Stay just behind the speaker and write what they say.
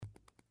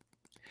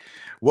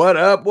What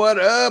up? What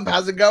up?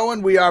 How's it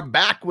going? We are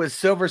back with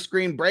Silver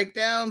Screen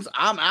Breakdowns.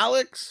 I'm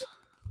Alex.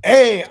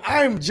 Hey,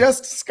 I'm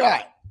just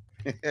Scott.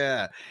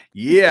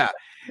 Yeah.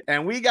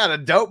 And we got a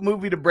dope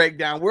movie to break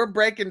down. We're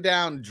breaking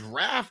down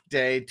Draft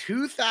Day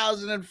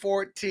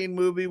 2014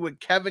 movie with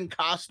Kevin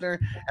Costner.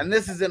 And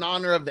this is in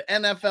honor of the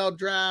NFL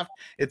draft.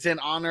 It's in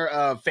honor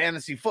of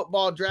fantasy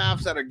football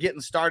drafts that are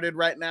getting started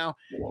right now.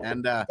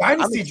 And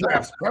Dynasty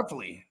drafts,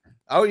 preferably.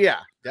 Oh, yeah,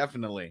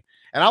 definitely.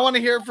 And I want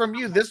to hear from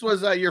you. This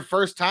was your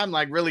first time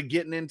like really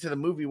getting into the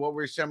movie. What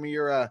were some of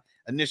your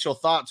initial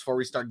thoughts before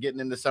we start getting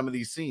into some of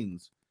these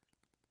scenes?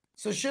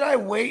 So should I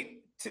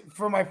wait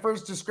for my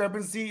first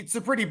discrepancy? It's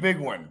a pretty big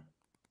one.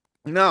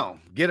 No,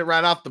 get it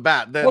right off the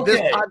bat.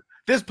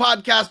 This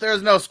podcast, there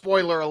is no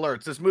spoiler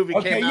alerts. This movie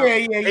came out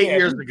 8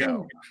 years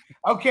ago.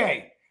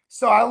 Okay,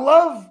 so I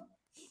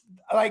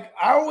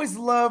always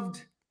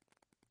loved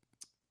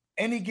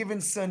Any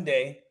Given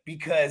Sunday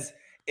because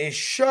it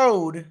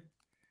showed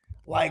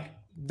like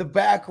the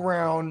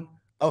background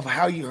of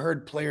how you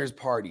heard players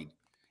partied.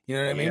 You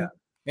know what I mean? Yeah.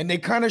 And they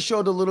kind of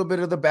showed a little bit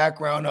of the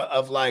background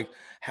of like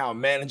how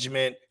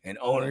management and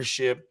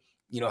ownership,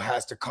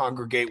 has to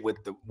congregate with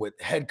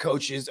head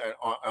coaches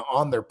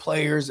on their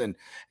players and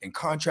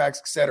contracts,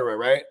 etc.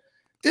 Right?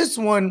 This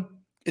one,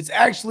 it's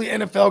actually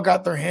NFL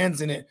got their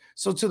hands in it.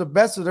 So to the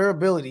best of their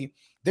ability,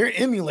 they're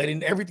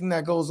emulating everything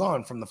that goes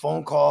on, from the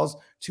phone calls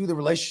to the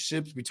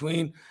relationships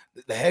between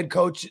the head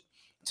coach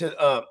to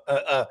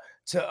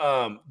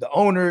the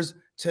owners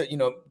to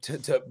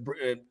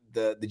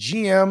the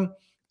GM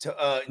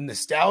to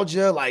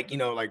nostalgia,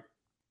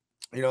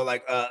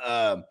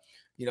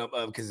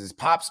 because his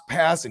pops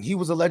passed and he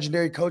was a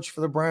legendary coach for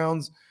the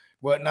Browns,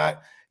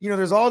 whatnot.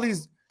 There's all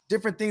these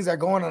different things that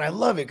go on, and I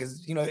love it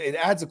because it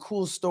adds a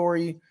cool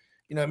story.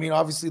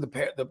 Obviously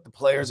the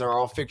players are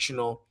all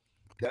fictional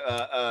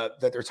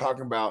that they're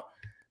talking about,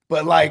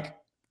 but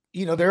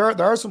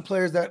there are some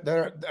players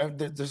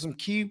there's some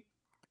key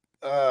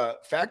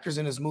factors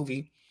in this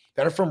movie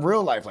that are from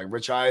real life, like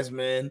Rich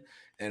Eisman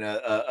and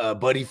a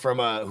buddy from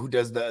who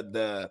does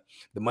the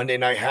Monday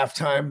night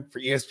halftime for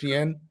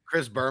ESPN,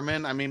 Chris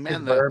Berman. I mean,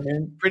 man,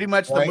 pretty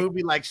much right? The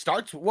movie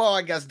starts. Well,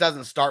 I guess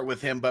doesn't start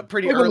with him, but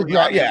pretty early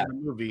on in the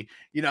movie.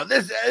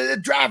 This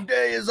draft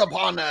day is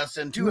upon us,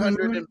 and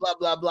 200 and blah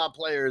blah blah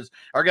players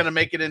are gonna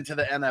make it into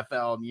the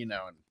NFL, and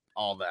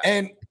all that.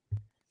 And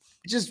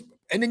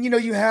then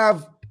you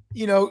have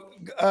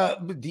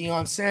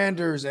Deion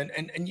Sanders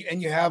and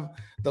you have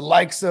the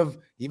likes of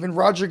even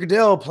Roger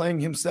Goodell playing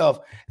himself.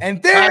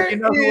 And there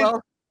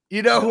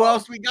who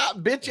else we got?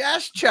 Bitch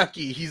ass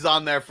Chucky. He's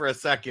on there for a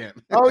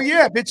second. Oh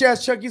yeah, bitch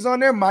ass Chucky's on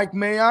there. Mike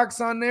Mayock's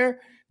on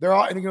there. They're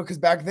all, because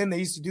back then they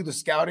used to do the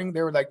scouting.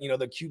 They were like,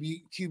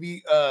 the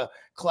QB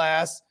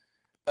class,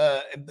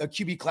 the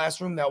QB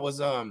classroom that was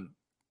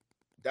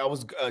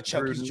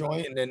Chucky's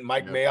joint, and then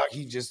Mike Mayock,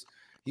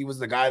 he was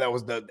the guy that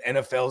was the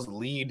NFL's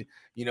lead,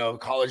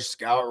 college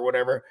scout or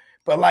whatever.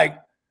 But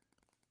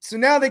so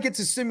now they get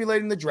to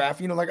simulating the draft.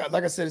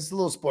 Like I said, it's a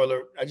little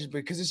spoiler.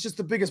 Because it's just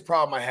the biggest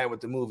problem I had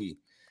with the movie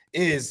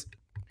is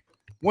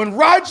when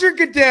Roger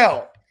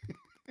Goodell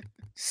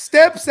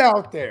steps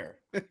out there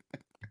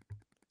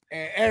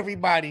and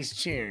everybody's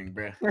cheering,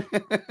 bro.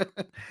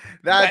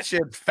 that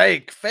shit's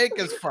fake. Fake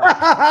as fuck.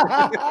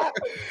 I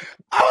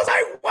was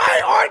like,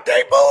 why aren't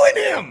they booing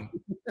him?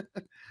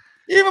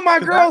 Even my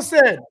girl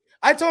said.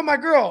 I told my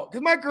girl,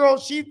 because my girl,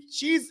 she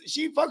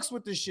fucks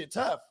with this shit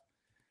tough,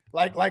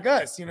 like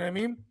us, you know what I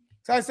mean?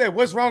 So I said,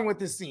 what's wrong with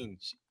this scene?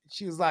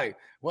 She was like,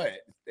 what?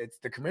 It's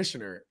the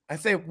commissioner. I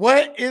said,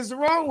 what is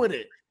wrong with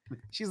it?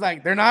 She's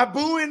like, they're not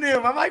booing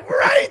him. I'm like,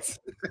 right.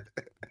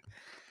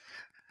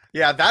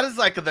 Yeah, that is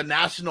like the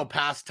national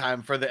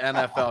pastime for the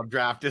NFL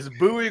draft is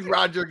booing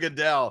Roger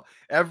Goodell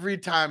every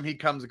time he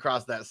comes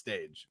across that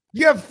stage.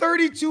 You have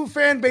 32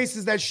 fan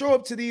bases that show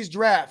up to these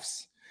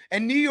drafts.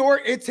 And New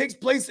York, it takes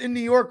place in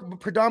New York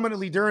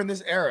predominantly during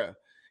this era,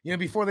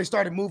 before they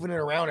started moving it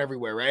around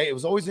everywhere, right? It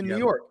was always in New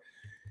York.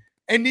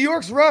 And New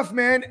York's rough,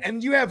 man.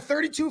 And you have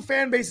 32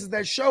 fan bases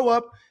that show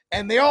up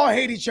and they all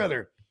hate each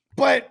other.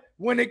 But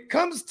when it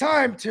comes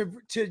time to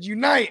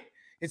unite,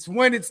 it's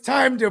when it's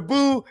time to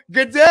boo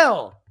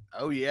Goodell.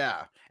 Oh,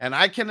 yeah. And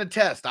I can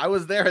attest, I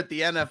was there at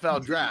the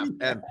NFL draft,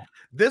 and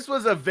this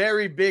was a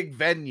very big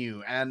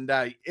venue, and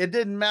it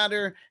didn't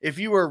matter if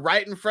you were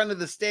right in front of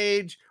the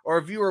stage or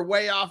if you were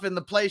way off in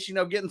the place,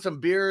 getting some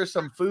beer or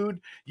some food.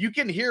 You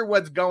can hear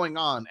what's going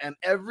on. And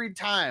every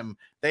time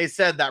they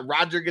said that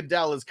Roger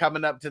Goodell is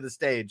coming up to the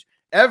stage,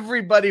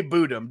 everybody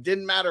booed him.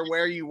 Didn't matter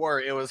where you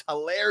were. It was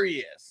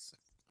hilarious.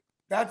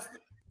 As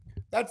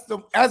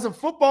a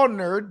football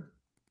nerd,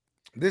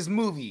 this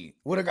movie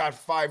would have got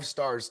 5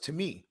 stars to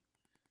me.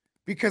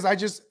 Because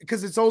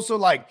it's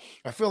also I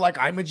feel like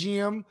I'm a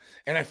GM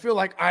and I feel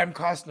like I'm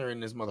Costner in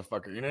this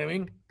motherfucker. You know what I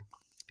mean?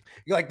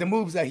 Like the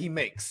moves that he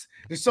makes.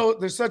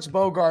 There's such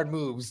Bogart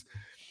moves.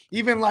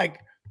 Even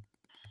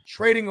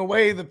trading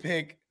away the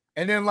pick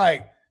and then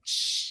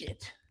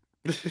shit.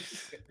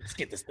 Let's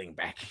get this thing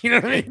back. You know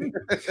what I mean?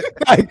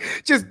 Like,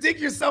 just dig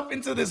yourself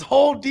into this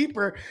hole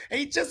deeper. And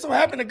he just so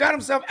happened to got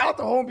himself out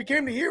the hole and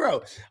became the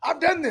hero. I've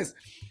done this.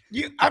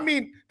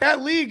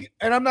 That league,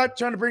 and I'm not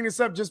trying to bring this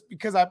up just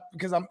because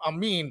I'm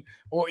mean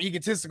or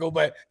egotistical,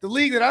 but the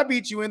league that I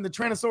beat you in, the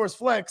Tyrannosaurus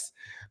Flex,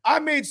 I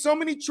made so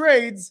many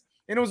trades,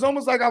 and it was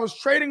almost like I was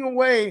running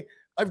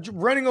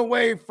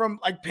away from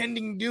like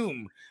pending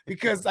doom,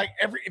 because like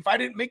if I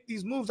didn't make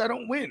these moves, I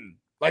don't win.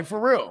 Like, for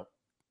real.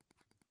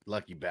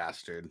 Lucky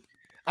bastard.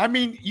 I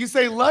mean, you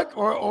say luck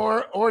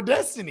or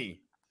destiny.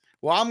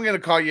 Well, I'm going to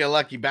call you a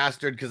lucky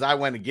bastard because I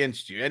went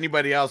against you.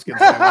 Anybody else can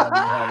say whatever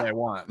the hell they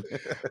want.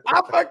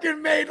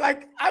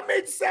 I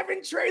made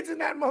 7 trades in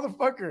that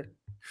motherfucker.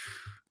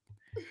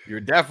 You're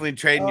definitely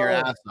trading your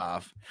ass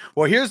off.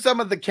 Well, here's some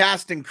of the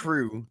cast and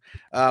crew.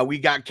 We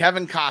got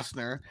Kevin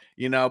Costner.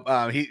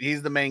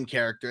 He's the main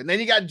character. And then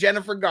you got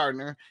Jennifer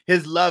Gardner,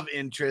 his love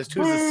interest,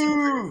 who's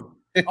on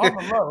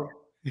the low.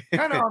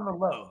 Kind of on the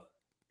low.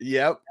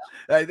 Yep.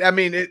 I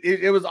mean,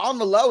 it was on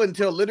the low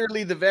until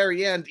literally the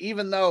very end,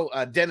 even though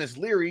Dennis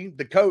Leary,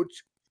 the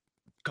coach,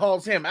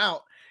 calls him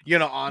out,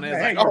 on it.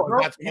 Hey,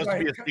 that's supposed to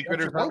be a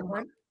secret or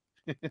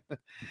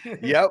something.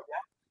 Yep.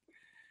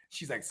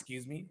 She's like,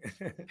 excuse me.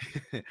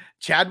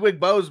 Chadwick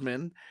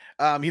Boseman.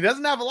 He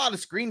doesn't have a lot of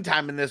screen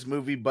time in this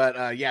movie,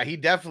 but he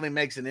definitely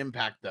makes an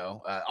impact,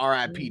 though.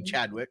 R.I.P.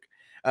 Chadwick.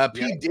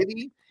 P.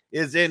 Diddy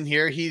is in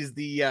here. He's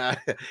the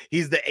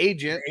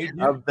agent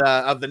of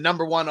the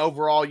number 1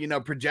 overall,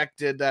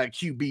 projected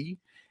QB.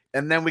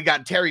 And then we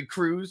got Terry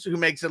Crews, who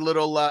makes a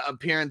little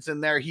appearance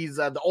in there. He's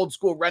the old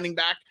school running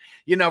back,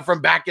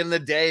 from back in the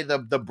day, the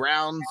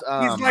Browns.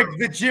 He's like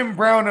the Jim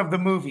Brown of the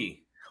movie.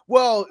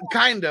 Well,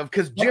 kind of,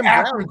 because Jim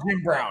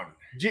Brown.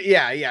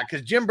 Yeah,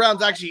 because Jim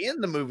Brown's actually in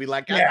the movie,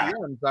 at the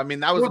end. So, I mean,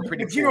 that was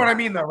pretty cool. You know what I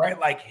mean, though, right?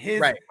 Like,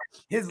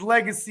 his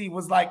legacy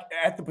was like,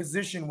 at the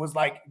position was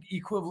like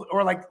equivalent,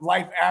 or like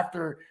life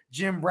after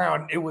Jim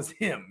Brown, it was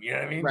him. You know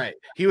what I mean? Right.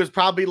 He was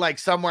probably like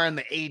somewhere in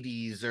the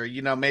 80s, or,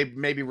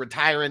 maybe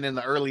retiring in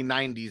the early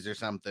 90s or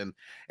something.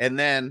 And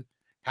then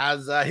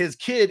has his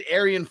kid,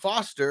 Arian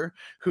Foster,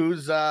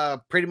 who's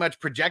pretty much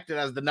projected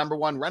as the number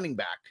 1 running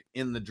back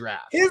in the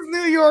draft. His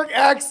New York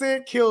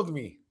accent killed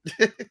me.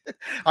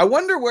 I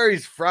wonder where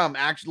he's from,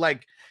 actually,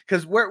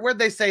 because where'd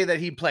they say that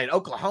he played?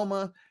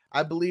 Oklahoma,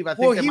 I believe. I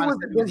think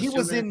he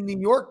was in New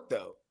York,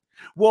 though.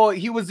 Well,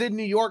 he was in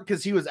New York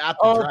because he was at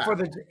the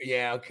draft.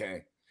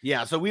 Okay.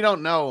 Yeah, so we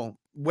don't know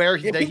where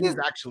he's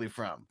actually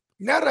from.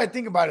 Now that I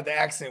think about it, the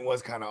accent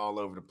was kind of all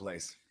over the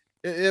place.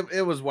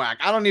 It was whack.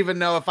 I don't even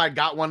know if I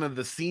got one of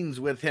the scenes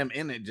with him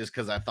in it just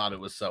because I thought it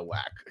was so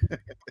whack.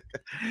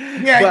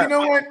 You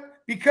know what?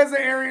 Because of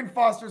Arian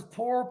Foster's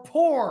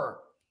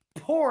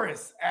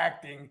porous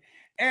acting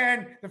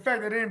and the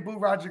fact that they didn't boo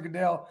Roger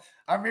Goodell,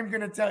 I'm even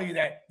going to tell you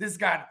that this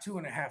got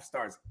 2.5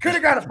 stars. Could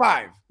have got a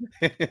 5.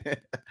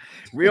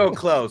 Real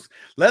close.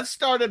 Let's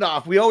start it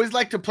off. We always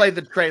like to play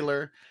the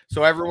trailer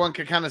so everyone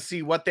can kind of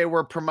see what they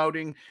were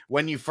promoting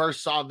when you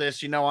first saw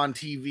this, on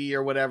TV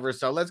or whatever.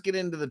 So let's get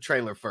into the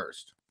trailer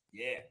first.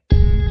 Yeah.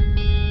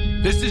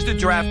 This is the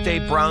draft day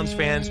Browns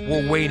fans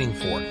were waiting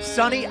for.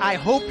 Sonny, I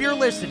hope you're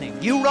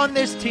listening. You run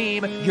this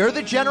team. You're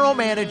the general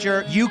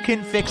manager. You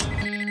can fix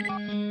it.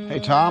 Hey,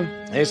 Tom.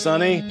 Hey,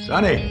 Sonny.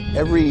 Sonny.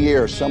 Every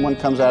year, someone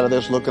comes out of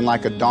this looking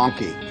like a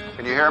donkey.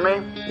 Can you hear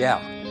me? Yeah.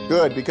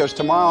 Good, because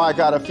tomorrow I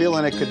got a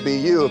feeling it could be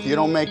you if you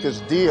don't make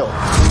this deal.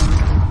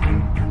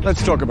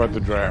 Let's talk about the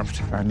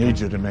draft. I need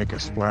you to make a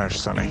splash,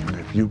 Sonny. And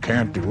if you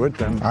can't do it,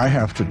 then I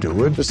have to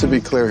do it. Just to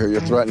be clear here,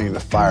 you're threatening to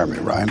fire me,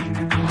 right?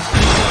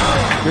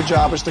 Your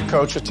job is to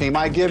coach a team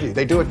I give you.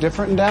 They do it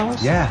different in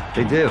Dallas? Yeah,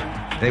 they do.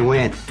 They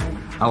win.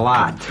 A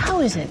lot. How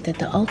is it that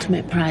the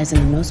ultimate prize in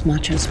the most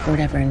macho sport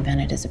ever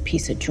invented is a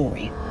piece of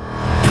jewelry?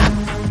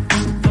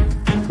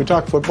 We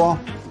talk football?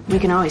 We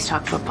can always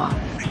talk football.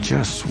 I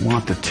just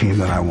want the team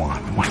that I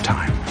want, one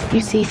time.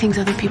 You see things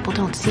other people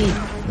don't see.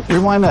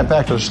 Rewind that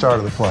back to the start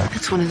of the play.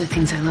 That's one of the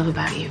things I love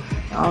about you.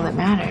 All that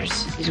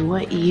matters is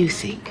what you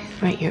think.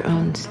 Write your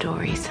own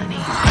story, Sonny.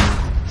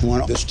 I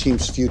want this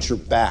team's future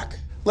back.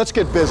 Let's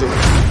get busy.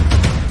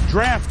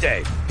 Draft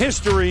day.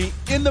 History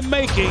in the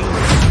making.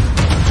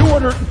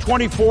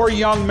 224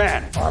 young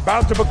men are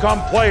about to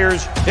become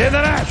players in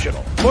the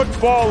National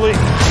Football League.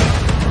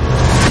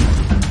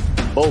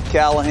 Bo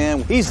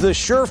Callahan, he's the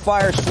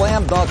surefire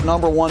slam dunk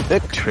number 1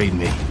 pick. Trade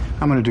me.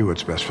 I'm going to do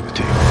what's best for the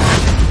team.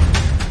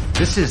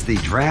 This is the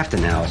draft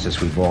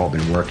analysis we've all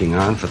been working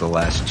on for the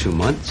last 2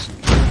 months.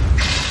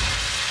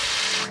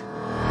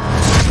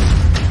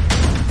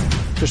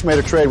 Just made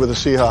a trade with the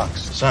Seahawks.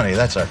 Sonny,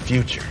 that's our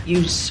future.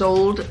 You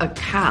sold a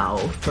cow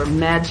for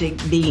magic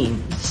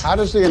beans. How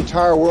does the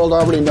entire world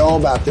already know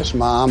about this,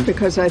 Mom?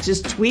 Because I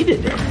just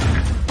tweeted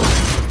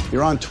it.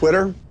 You're on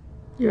Twitter?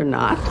 You're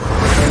not.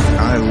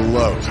 I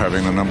love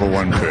having the number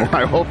 1 pick.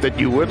 I hope that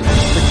you would.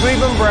 The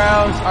Cleveland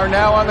Browns are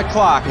now on the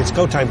clock. It's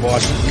go time,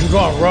 boss. You're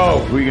going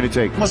rogue. Who are you going to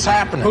take? What's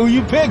happening? Who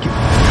you picking?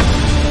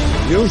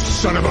 You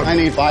son of a... I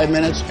need 5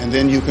 minutes, and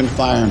then you can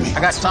fire me. I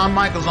got Tom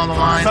Michaels on the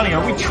line. Sonny,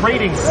 are we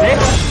trading 6?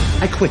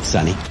 I quit,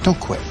 Sonny. Don't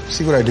quit.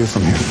 See what I do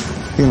from here.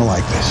 You're gonna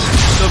like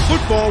this. The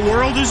football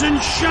world is in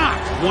shock,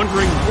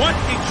 wondering what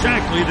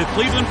exactly the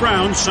Cleveland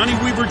Browns' Sonny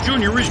Weaver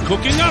Jr. is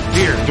cooking up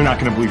here. They're not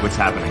going to believe what's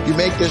happening. You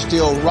make this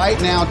deal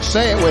right now.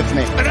 Say it with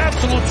me. An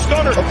absolute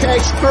stunner. Okay,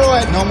 screw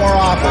it. No more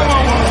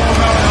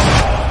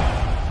offers.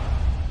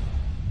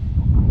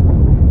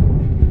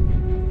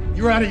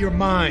 You're out of your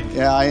mind.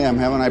 Yeah, I am.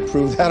 Haven't I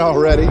proved that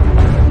already?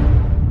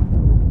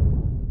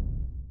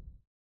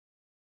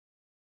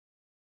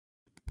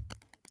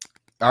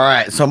 All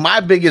right. So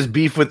my biggest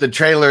beef with the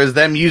trailer is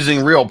them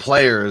using real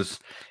players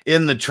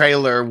in the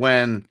trailer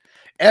when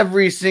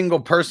every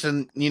single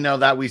person,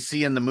 that we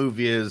see in the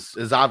movie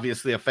is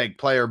obviously a fake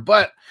player,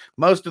 but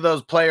most of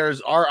those players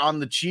are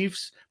on the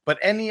Chiefs. But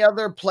any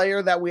other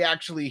player that we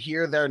actually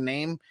hear their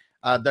name,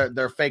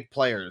 they're fake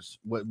players,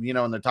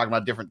 and they're talking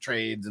about different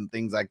trades and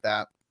things like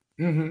that.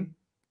 Mm-hmm.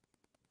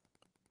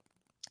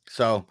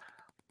 So,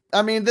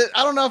 I mean,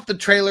 I don't know if the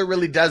trailer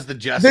really does the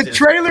justice. The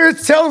trailer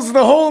tells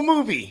the whole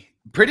movie.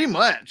 Pretty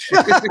much.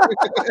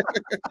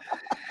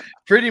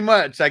 Pretty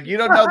much. Like, you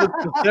don't know the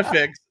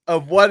specifics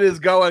of what is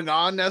going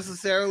on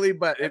necessarily,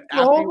 but the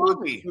whole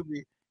movie.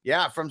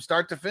 Yeah, from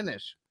start to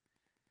finish.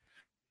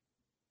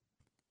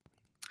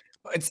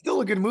 It's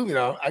still a good movie,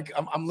 though.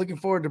 I'm looking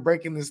forward to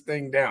breaking this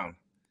thing down.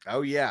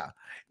 Oh, yeah.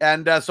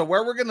 And so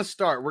where we're going to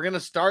start,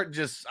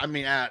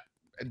 at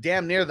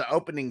damn near the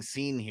opening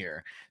scene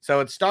here.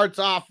 So it starts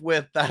off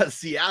with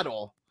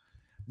Seattle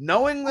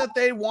knowing that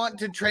they want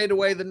to trade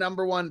away the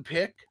number 1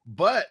 pick,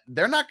 but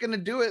they're not going to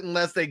do it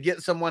unless they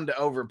get someone to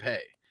overpay.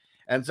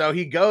 And so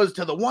he goes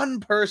to the one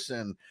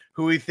person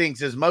who he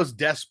thinks is most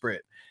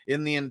desperate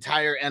in the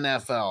entire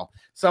NFL,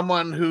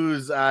 someone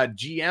whose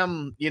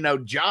GM,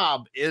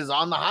 job is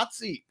on the hot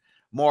seat,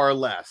 more or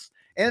less.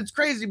 And it's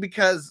crazy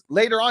because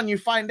later on you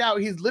find out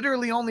he's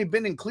literally only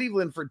been in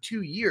Cleveland for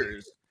 2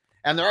 years,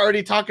 and they're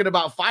already talking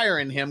about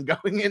firing him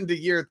going into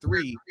year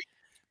 3.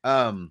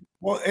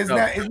 Well, isn't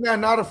that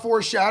not a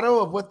foreshadow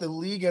of what the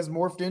league has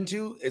morphed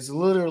into? It's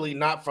literally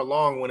not for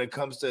long when it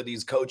comes to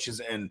these coaches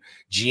and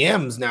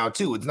GMs now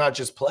too. It's not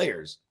just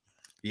players.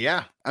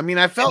 Yeah. I mean,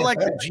 I felt like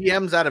the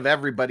GMs out of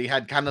everybody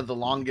had kind of the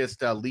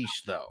longest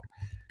leash though,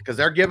 because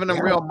they're giving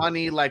them real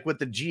money. Like with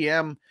the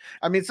GM,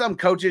 I mean, some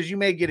coaches, you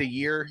may get a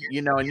year,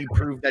 and you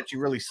prove that you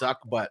really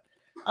suck, but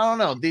I don't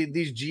know.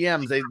 These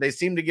GMs, they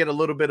seem to get a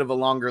little bit of a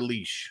longer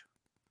leash.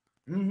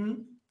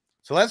 Mm-hmm.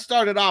 So let's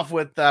start it off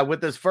with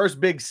this first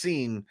big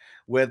scene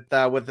with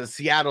the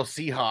Seattle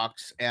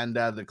Seahawks and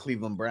the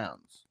Cleveland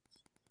Browns.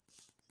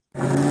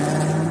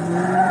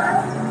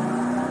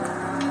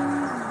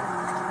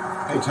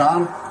 Hey,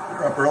 Tom,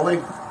 you're up early?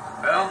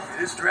 Well,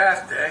 it's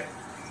draft day.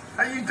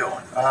 How you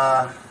doing?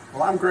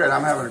 Well, I'm great.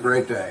 I'm having a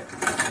great day.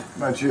 How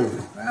about you?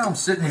 Well, I'm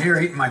sitting here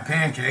eating my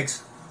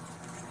pancakes,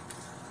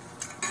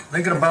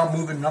 thinking about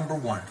moving number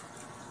 1.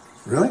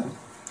 Really?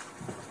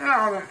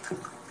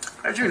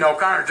 As you know,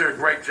 Connor did a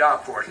great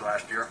job for us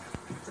last year.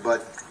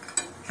 But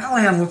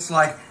Callahan looks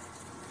like,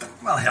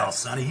 well, hell,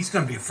 Sonny, he's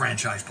going to be a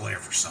franchise player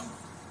for someone.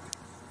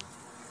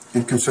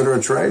 You'd consider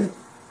a trade?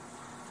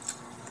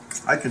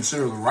 I'd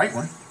consider the right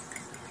one.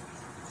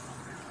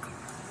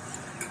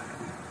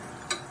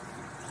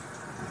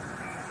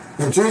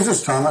 Well,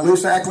 Jesus, Tom, at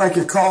least act like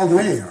you called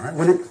me, all right?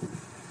 What do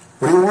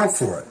you want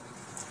for it?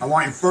 I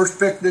want your first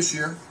pick this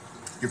year,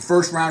 your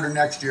first rounder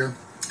next year,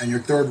 and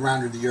your third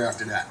rounder the year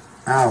after that.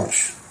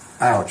 Ouch.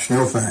 Ouch.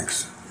 No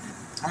thanks.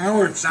 I know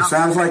what it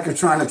sounds like you're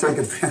trying to take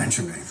advantage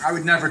of me. I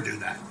would never do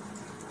that.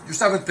 Your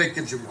 7th pick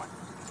gives you what?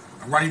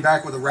 A running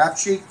back with a rap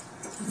sheet?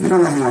 You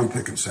don't know who I'm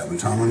picking 7,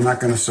 Tom. I'm not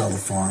going to sell the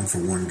farm for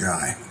one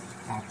guy.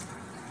 Oh.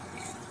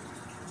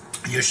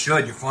 You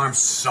should. Your farm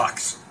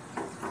sucks.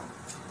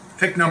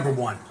 Pick number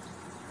 1.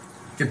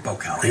 Get Bo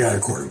Callahan. I got a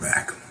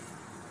quarterback.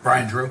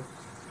 Brian Drew?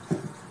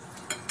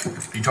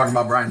 Are you talking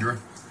about Brian Drew?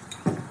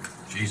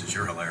 Jesus,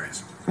 you're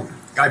hilarious.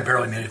 Guy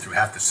barely made it through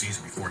half the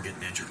season before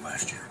getting injured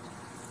last year.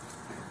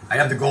 I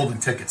have the golden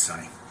ticket,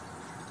 Sonny.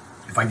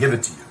 If I give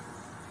it to you,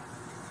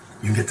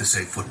 you can get to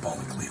say football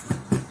in Cleveland.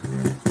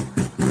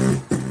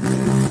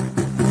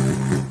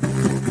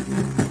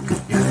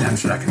 Yeah, 10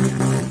 seconds,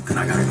 and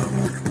I gotta go to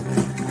work.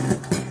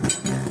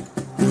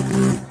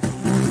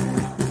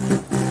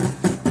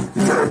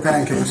 Enjoy your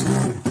pancakes.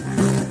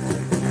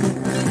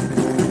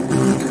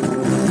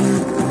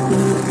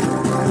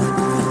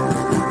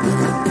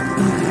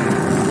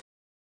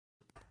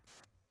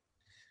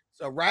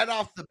 So right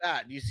off the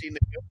bat, you see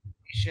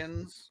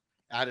negotiations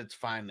at its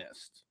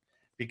finest.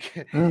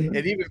 Because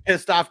it even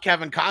pissed off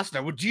Kevin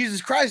Costner. Well,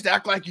 Jesus Christ,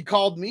 act like you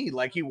called me.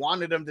 Like he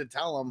wanted him to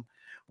tell him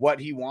what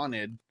he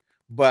wanted.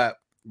 But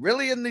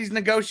really in these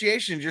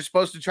negotiations, you're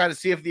supposed to try to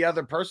see if the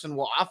other person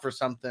will offer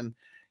something,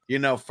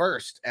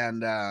 first.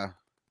 And I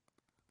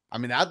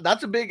mean,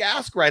 that's a big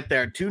ask right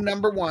there. 2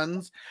 number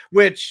 1s,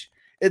 which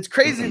it's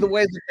crazy the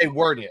way that they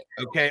word it.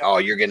 Okay. Oh,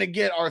 you're going to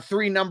get our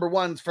 3 number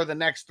 1s for the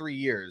next 3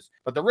 years.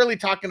 But they're really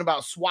talking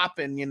about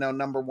swapping,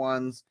 number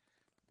 1s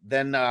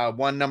then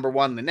won number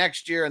 1 the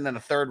next year, and then a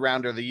 3rd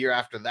rounder the year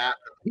after that.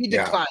 He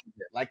declined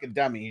it like a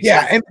dummy.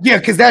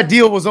 Because that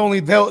deal was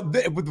only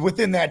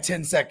within that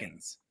 10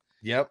 seconds.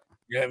 Yep.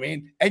 You know what I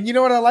mean? And you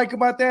know what I like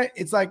about that?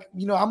 It's like,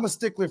 I'm a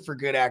stickler for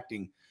good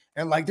acting.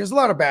 And like, there's a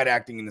lot of bad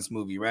acting in this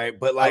movie, right?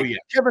 But like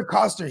Kevin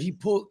Costner,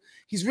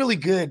 he's really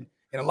good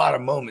in a lot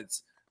of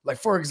moments. Like,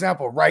 for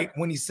example, right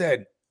when he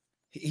said,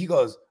 he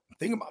goes,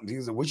 he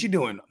said, what you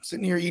doing? I'm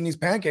sitting here eating these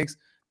pancakes,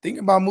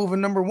 thinking about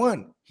moving number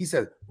 1. He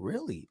said,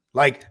 really?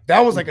 Like, that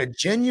was like a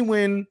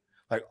genuine,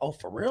 like, oh,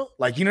 for real?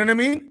 Like, you know what I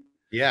mean?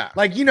 Yeah.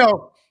 Like,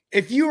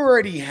 if you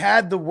already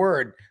had the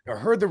word or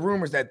heard the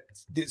rumors that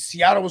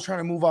Seattle was trying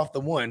to move off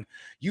the 1,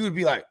 you would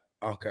be like,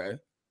 okay.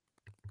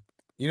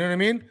 You know what I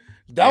mean?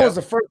 That was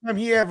the first time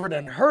he ever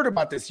heard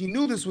about this. He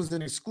knew this was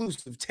an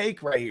exclusive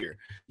take right here.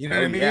 You know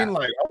what I mean? Yeah.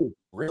 Like, oh,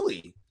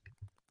 really?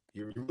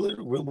 You're really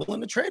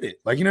willing to trade it?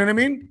 Like, you know what I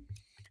mean?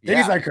 Then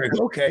he's like,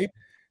 okay.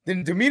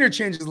 Then demeanor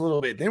changes a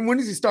little bit. Then when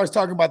he starts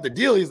talking about the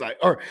deal, he's like,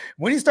 or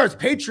when he starts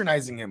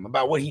patronizing him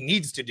about what he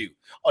needs to do.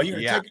 Oh,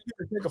 you're gonna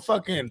take a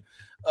fucking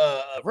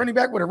running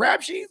back with a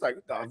rap sheet? Like,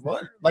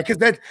 what? Like, cause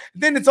then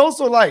it's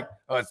also like,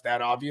 oh, it's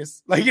that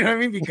obvious. Like, you know what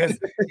I mean? Because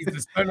he's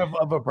the son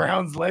of a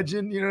Browns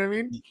legend, you know what I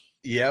mean?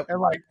 Yep. And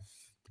like,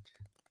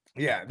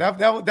 yeah,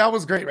 that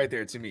was great right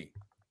there to me.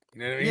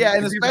 You know what I mean? Yeah,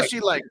 and especially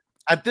like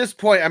at this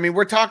point, I mean,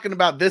 we're talking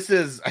about this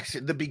is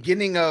the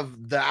beginning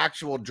of the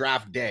actual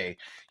draft day,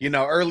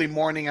 early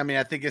morning. I mean,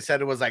 I think it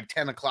said it was like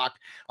 10 o'clock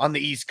on the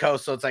East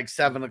Coast. So it's like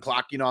 7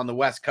 o'clock, on the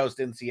West Coast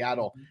in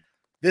Seattle.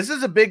 This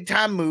is a big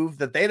time move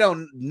that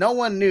no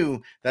one knew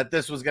that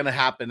this was going to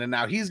happen. And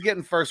now he's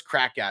getting first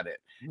crack at it.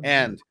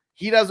 And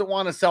he doesn't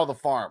want to sell the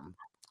farm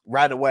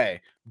right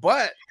away,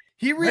 but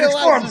he realizes the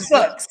farm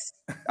sucks.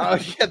 Oh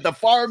yeah, the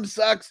farm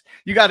sucks.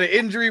 You got an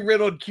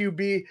injury-riddled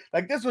QB.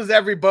 Like, this was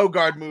every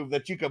Bogard move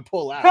that you could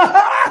pull out.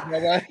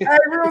 Hey,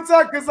 real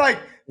talk, because like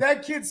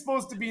that kid's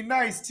supposed to be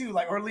nice too,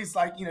 like, or at least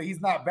like he's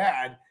not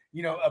bad.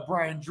 A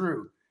Brian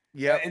Drew.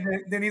 Yeah, and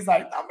then he's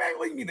like, oh man,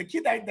 what do you mean the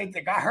kid that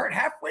got hurt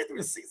halfway through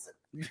the season?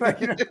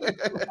 Like,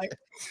 like,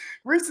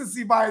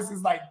 recency bias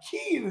is like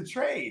key to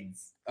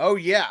trades. Oh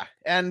yeah,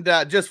 and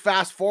just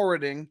fast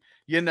forwarding,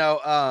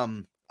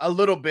 a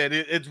little bit.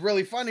 It's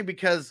really funny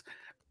because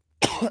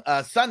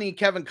Sonny,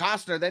 Kevin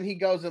Costner, then he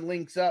goes and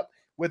links up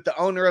with the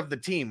owner of the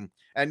team.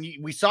 And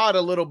we saw it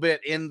a little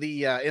bit in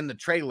the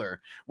trailer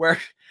where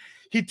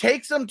he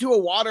takes him to a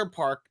water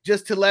park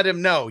just to let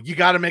him know, you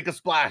got to make a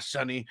splash,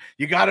 Sonny.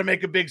 You got to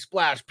make a big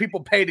splash. People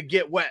pay to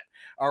get wet.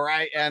 All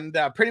right. And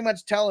pretty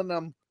much telling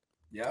them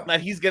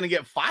that he's going to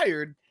get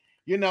fired,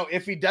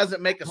 if he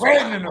doesn't make a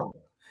splash.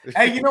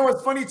 Hey, you know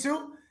what's funny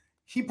too?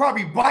 He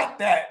probably bought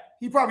that.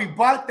 He probably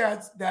bought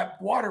that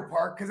water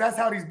park because that's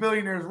how these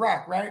billionaires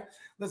rock, right?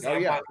 Listen,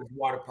 I bought this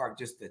water park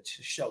just to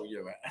show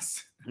your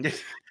ass.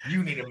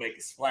 You need to make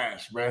a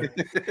splash, bro. You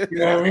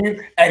know what I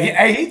mean?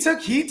 And he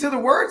took heed to the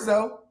words,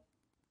 though.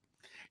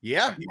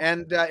 Yeah,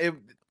 and I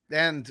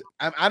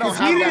don't.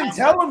 He didn't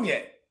tell him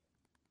yet.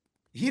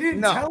 He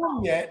didn't tell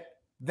him yet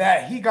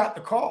that he got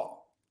the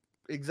call.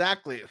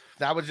 Exactly.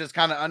 That was just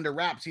kind of under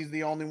wraps. He's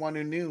the only one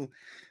who knew,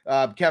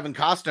 Kevin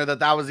Costner,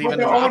 that was even. But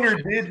the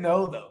owner did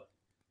know, though.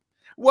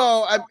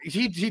 Well,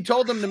 he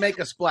told him to make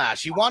a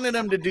splash. He wanted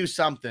him to do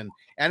something.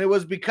 And it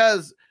was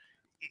because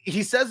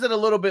he says it a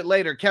little bit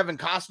later, Kevin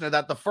Costner,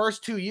 that the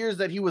first 2 years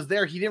that he was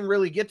there, he didn't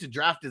really get to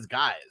draft his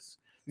guys.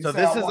 So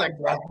this is like,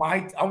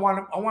 I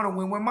want to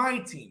win with my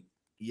team.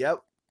 Yep.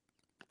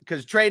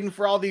 Because trading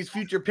for all these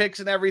future picks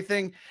and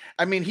everything,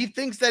 I mean, he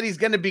thinks that he's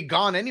going to be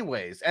gone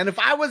anyways. And if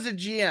I was a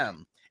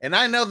GM and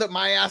I know that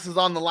my ass is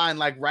on the line,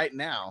 like right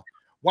now,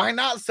 why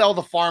not sell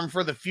the farm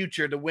for the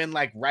future to win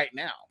like right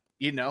now?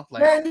 Man,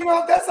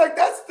 that's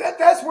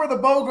where the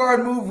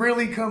Bogard move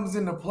really comes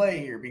into play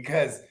here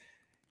because,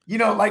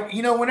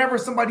 whenever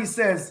somebody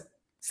says,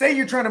 say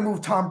you're trying to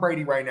move Tom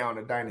Brady right now in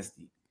a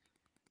dynasty,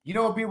 you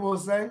know what people will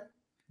say?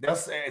 They'll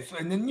say,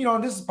 and then,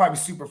 this is probably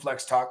super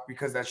flex talk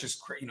because that's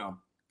just, we're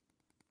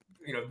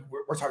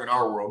talking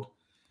our world.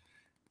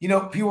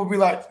 People will be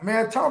like,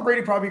 man, Tom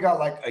Brady probably got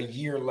like a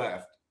year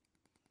left.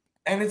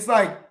 And it's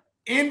like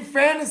in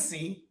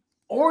fantasy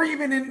or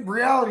even in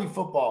reality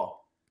football,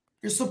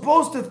 you're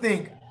supposed to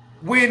think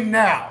win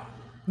now,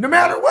 no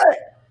matter what.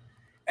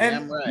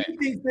 And he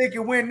thinks they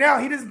can win now.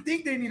 He doesn't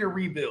think they need a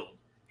rebuild.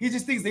 He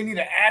just thinks they need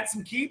to add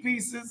some key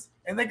pieces,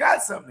 and they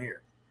got something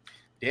here.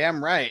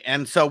 Damn right.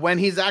 And so when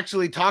he's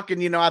actually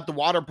talking, at the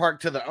water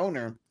park to the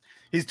owner,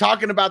 he's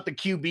talking about the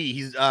QB.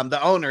 He's the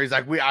owner. He's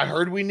like, I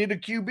heard we need a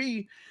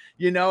QB,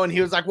 and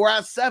he was like, we're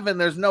at 7.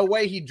 There's no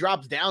way he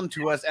drops down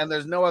to us, and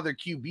there's no other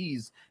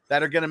QBs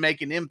that are going to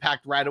make an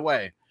impact right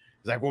away.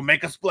 He's like, well,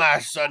 make a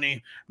splash,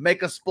 Sonny.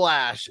 Make a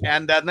splash.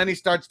 And then he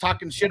starts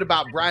talking shit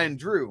about Brian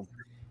Drew.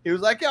 He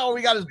was like, yeah, all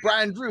we got is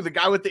Brian Drew, the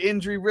guy with the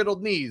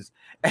injury-riddled knees.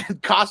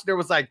 And Costner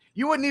was like,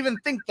 you wouldn't even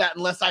think that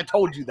unless I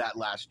told you that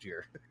last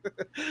year.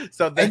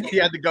 So then he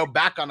had to go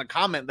back on a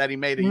comment that he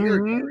made a year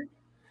ago.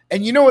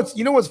 And you know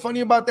what's funny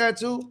about that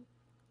too?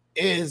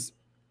 Is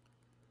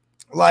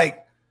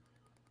like,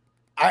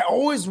 I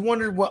always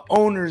wondered what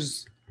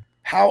owners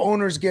how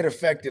owners get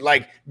affected.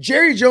 Like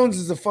Jerry Jones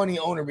is a funny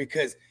owner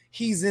because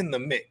he's in the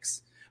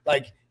mix.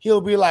 Like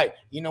he'll be like,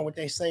 you know what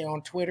they say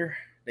on Twitter?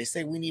 They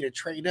say we need to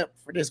trade up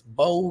for this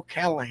Bo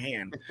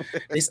Callahan.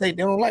 They say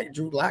they don't like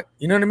Drew Lock.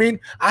 You know what I mean?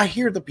 I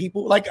hear the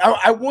people. Like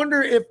I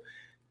wonder if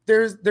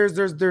there's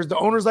the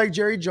owners like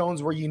Jerry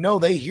Jones where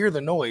they hear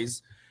the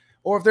noise,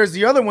 or if there's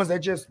the other ones that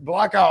just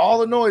block out all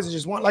the noise and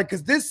just want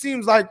because this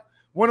seems like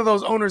one of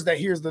those owners that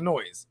hears the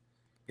noise.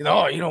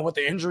 What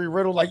the injury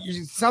riddle, like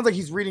it sounds like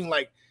he's reading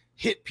like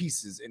hit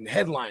pieces and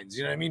headlines,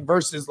 you know what I mean?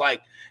 Versus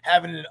like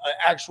having an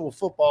actual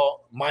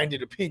football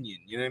minded opinion,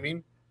 you know what I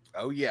mean?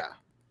 Oh yeah,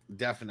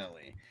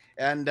 definitely.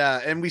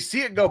 And we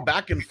see it go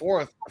back and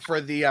forth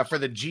for the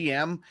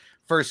GM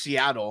for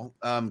Seattle,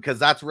 because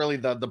that's really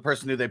the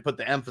person who they put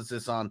the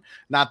emphasis on,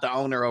 not the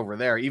owner over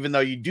there, even though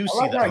you do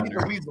see that he's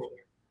a weasel.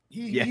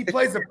 He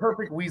plays a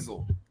perfect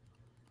weasel.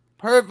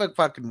 Perfect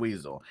fucking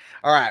weasel.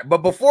 All right, but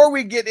before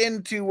we get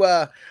into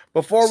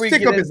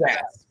stick up his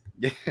ass.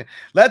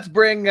 Let's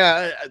bring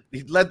in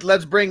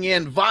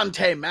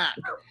Vontae Mack.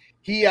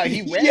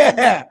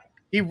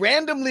 He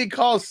randomly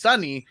calls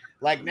Sonny.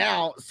 Like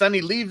now, Sonny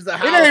leaves the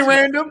house. It ain't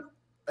random.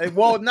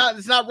 Well,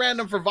 it's not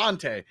random for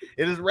Vontae.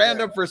 It is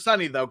random for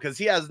Sonny though, because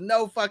he has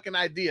no fucking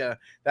idea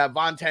that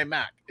Vontae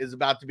Mack is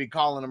about to be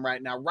calling him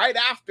right now. Right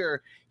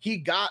after he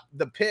got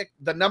the pick,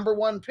 the number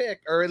 1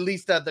 pick, or at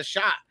least the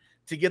shot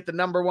to get the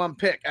number 1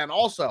 pick, and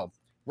also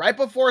right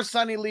before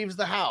Sonny leaves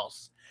the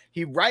house,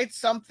 he writes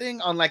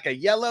something on like a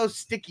yellow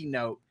sticky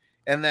note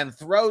and then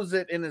throws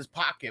it in his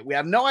pocket. We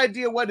have no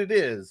idea what it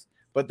is,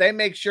 but they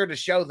make sure to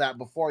show that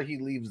before he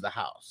leaves the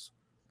house.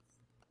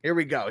 Here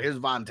we go. Here's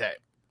Vontae.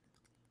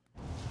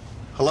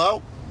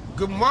 Hello?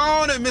 Good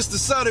morning, Mr.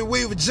 Sonny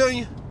Weaver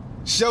Jr.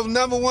 Show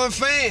number 1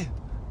 fan,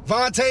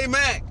 Vontae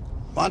Mack.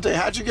 Vontae,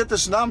 how'd you get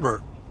this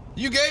number?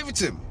 You gave it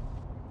to me.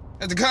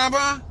 At the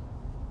combine?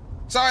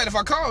 Sorry if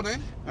I called, eh?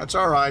 That's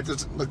all right.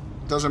 Look,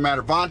 doesn't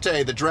matter.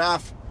 Vontae, the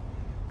draft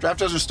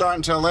doesn't start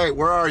until 8.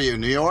 Where are you,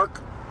 New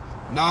York?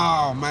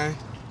 No, man.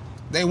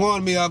 They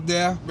wanted me up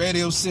there,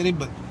 Radio City,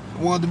 but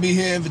I wanted to be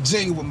here in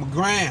Virginia with my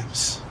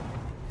grams.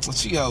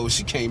 She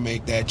can't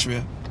make that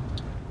trip.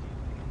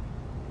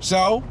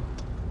 So,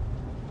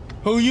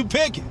 who you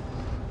picking?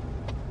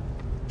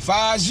 If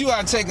I was you,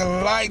 I'd take a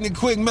lightning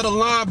quick middle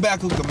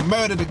linebacker who can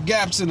murder the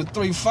gaps in the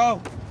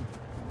 3-4.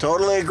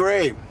 Totally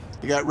agree.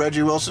 You got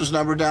Reggie Wilson's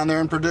number down there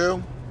in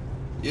Purdue?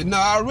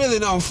 I really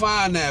don't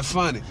find that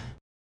funny.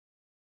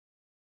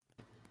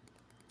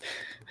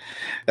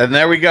 And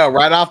there we go,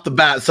 right off the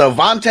bat. So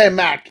Vontae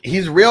Mack,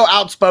 he's a real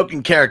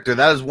outspoken character.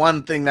 That is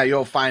one thing that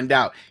you'll find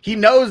out. He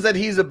knows that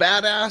he's a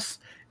badass,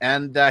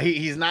 and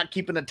he's not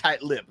keeping a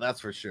tight lip.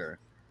 That's for sure.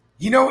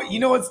 You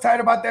know what's tight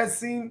about that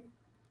scene,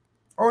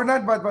 or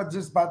not about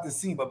just about the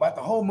scene, but about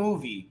the whole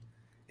movie,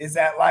 is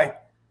that like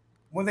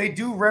when they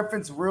do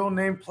reference real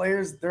name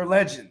players, they're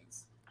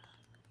legends.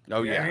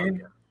 Oh yeah. I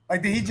mean?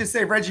 Like did he just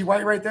say Reggie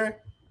White right there?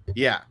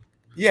 Yeah.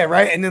 Yeah,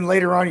 right. And then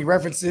later on, he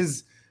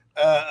references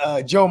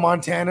Joe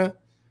Montana.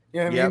 You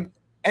know what I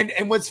mean?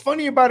 And what's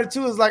funny about it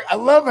too is like I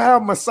love how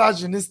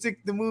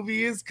misogynistic the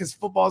movie is because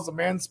football is a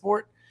man's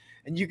sport,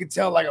 and you can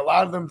tell like a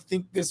lot of them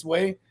think this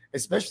way,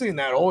 especially in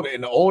the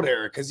old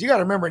era. Because you got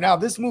to remember now,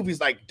 this movie's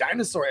like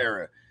dinosaur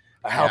era,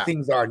 how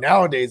things are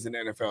nowadays in the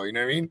NFL. You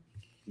know what I mean?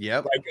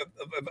 Yep. Like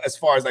as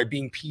far as like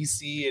being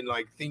PC and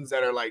like things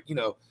that are like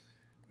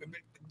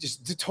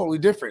just totally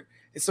different.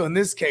 And so in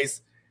this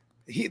case,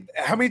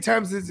 how many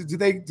times do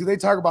they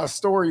talk about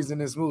stories in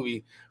this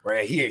movie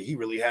where he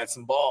really had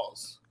some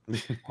balls?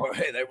 Or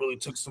hey, that really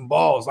took some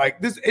balls. Like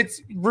this, it's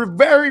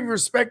very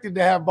respected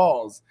to have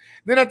balls.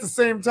 Then at the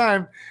same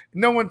time,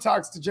 no one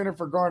talks to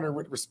Jennifer Garner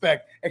with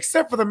respect,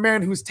 except for the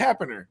man who's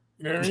tapping her.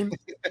 You know what I mean?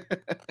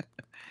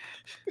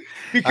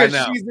 Because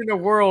she's in a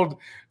world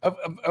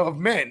of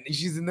men.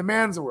 She's in the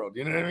man's world.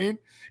 You know what I mean?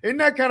 Isn't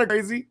that kind of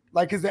crazy?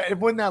 Like, because it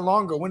wasn't that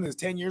long ago. When is it,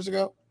 10 years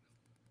ago?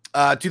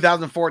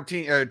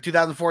 2014,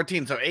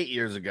 so 8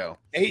 years ago.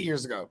 8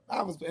 years ago.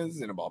 It was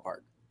in a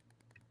ballpark.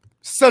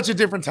 Such a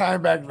different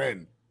time back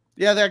then.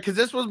 Yeah, because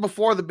this was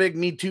before the big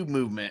Me Too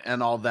movement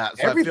and all that.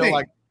 So Everything. I feel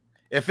like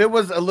if it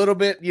was a little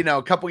bit,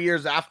 a couple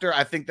years after,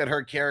 I think that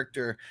her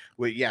character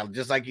would,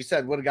 just like you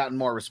said, would have gotten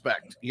more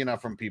respect,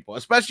 from people,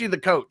 especially the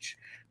coach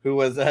who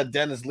was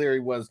Dennis Leary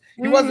he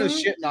wasn't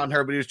shitting on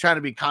her, but he was trying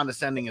to be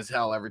condescending as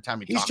hell every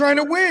time he's trying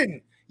to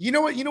win. You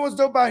know what's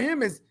dope about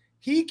him is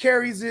he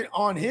carries it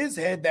on his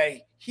head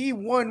that he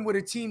won with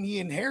a team he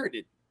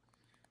inherited.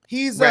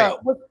 He's right.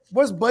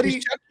 What's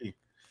Buddy?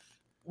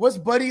 What's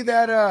Buddy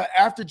that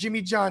after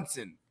Jimmy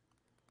Johnson?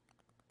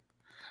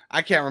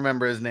 I can't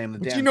remember his name.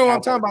 But you know what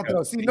I'm talking about,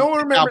 though. See, no one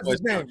remembers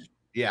his name.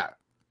 Yeah.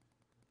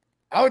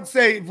 I would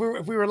say if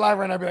we were live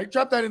right now, I'd be like,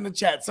 drop that in the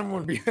chat.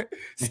 Someone would be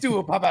Stu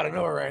will pop out of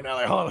nowhere right now.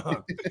 Like, hold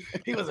on.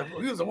 He was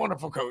a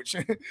wonderful coach.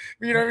 You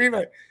know what I mean?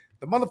 Like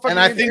the motherfucker. And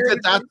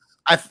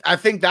I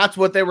think that's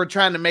what they were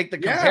trying to make the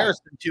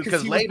comparison to,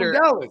 because later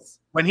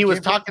when he was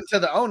talking to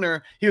the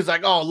owner, he was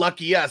like, oh,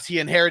 lucky us. He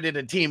inherited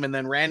a team and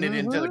then ran it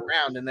into the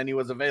ground, and then he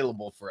was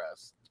available for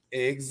us.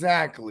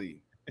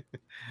 Exactly.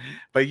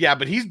 But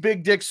he's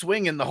big dick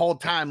swinging the whole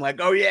time. Like,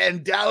 oh yeah,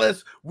 in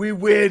Dallas, we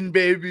win,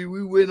 baby.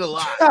 We win a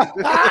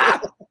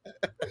lot.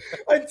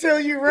 Until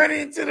you run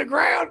into the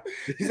ground.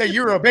 He's like,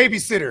 you're a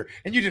babysitter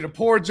and you did a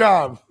poor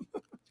job.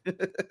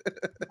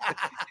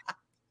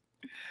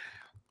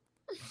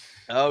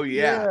 Oh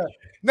yeah.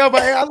 No,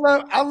 but hey,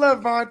 I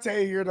love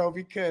Vontae here though,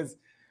 because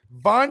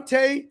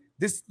Vontae,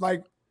 this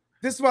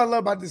is what I love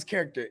about this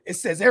character. It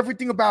says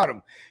everything about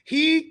him.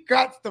 He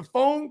got the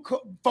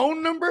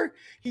phone number.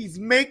 He's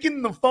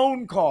making the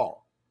phone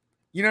call.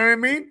 You know what I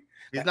mean?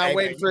 He's not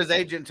waiting for his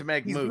agent to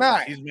make moves.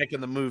 He's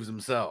making the moves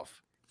himself.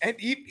 And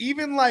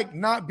even like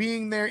not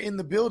being there in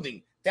the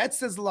building, that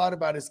says a lot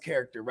about his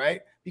character,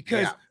 right?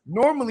 Because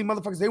normally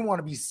motherfuckers, they want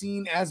to be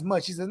seen as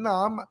much. He says, no,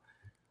 I'm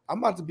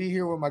about to be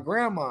here with my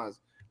grandmas.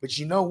 But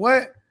you know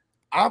what?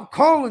 I'm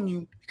calling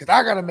you because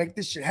I got to make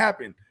this shit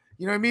happen.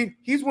 You know what I mean?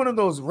 He's one of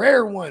those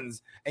rare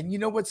ones. And you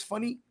know what's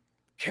funny?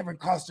 Kevin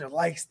Costner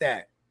likes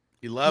that.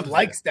 He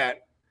likes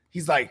that.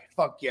 He's like,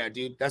 fuck yeah,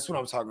 dude. That's what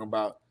I'm talking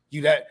about.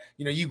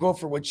 You go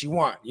for what you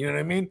want. You know what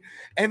I mean?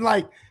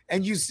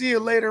 And you see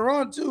it later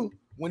on too,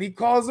 when he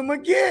calls him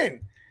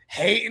again,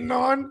 hating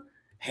on,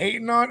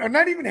 or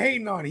not even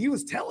hating on. He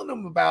was telling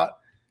him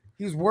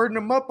he was wording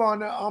him up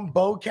on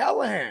Bo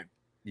Callahan.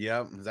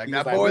 Yep. He's like,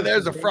 that boy,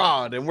 there's a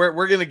fraud. And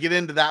we're going to get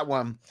into that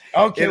one.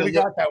 Okay, we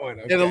got that one.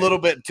 Okay. In a little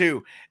bit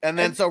too. And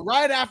then, so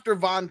right after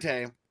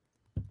Vontae,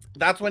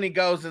 that's when he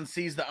goes and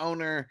sees the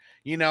owner,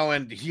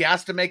 and he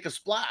has to make a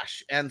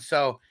splash. And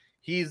so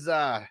he's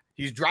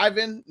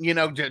driving,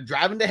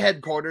 driving to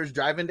headquarters,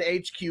 driving to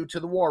HQ, to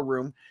the war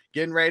room,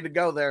 getting ready to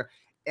go there.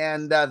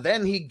 And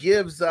then he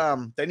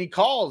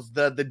calls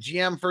the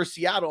GM for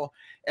Seattle,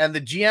 and the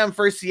GM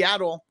for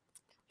Seattle,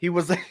 he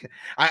was like,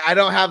 I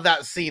don't have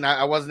that scene.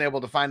 I wasn't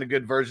able to find a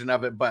good version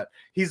of it, but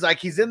he's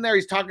in there,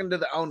 he's talking to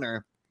the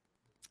owner,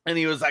 and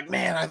he was like,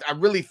 man, I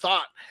really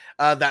thought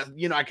that,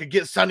 I could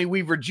get Sonny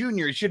Weaver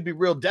Jr. He should be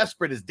real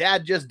desperate. His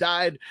dad just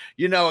died,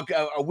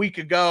 a week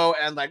ago.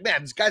 And like,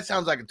 man, this guy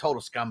sounds like a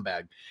total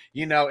scumbag,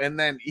 and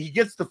then he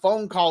gets the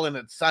phone call and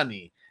it's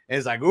Sonny. And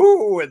he's like,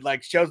 ooh, it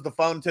like shows the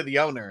phone to the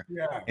owner.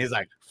 Yeah. He's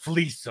like,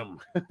 fleece him.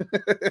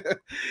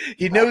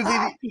 He knew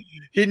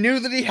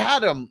that he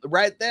had him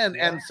right then.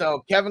 Yeah. And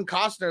so Kevin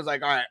Costner's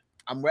like, all right,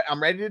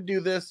 I'm ready to do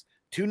this.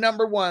 2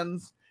 number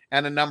 1s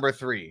and a number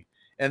 3.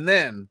 And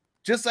then,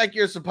 just like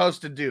you're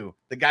supposed to do,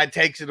 the guy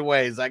takes it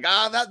away. He's like,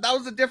 that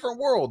was a different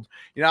world.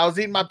 I was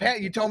eating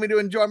you told me to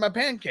enjoy my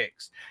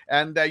pancakes,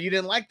 and you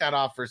didn't like that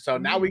offer. So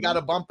now we got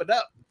to bump it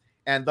up.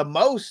 And the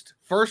most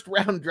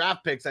first-round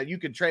draft picks that you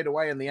could trade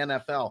away in the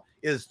NFL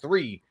is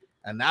 3.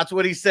 And that's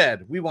what he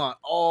said. We want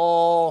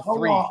all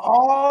 3.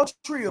 All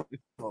 3 of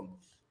them.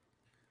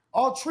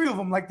 All 3 of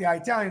them, like the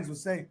Italians would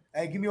say,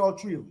 hey, give me all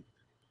 3 of them.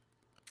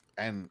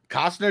 And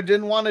Costner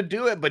didn't want to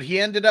do it, but he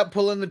ended up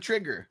pulling the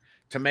trigger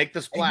to make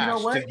the splash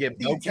to give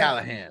Bo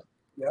Callahan.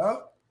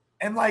 Yep.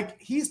 And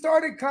like he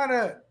started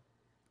that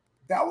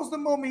was the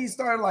moment he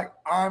started like,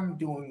 I'm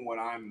doing what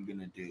I'm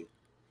going to do.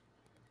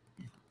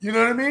 You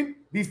know what I mean?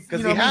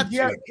 Because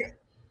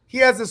he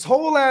has this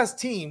whole ass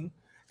team,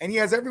 and he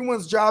has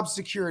everyone's job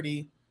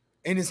security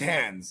in his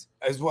hands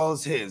as well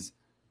as his.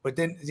 But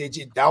then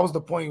that was the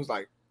point. He was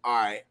like, all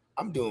right,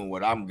 I'm doing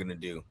what I'm going to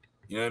do.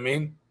 You know what I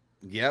mean?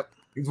 Yep.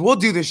 We'll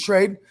do this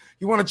trade.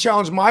 You want to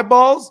challenge my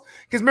balls?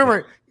 Because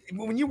remember,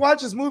 when you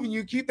watch this movie,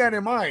 you keep that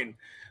in mind.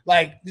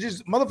 Like,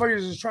 just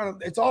motherfuckers just trying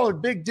to, it's all a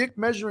big dick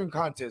measuring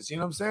contest. You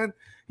know what I'm saying?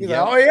 He's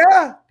like,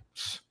 oh,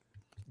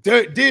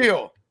 yeah?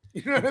 Deal.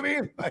 You know what I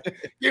mean? Like,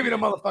 give me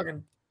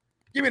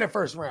the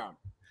first round.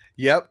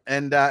 Yep.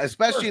 And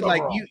especially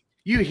like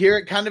you hear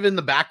it kind of in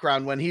the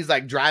background when he's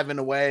like driving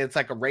away. It's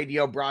like a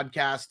radio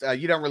broadcast.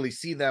 You don't really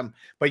see them,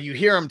 but you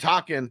hear him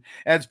talking,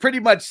 and it's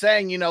pretty much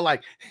saying,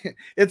 like,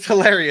 it's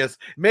hilarious.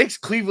 Makes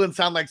Cleveland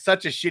sound like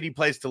such a shitty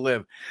place to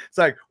live. It's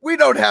like, we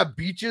don't have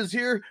beaches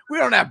here. We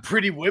don't have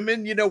pretty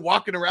women,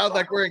 walking around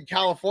like we're in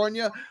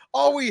California.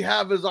 All we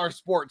have is our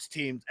sports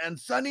teams. And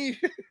Sonny,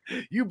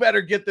 you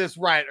better get this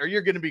right or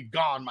you're going to be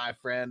gone, my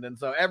friend. And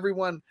so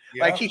everyone,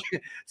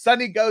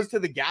 Sonny goes to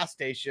the gas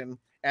station.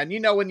 And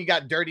when you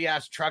got dirty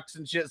ass trucks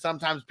and shit,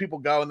 sometimes people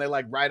go and they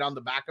like ride on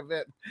the back of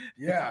it.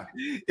 Yeah.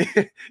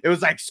 It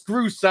was like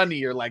screw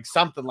Sonny or like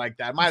something like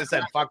that. I might have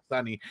said fuck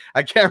Sonny.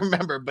 I can't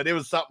remember, but it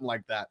was something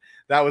like that.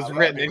 That was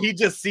written. And he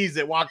just sees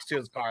it, walks to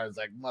his car. It's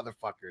like,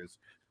 motherfuckers.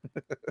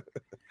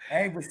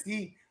 Hey, but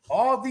see,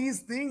 all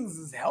these things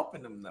is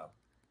helping him though.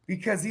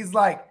 Because he's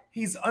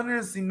under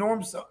this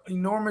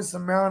enormous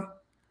amount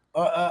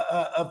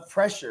of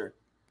pressure.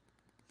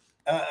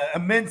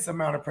 Immense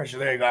amount of pressure.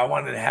 There you go. I'm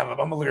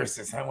a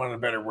lyricist. I wanted a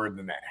better word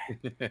than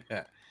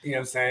that. You know what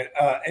I'm saying?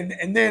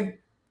 And then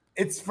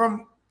it's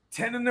from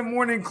 10 in the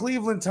morning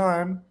Cleveland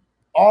time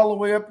all the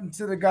way up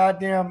into the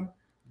goddamn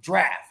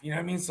draft. You know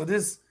what I mean? So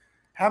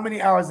how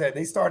many hours is that?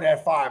 They start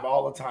at 5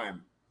 all the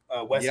time,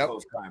 West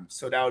Coast time.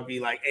 So that would be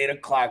like 8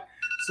 o'clock.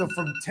 So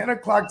from 10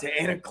 o'clock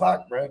to 8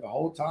 o'clock, bro, the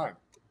whole time.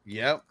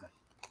 Yep.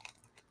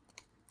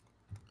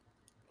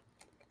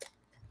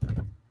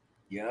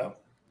 Yep.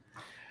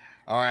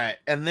 All right.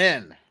 And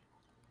then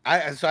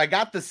So I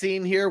got the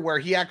scene here where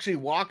he actually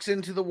walks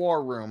into the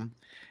war room.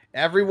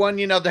 Everyone,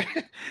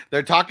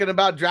 they're talking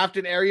about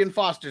drafting Arian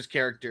Foster's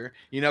character,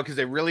 because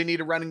they really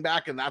need a running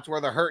back, and that's where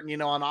they're hurting,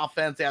 on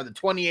offense. They have the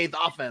 28th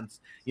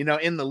offense,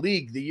 in the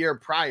league the year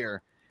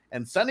prior.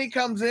 And Sonny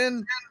comes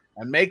in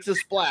and makes a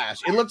splash.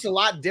 It looks a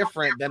lot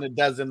different than it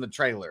does in the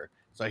trailer.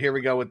 So here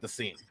we go with the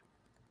scene.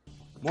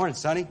 Morning,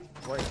 Sonny.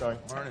 Morning, Sonny.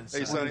 Morning,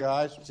 Hey, Sonny.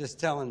 Guys. Just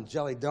telling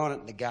Jelly Donut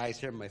and the guys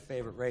here my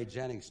favorite Ray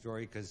Jennings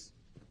story because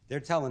they're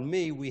telling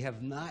me we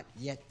have not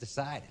yet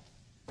decided.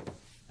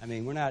 I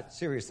mean, we're not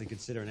seriously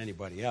considering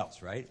anybody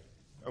else, right?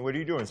 What are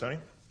you doing, Sonny?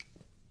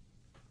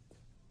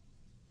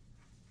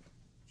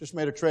 Just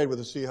made a trade with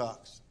the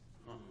Seahawks.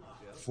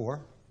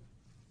 For?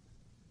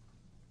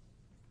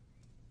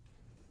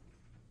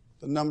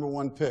 The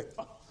 #1 pick.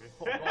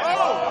 You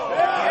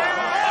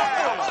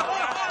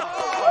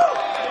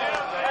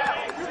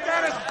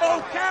got us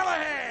both,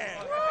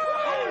 Callahan!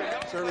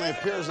 Certainly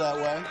appears that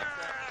way.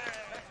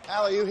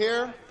 Allie, you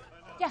here?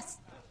 Yes.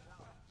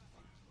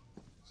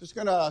 Is this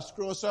going to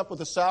screw us up with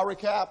the salary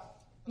cap?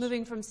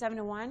 Moving from 7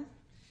 to 1.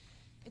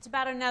 It's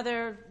about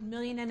another $1.5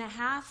 million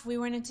we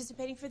weren't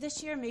anticipating for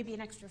this year, maybe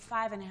an extra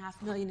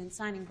 $5.5 million in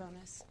signing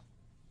bonus.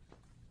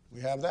 We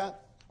have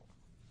that?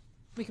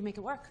 We can make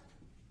it work.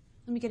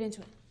 Let me get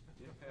into it.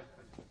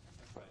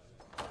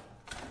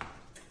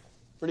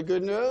 Pretty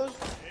good news?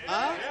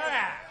 Huh?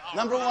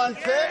 #1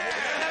 pick?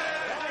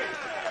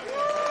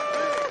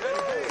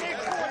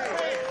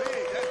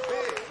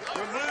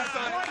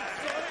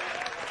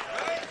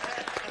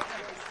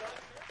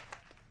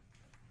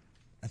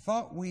 I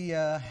thought we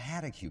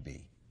had a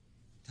QB.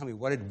 Tell me,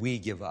 what did we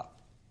give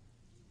up?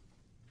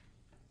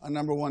 A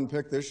 #1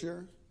 pick this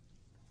year.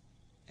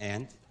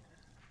 And?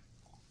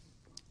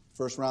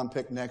 First round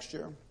pick next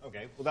year.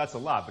 Okay, well, that's a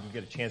lot, but you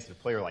get a chance at a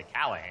player like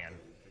Callahan.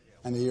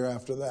 And the year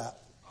after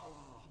that.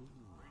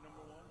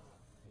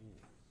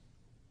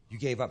 You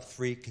gave up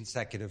 3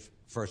 consecutive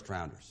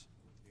first-rounders.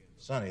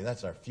 Sonny,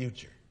 that's our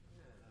future.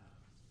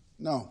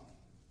 No.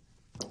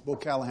 Bill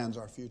Callahan's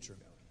our future.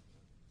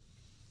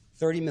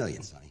 $30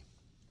 million, Sonny.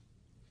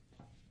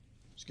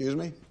 Excuse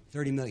me?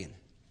 $30 million.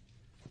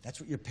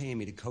 That's what you're paying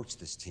me to coach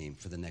this team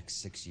for the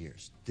next 6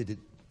 years. Did it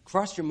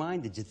cross your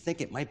mind? Did you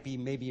think it might be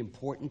maybe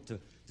important to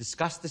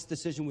discuss this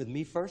decision with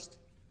me first?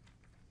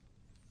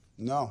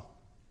 No.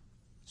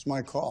 It's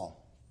my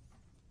call.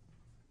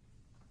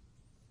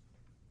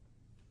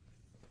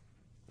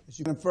 As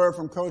you can infer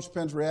from Coach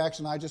Penn's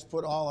reaction, I just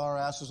put all our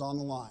asses on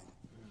the line.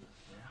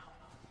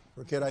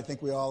 For a kid I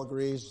think we all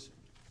agree is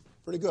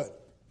pretty good.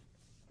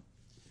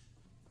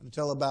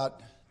 Until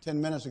about 10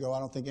 minutes ago, I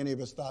don't think any of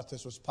us thought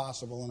this was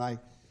possible, and I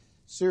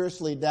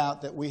seriously doubt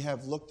that we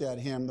have looked at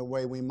him the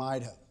way we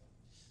might have.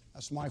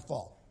 That's my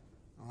fault.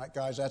 All right,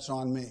 guys, that's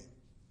on me.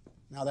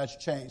 Now that's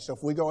changed. So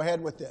if we go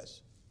ahead with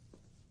this,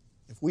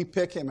 if we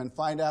pick him and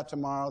find out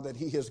tomorrow that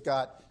he has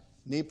got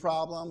knee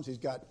problems, he's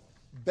got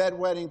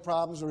bedwetting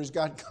problems, or he's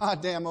got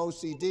goddamn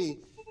OCD,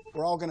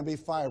 we're all going to be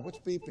fired. What's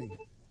beeping?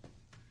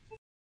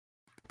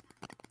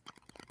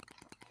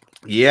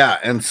 Yeah,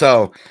 and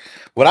so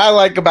what I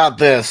like about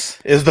this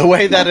is the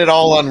way that it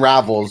all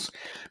unravels,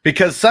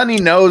 because Sonny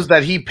knows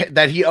that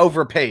he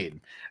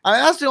overpaid. I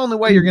mean, that's the only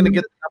way you're going to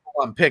get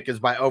the #1 pick is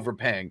by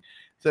overpaying.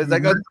 So it's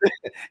like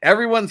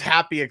everyone's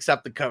happy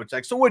except the coach.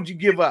 Like, so what'd you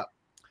give up?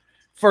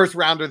 First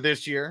rounder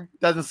this year.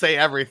 Doesn't say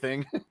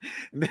everything.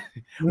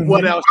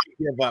 What else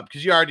you give up?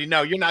 Because you already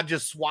know you're not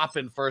just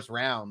swapping first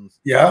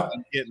rounds. Yeah,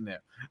 and getting it.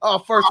 Oh,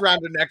 first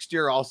rounder next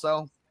year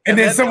also. And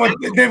then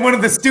then one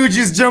of the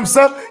Stooges jumps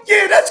up.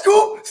 Yeah, that's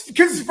cool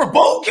because it's for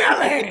Bo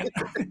Callahan.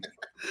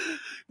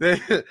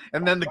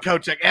 And then the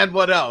coach like, and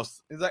what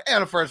else? He's like,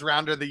 and a first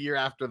rounder the year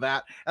after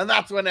that. And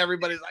that's when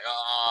everybody's like,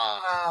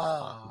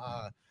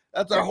 oh,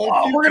 that's our whole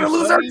future, we're gonna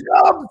lose our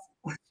jobs.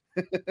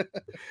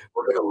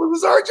 We're gonna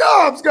lose our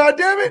jobs, god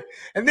damn it.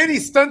 And then he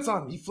stunts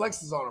on him, he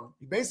flexes on him.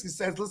 He basically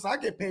says, listen, I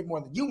get paid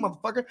more than you,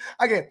 motherfucker.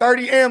 I get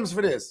 30 M's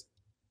for this.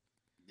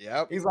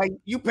 Yep. He's like,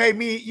 you paid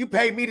me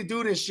to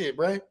do this shit,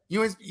 right?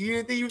 You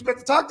didn't think you was about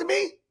to talk to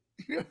me?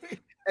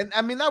 And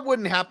I mean, that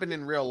wouldn't happen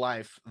in real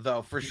life,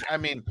 though, for sure. I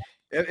mean,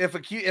 if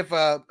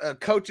a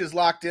coach is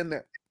locked in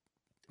there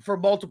for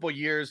multiple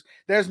years,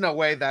 there's no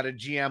way that a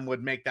GM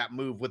would make that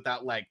move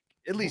without like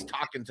at least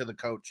talking to the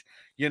coach,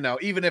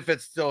 even if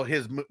it's still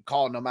his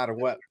call, no matter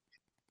what.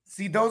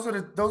 See, those are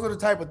the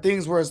type of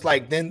things where it's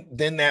like then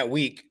that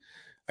week,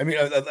 I mean,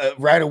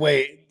 right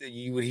away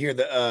you would hear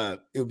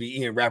it would be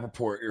Ian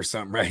Rappaport or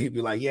something, right? He'd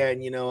be like, yeah,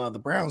 and the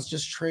Browns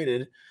just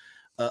traded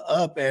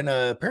up, and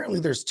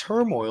apparently there's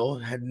turmoil.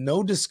 Had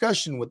no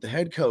discussion with the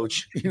head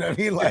coach. You know what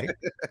I mean? Like,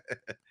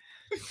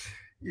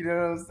 you know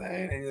what I'm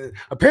saying? And,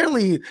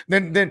 apparently,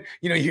 then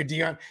you hear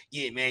Dion.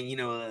 Yeah, man.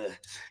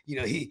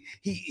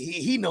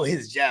 He know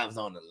his job's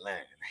on the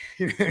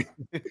line.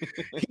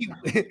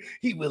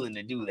 he willing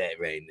to do that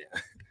right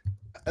now.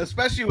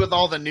 Especially with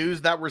all the news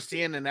that we're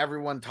seeing and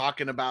everyone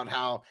talking about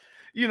how,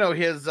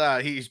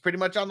 he's pretty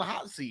much on the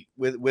hot seat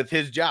with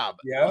his job.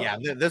 Yeah.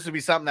 This would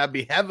be something that'd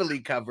be heavily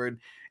covered.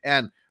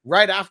 And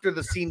right after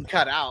the scene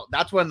cut out,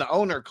 that's when the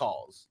owner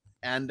calls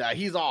and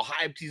he's all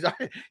hyped.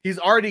 He's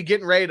already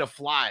getting ready to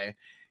fly,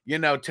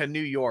 to New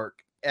York.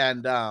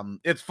 And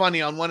it's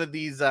funny, on one of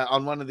these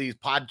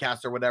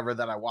podcasts or whatever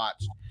that I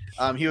watched,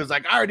 he was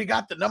like, I already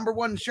got the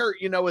 #1 shirt,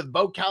 with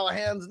Bo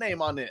Callahan's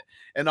name on it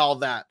and all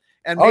that.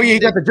 And he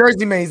got the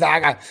jersey made.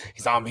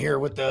 I'm here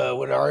with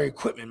our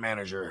equipment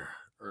manager.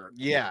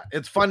 Yeah,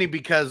 it's funny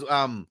because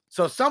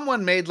so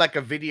someone made like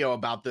a video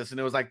about this, and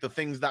it was like the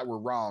things that were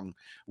wrong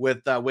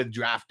with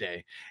draft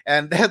day,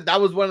 and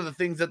that was one of the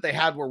things that they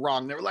had were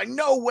wrong. They were like,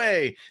 no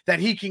way that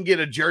he can get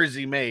a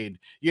jersey made,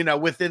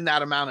 within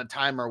that amount of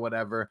time or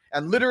whatever.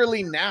 And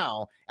literally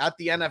now at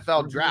the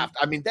NFL draft,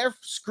 I mean, they're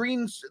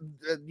screen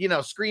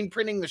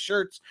printing the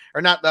shirts,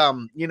 or not,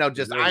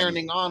 just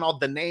ironing on all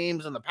the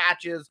names and the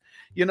patches,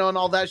 and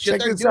all that shit.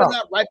 They're doing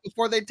that right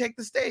before they take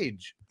the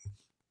stage.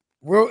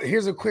 Well,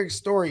 here's a quick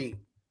story.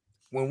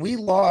 When we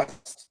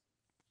lost,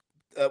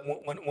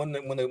 when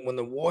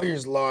the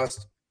Warriors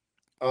lost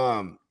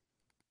to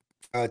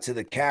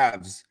the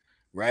Cavs,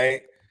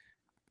 right?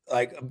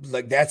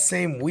 Like that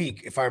same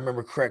week, if I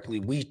remember correctly,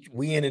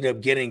 we ended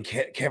up getting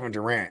Kevin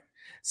Durant.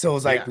 So it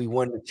was like we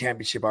won the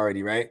championship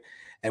already, right?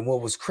 And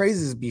what was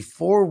crazy is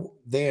before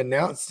they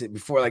announced it,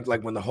 before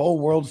like when the whole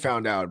world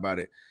found out about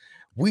it,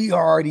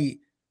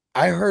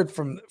 I heard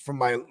from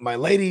my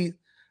lady.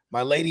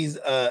 My ladies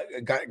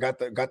got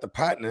the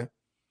partner,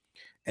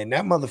 and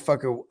that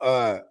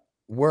motherfucker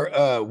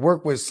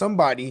worked with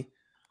somebody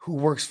who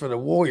works for the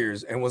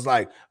Warriors and was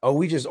like, oh,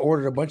 we just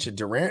ordered a bunch of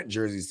Durant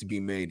jerseys to be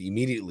made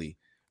immediately,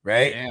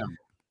 right? Damn.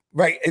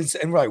 Right.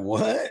 And we're like,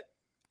 what?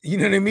 You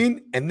know what I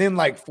mean? And then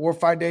like 4 or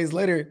 5 days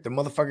later, the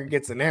motherfucker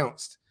gets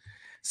announced.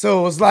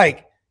 So it was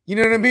like, you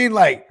know what I mean?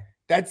 Like,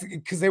 that's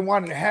because they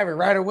wanted to have it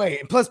right away.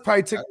 And plus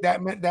probably took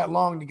that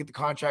long to get the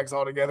contracts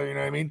all together, you know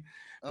what I mean?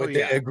 But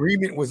the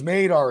agreement was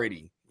made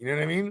already. You know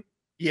what I mean?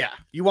 Yeah.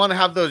 You want to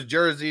have those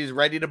jerseys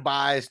ready to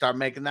buy, start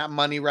making that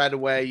money right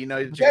away.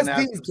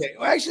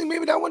 Actually,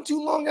 maybe that wasn't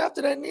too long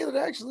after that neither,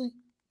 actually.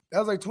 That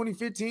was like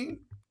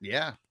 2015.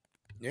 Yeah.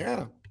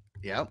 Yeah.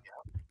 Yep.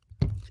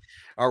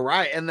 All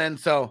right. And then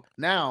so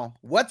now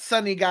what's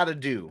Sonny got to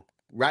do?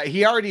 Right.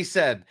 He already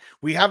said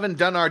we haven't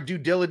done our due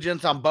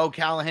diligence on Bo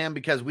Callahan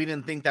because we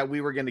didn't think that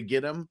we were going to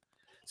get him.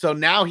 So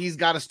now he's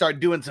got to start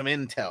doing some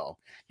intel.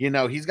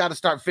 He's got to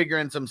start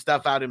figuring some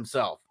stuff out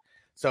himself.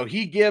 So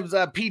he gives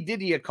P.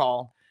 Diddy a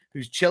call,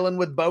 who's chilling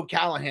with Bo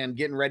Callahan,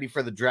 getting ready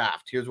for the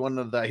draft. Here's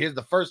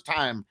the first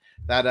time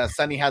that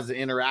Sonny has an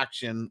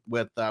interaction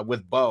with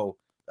Bo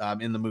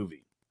in the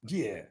movie.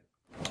 Yeah.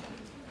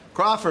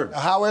 Crawford,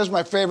 how is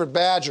my favorite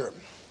Badger?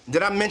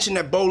 Did I mention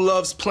that Bo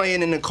loves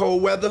playing in the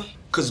cold weather?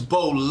 Because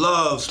Bo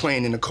loves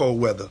playing in the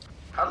cold weather.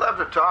 I'd love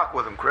to talk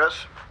with him, Chris.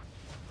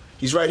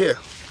 He's right here.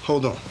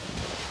 Hold on.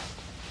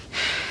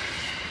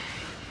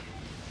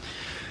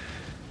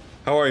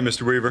 How are you,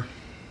 Mr. Weaver?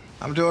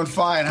 I'm doing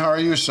fine. How are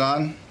you,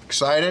 son?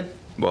 Excited?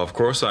 Well, of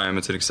course I am.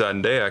 It's an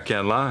exciting day. I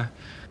can't lie.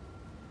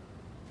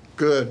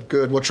 Good,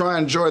 good. Well, try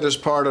and enjoy this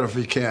part of it if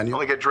you can. You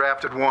only get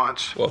drafted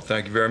once. Well,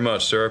 thank you very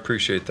much, sir. I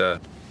appreciate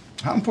that.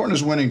 How important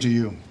is winning to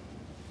you?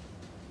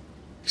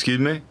 Excuse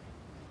me?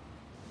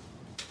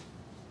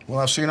 Well,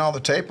 I've seen all the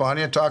tape on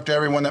you. Talk to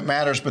everyone that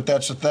matters, but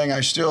that's the thing I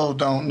still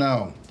don't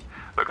know.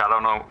 Look, I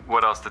don't know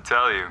what else to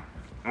tell you.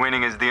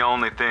 Winning is the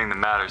only thing that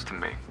matters to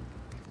me.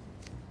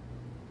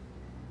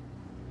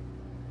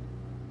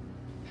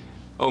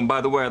 Oh, and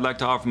by the way, I'd like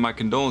to offer my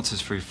condolences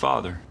for your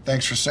father.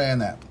 Thanks for saying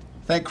that.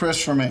 Thank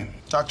Chris for me.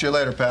 Talk to you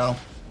later, pal.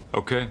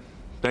 Okay.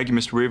 Thank you,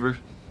 Mr. Weaver.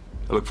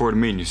 I look forward to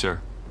meeting you, sir.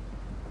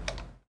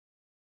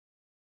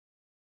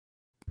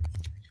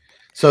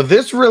 So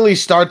this really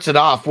starts it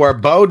off where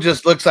Bo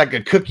just looks like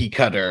a cookie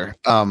cutter,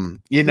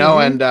 and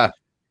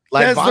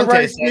like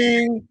Vontae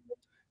said,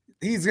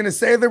 he's gonna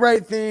say the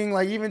right thing.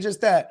 Like even just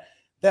that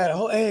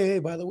whole hey,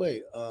 by the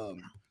way,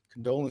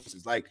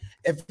 condolences. Like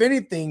if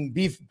anything,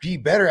 be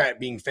better at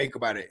being fake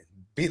about it.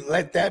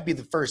 Let that be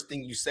the first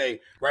thing you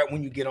say right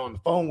when you get on the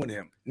phone with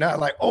him. Not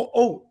like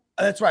oh,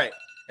 that's right.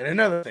 And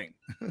another thing.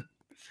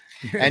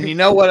 And you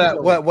know what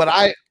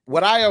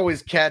I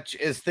always catch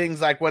is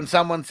things like when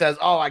someone says,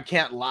 "Oh, I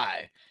can't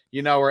lie,"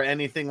 or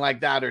anything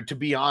like that, or to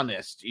be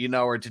honest,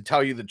 or to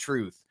tell you the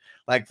truth,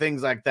 like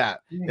things like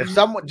that. If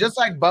someone, just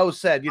like Bo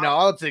said,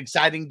 oh, it's an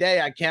exciting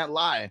day, I can't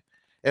lie.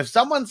 If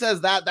someone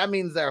says that, that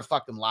means they're a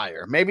fucking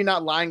liar. Maybe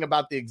not lying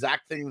about the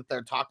exact thing that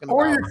they're talking about.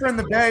 Or you're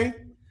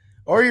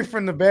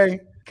from the Bay,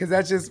 because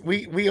that's just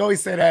we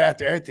always say that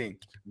after everything,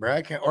 bro.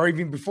 I can't, or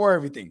even before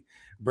everything,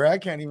 bro. I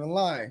can't even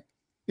lie.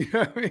 You know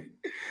what I mean?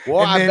 Well,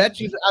 I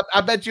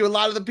bet you a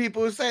lot of the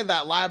people who say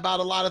that lie about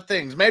a lot of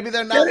things. Maybe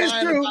they're not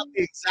lying about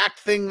the exact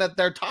thing that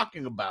they're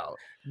talking about.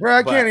 Bro,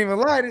 I can't even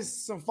lie. This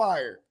is some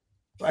fire.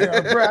 Like,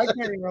 bro, I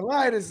can't even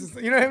lie. This is,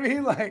 you know what I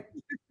mean? Like,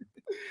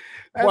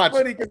 that's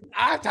funny because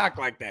I talk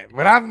like that,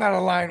 but I'm not a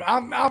liar.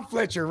 I'm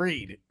Fletcher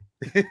Reed.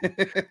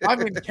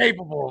 I'm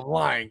incapable of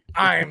lying.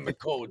 I am the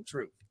cold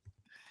truth.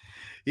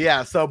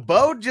 Yeah. So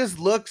Bo just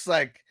looks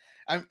like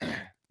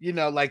you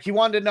know, like he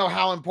wanted to know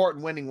how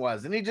important winning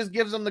was. And he just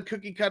gives them the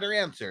cookie cutter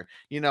answer.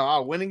 You know,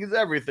 oh, winning is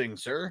everything,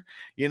 sir.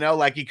 You know,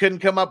 like he couldn't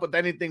come up with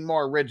anything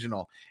more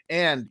original.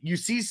 And you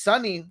see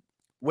Sonny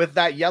with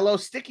that yellow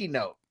sticky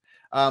note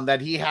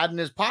that he had in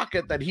his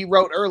pocket that he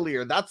wrote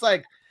earlier. That's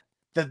like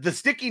the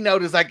sticky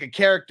note is like a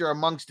character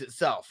amongst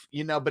itself,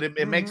 you know, but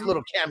it makes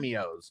little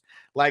cameos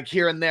like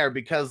here and there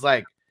because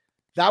like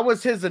that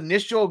was his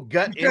initial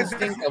gut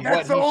instinct of what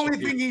that's the only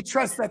thing he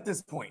trusts at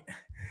this point.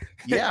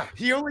 Yeah.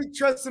 He only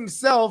trusts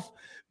himself,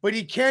 but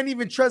he can't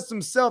even trust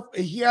himself.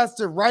 He has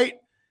to write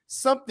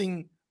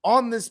something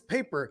on this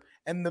paper,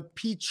 and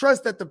he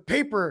trusts that the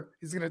paper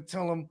is going to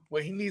tell him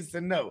what he needs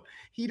to know.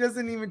 He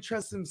doesn't even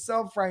trust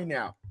himself right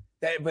now.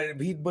 But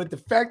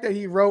the fact that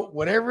he wrote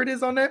whatever it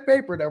is on that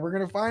paper that we're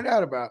going to find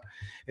out about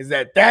is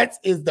that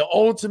is the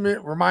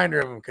ultimate reminder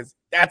of him, because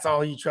that's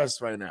all he trusts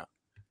right now.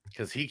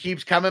 Because he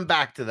keeps coming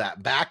back to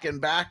that, back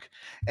and back.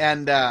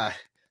 And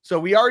so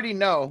we already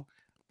know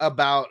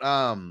about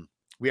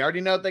we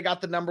already know they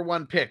got the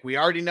 #1 pick. We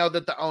already know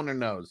that the owner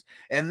knows.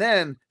 And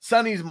then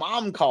Sonny's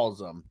mom calls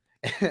him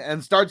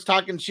and starts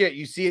talking shit.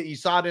 You see it, you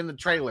saw it in the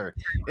trailer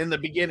in the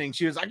beginning.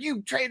 She was like,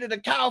 "You traded a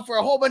cow for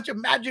a whole bunch of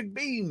magic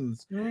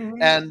beans."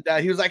 And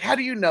he was like, "How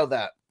do you know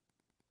that?"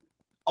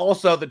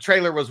 Also, the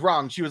trailer was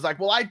wrong. She was like,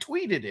 "Well, I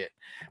tweeted it."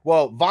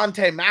 Well,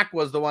 Vontae Mack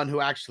was the one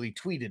who actually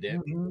tweeted it,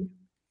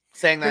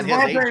 saying that his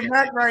Vontae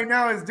Mack right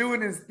now is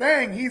doing his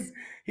thing. He's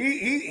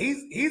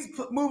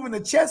moving the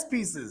chess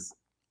pieces.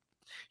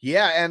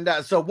 Yeah, and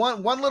so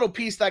one little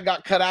piece that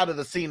got cut out of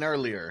the scene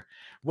earlier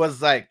was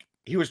like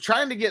he was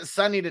trying to get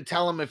Sonny to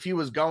tell him if he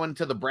was going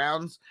to the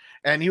Browns,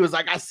 and he was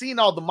like, "I've seen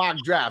all the mock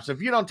drafts. If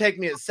you don't take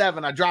me at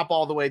 7, I drop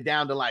all the way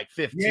down to like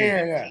 15."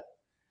 Yeah.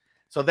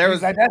 So there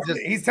was like,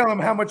 he's telling him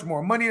how much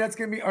more money that's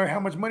gonna be, or how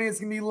much money it's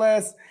gonna be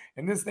less.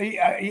 And this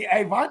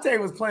Vontae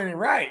was playing it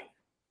right.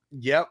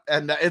 Yep.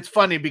 And it's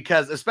funny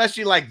because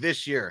especially like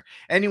this year,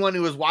 anyone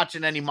who was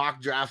watching any mock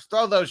drafts,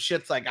 throw those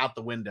shits like out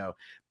the window.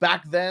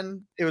 Back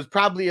then, it was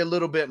probably a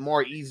little bit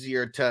more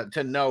easier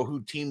to know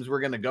who teams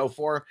were going to go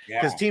for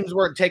because teams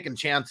weren't taking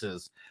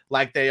chances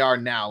like they are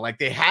now. Like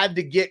they had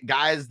to get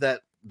guys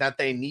that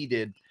they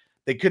needed.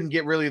 They couldn't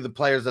get really the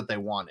players that they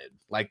wanted.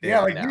 Like they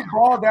are like now. you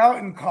balled out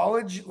in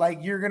college, like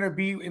you're going to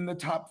be in the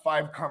top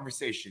 5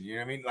 conversation. You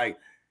know what I mean? Like,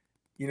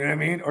 you know what I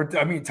mean? Or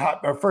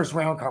top or first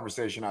round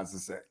conversation, I was to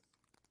say.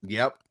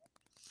 Yep.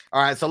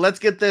 All right, so let's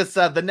get this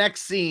the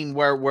next scene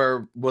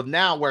where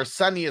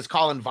Sonny is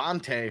calling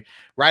Vontae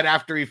right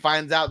after he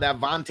finds out that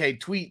Vontae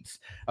tweets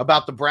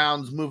about the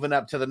Browns moving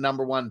up to the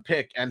 #1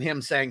 pick and him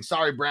saying,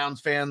 "Sorry,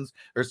 Browns fans,"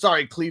 or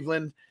 "Sorry,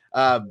 Cleveland.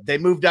 They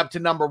moved up to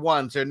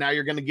 #1, so now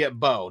you're going to get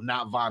Bo,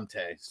 not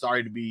Vontae.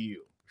 Sorry to be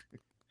you."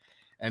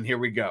 And here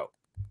we go.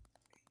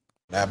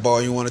 That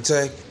ball you want to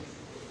take?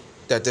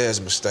 That there's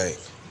a mistake.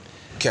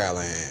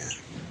 Callahan.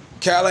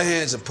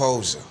 Callahan's a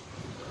poser.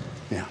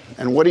 Yeah.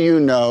 And what do you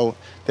know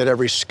that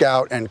every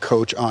scout and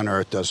coach on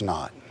earth does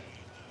not?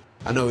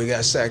 I know we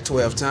got sacked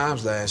 12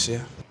 times last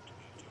year.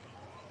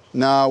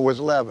 No, it was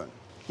 11.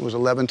 It was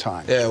 11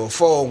 times. Yeah, well,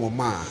 4 were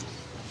mine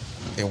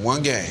in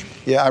one game.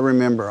 Yeah, I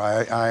remember.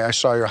 I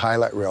saw your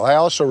highlight reel. I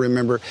also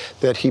remember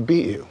that he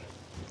beat you.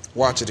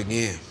 Watch it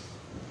again.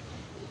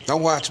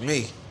 Don't watch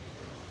me.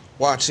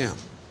 Watch him.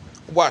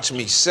 Watch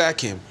me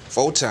sack him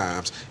 4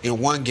 times in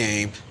one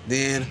game,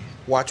 then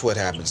watch what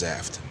happens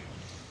after.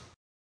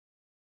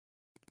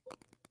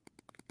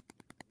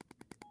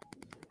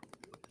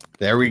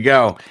 There we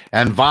go.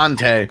 And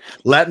Vontae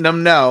letting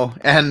them know.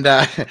 And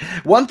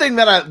one thing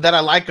that I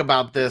like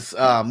about this,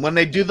 when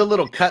they do the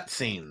little cut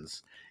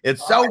scenes,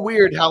 it's so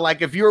weird how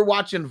like if you're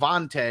watching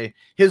Vontae,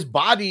 his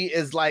body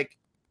is like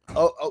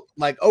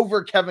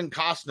over Kevin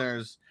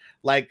Costner's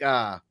like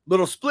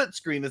little split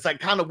screen. It's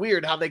like kind of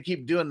weird how they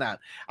keep doing that.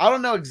 I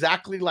don't know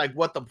exactly like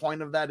what the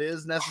point of that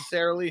is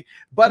necessarily,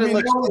 but it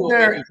looks cool.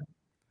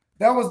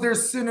 That was their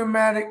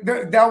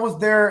cinematic. That was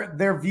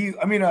their view.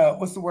 I mean,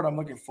 what's the word I'm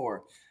looking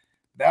for?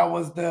 That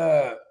was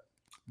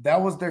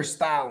their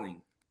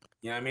styling.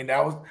 You know what I mean?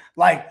 That was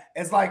like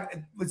it's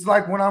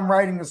like when I'm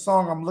writing a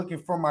song, I'm looking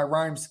for my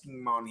rhyme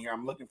scheme on here.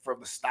 I'm looking for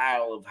the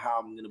style of how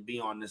I'm gonna be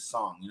on this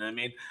song. You know what I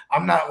mean?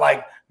 I'm not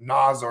like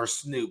Nas or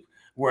Snoop,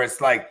 where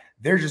it's like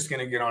they're just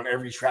gonna get on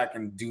every track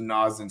and do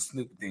Nas and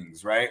Snoop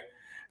things, right?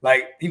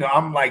 Like, you know,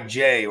 I'm like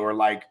Jay or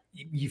like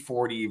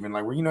E40 even,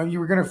 like where you know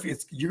you're gonna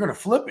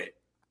flip it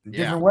in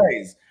different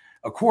ways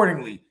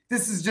accordingly.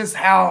 This is just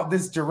how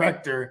this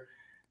director,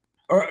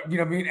 or you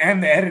know what I mean,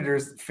 and the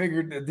editors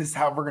figured that this is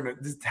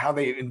how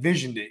they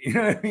envisioned it. You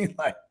know what I mean?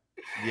 Like,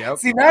 yep.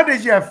 See,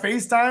 nowadays you have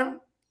FaceTime.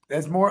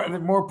 That's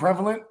more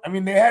prevalent. I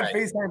mean, they had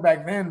FaceTime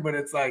back then, but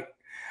it's like,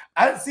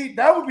 I see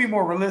that would be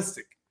more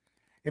realistic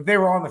if they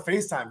were on the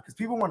FaceTime, because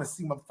people want to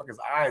see motherfuckers'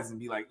 eyes and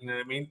be like, you know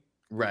what I mean?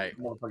 Right.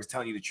 Motherfuckers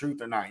telling you the truth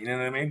or not. You know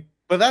what I mean?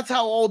 But that's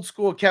how old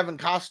school Kevin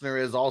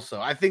Costner is also.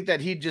 I think that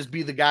he'd just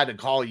be the guy to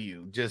call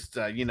you, just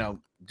a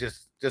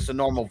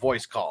normal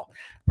voice call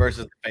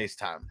versus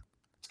FaceTime.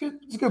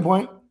 It's a good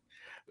point.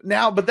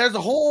 Now, but there's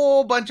a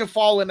whole bunch of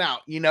falling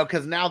out,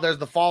 because now there's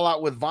the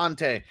fallout with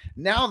Vontae.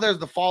 Now there's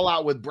the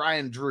fallout with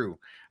Brian Drew.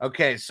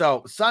 Okay,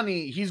 so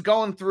Sonny, he's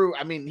going through,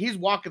 he's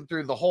walking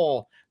through the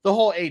whole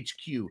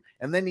HQ,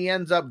 and then he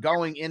ends up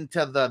going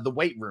into the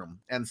weight room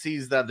and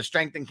sees the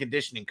strength and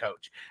conditioning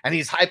coach, and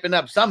he's hyping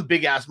up some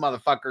big ass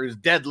motherfucker who's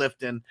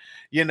deadlifting,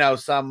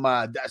 some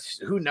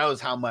who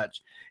knows how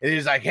much. And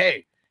he's like,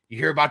 "Hey, you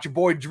hear about your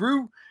boy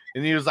Drew?"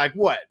 And he was like,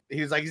 "What?"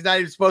 He was like, "He's not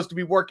even supposed to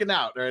be working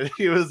out." Or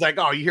he was like,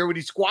 "Oh, you hear what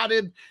he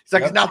squatted?" He's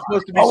like, "He's not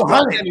supposed to be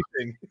squatting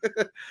anything."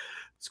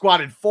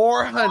 Squatted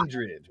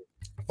 400.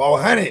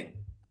 400.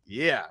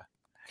 Yeah.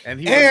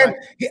 And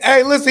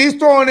hey, listen, he's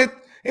throwing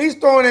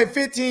it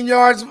 15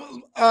 yards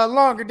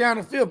longer down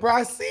the field, bro.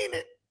 I seen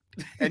it.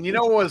 And you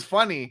know what was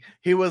funny?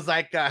 He was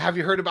like, "Have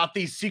you heard about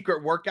these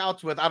secret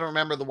workouts with," I don't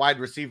remember the wide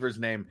receiver's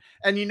name.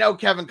 And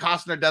Kevin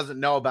Costner doesn't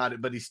know about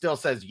it, but he still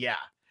says, "Yeah."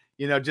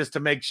 Just to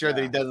make sure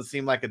that he doesn't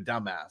seem like a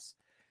dumbass.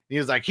 He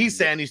was like, he's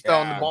saying he's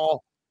throwing the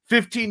ball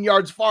 15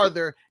 yards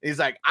farther. He's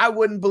like, "I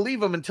wouldn't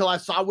believe him until I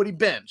saw what he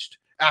benched.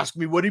 Ask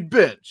me what he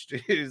benched."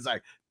 He's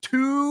like,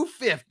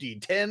 250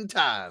 10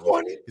 times.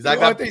 20, he's like,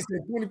 I think he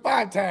said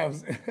 25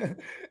 times.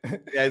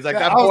 Yeah, he's like,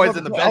 that boy's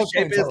in the best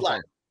shape of his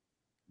life.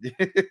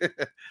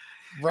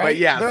 Right? But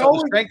yeah,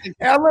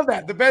 I love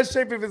that. The best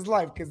shape of his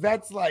life, because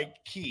that's like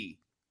key.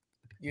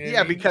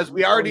 Because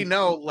we already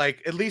know,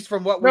 like, at least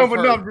from what we've heard.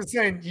 No, I'm just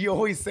saying, you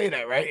always say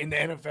that, right? In the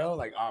NFL,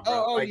 like,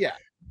 yeah.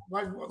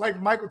 Like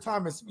Michael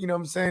Thomas, you know what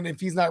I'm saying? If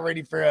he's not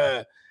ready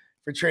for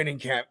training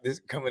camp this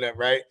coming up,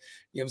 right?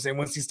 You know what I'm saying?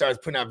 Once he starts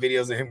putting out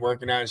videos of him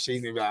working out and shit,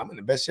 he's gonna be like, "I'm in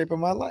the best shape of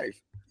my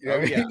life." You know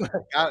what I mean?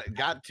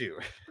 Got to.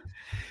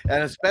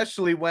 And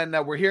especially when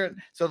we're hearing,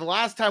 so the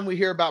last time we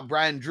hear about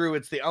Brian Drew,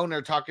 it's the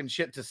owner talking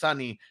shit to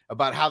Sonny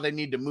about how they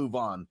need to move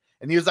on.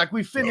 And he was like,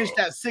 "We finished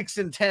at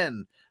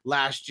 6-10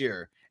 last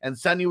year." And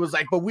Sonny was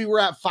like, "But we were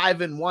at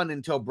 5-1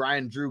 until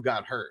Brian Drew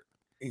got hurt."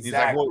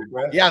 Exactly. He's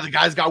like, "Well, yeah, the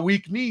guy's got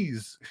weak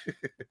knees."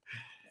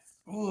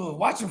 Ooh,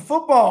 watching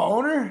football,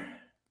 owner.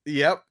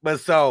 Yep.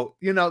 But so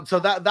that's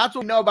what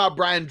we know about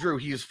Brian Drew.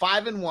 He's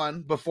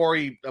 5-1 before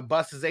he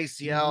busts his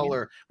ACL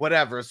or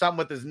whatever, something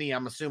with his knee.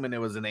 I'm assuming it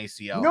was an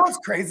ACL. You know what's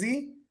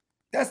crazy?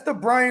 That's the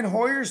Brian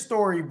Hoyer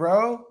story,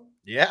 bro.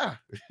 Yeah.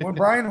 When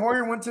Brian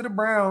Hoyer went to the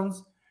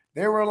Browns,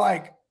 they were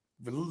like,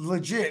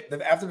 legit,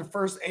 after the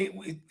first 8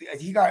 weeks,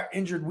 he got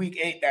injured week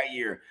 8 that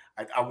year.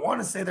 I want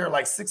to say they're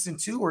like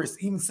 6-2 or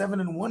even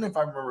 7-1 if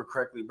I remember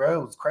correctly,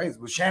 bro. It was crazy.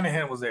 But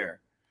Shanahan was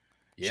there.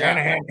 Yeah.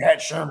 Shanahan, Pat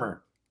Shurmur.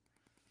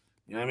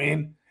 You know what I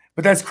mean?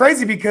 But that's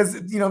crazy because,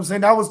 you know what I'm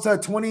saying, that was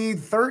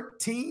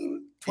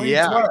 2013, 2012.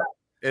 Yeah.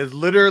 It's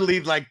literally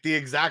like the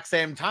exact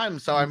same time.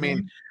 So, I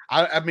mean,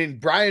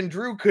 Brian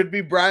Drew could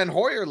be Brian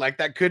Hoyer. Like,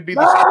 that could be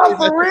the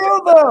for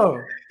real,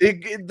 though.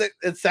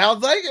 It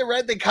sounds like it,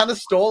 right? They kind of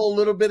stole a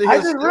little bit of his.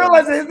 I just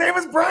realized that his name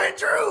is Brian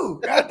Drew.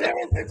 God damn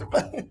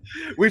it.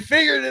 We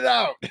figured it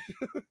out.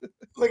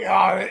 Look,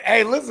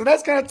 hey, listen,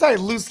 that's kind of tight,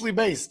 loosely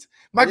based.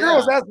 My girl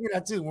was asking me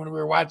that too when we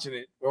were watching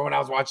it, or when I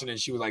was watching it,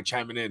 she was like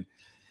chiming in.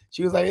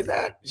 She was like,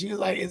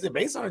 is it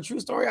based on a true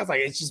story? I was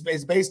like,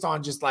 it's based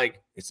on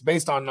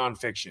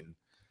nonfiction.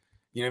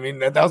 You know what I mean?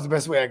 That was the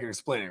best way I could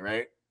explain it,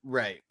 right?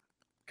 Right.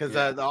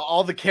 Because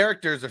all the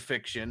characters are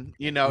fiction,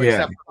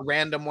 except for the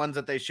random ones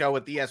that they show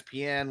with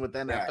ESPN, with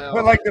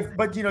NFL.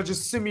 But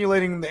just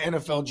simulating the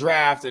NFL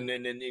draft and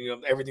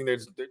everything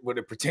what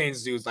it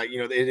pertains to is like,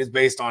 it is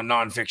based on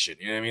nonfiction.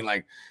 You know what I mean?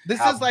 Like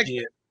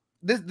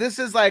this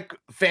is like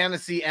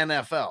fantasy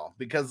NFL,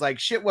 because like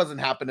shit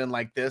wasn't happening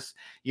like this,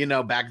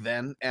 back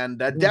then. And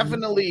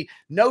definitely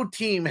no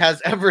team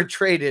has ever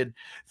traded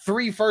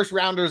 3 first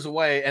rounders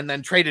away and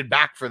then traded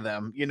back for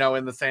them,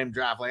 in the same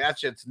draft. Like, that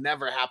shit's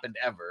never happened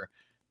ever.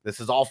 This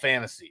is all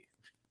fantasy,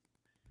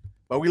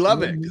 but we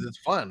love it because it's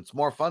fun. It's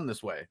more fun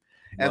this way.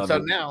 And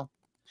now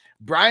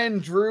Brian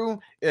Drew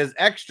is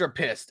extra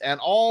pissed, and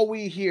all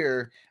we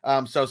hear,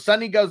 so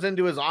Sonny goes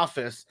into his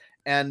office,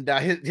 and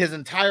his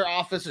entire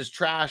office is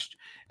trashed,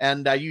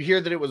 and you hear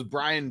that it was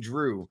Brian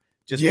Drew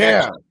just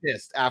extra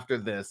pissed after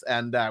this,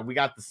 and we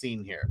got the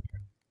scene here.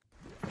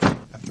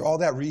 After all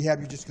that rehab,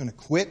 you're just gonna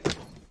quit?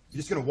 You're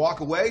just gonna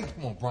walk away?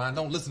 Come on, Brian,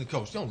 don't listen to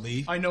Coach. Don't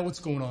leave. I know what's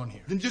going on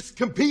here. Then just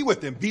compete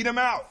with him. Beat him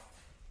out.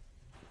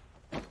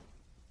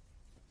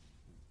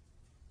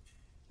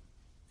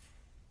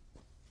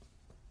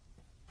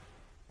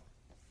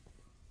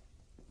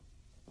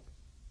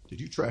 Did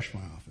you trash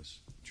my office?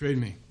 Trade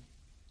me.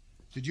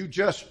 Did you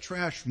just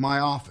trash my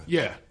office?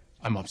 Yeah,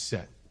 I'm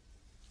upset.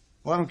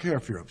 Well, I don't care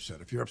if you're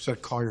upset. If you're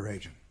upset, call your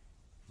agent.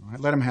 All right,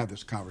 let him have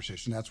this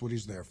conversation. That's what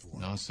he's there for.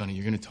 No, Sonny,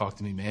 you're going to talk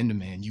to me man to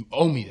man. You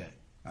owe me that.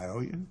 I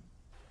owe you?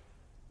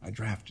 I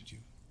drafted you.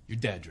 Your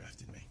dad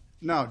drafted me.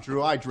 No,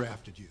 Drew, I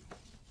drafted you.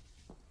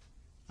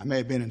 I may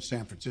have been in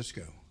San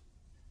Francisco,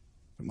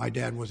 but my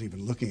dad wasn't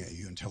even looking at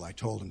you until I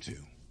told him to.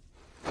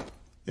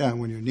 Yeah,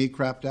 and when your knee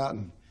crapped out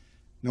and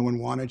no one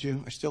wanted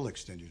you, I still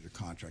extended your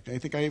contract. I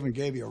think I even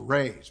gave you a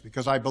raise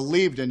because I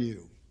believed in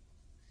you.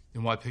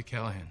 Then why pick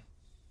Callahan?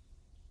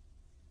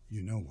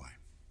 You know why.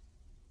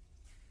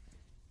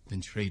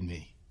 Then trade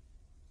me.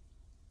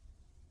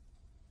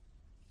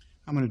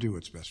 I'm going to do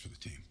what's best for the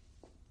team.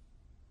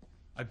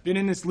 I've been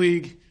in this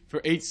league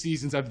for 8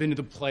 seasons. I've been to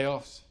the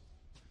playoffs.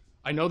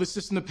 I know the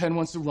system the Pen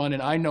wants to run,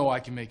 and I know I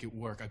can make it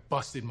work. I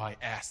busted my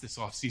ass this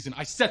offseason.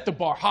 I set the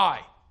bar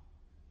high.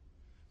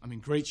 I'm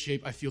in great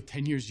shape. I feel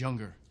 10 years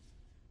younger.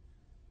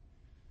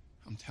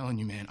 I'm telling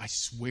you, man, I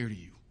swear to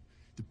you,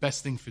 the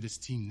best thing for this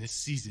team this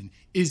season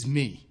is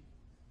me.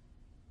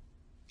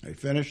 Are you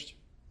finished?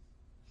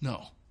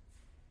 No.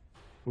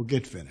 We'll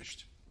get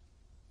finished.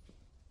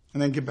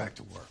 And then get back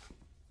to work.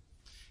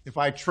 If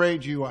I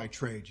trade you, I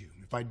trade you.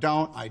 If I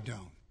don't, I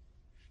don't.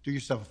 Do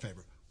yourself a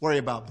favor. Worry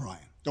about Brian.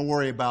 Don't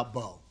worry about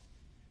Bo.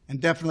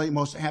 And definitely,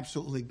 most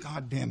absolutely,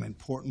 goddamn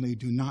importantly,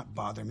 do not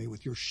bother me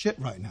with your shit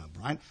right now,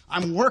 Brian.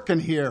 I'm working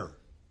here.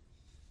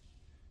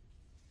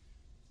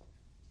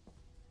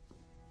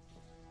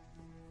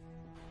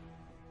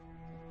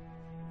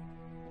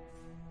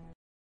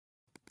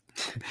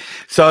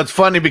 So it's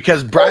funny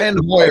because Brian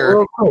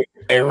Hoyer.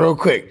 Real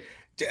quick.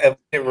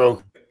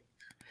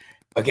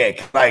 Okay,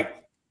 like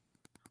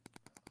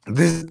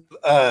this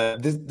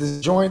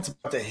joint's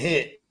about to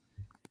hit.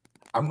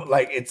 I'm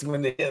like, it's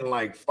going to hit in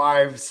like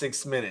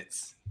 5-6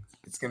 minutes.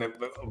 It's going to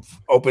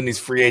open these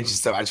free agent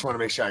stuff. I just want to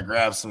make sure I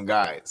grab some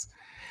guys.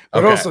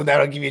 But also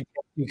that'll give you,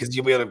 because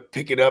you'll be able to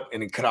pick it up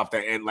and then cut off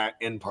that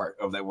end part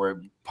of that where it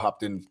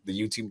popped in the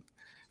YouTube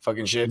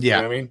fucking shit. Yeah.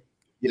 You know what I mean?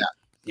 Yeah.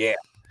 Yeah.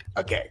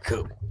 Okay,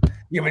 cool.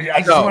 Yeah, but I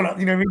just want to,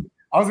 you know what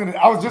I mean?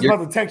 I was just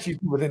about to text you,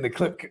 but then the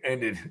clip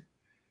ended.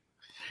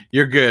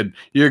 You're good.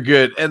 You're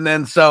good. And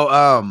then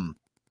so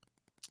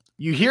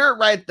you hear it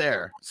right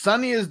there.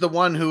 Sonny is the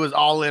one who was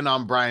all in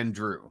on Brian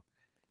Drew.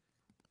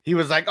 He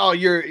was like,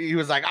 he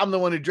was like, I'm the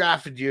one who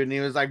drafted you. And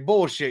he was like,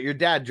 bullshit, your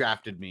dad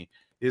drafted me.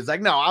 He was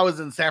like, no, I was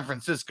in San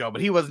Francisco,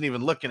 but he wasn't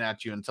even looking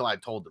at you until I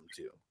told him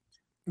to.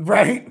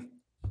 Right.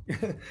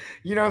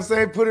 You know what I'm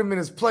saying? Put him in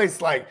his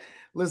place. Like,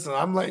 listen,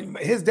 I'm like,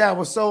 his dad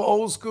was so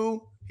old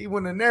school, he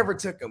wouldn't have never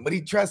took him, but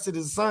he trusted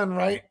his son,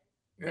 right?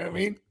 You know what I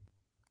mean?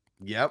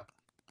 Yep.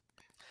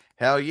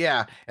 Hell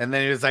yeah. And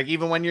then he was like,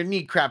 even when your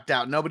knee crapped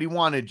out, nobody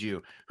wanted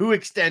you. Who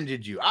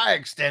extended you? I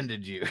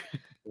extended you.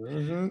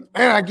 And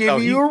I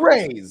gave you a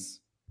raise.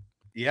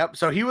 Yep.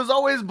 So he was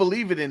always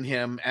believing in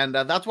him. And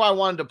that's why I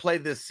wanted to play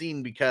this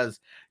scene,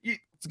 because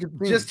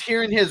just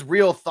hearing his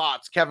real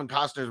thoughts, Kevin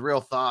Costner's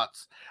real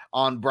thoughts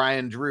on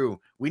Brian Drew,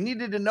 we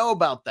needed to know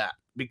about that,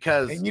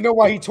 because. And you know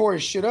why he tore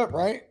his shit up,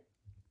 right?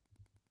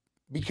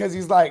 Because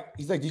he's like,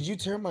 did you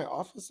tear my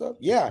office up?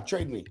 Yeah,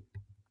 trade me.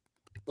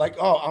 Like,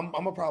 oh,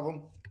 I'm a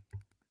problem.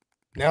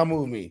 Now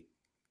move me.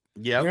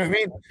 Yeah. You know what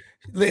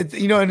I mean?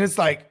 You know, and it's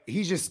like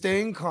he's just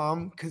staying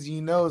calm because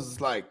he knows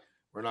it's like,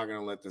 we're not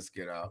gonna let this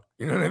get out.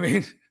 You know what I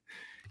mean?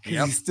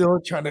 Yep. He's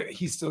still trying to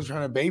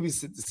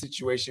babysit the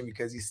situation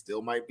because he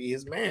still might be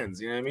his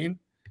man's. You know what I mean?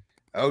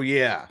 Oh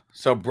yeah.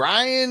 So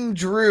Brian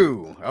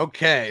Drew.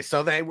 Okay.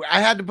 So I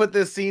had to put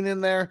this scene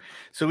in there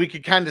so we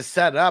could kind of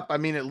set up. I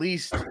mean, at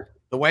least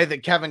the way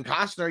that Kevin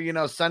Costner, you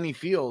know, Sonny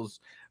feels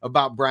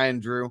about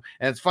Brian Drew.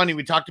 And it's funny,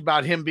 we talked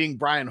about him being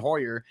Brian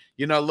Hoyer,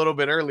 you know, a little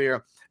bit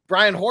earlier.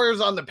 Brian Hoyer's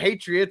on the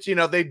Patriots. You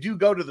know, they do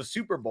go to the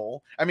Super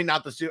Bowl. I mean,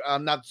 not the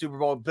Super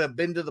Bowl, but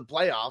been to the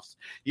playoffs,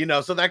 you know,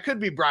 so that could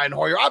be Brian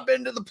Hoyer. I've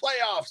been to the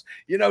playoffs,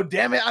 you know,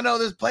 damn it. I know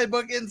this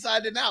playbook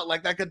inside and out.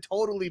 Like, that could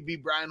totally be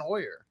Brian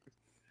Hoyer.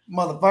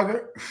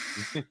 Motherfucker.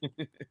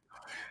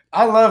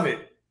 I love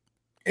it.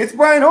 It's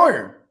Brian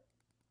Hoyer.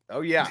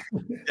 Oh yeah,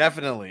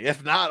 definitely.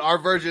 If not, our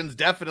version's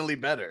definitely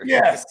better.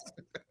 Yes.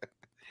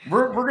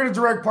 We're going to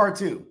direct part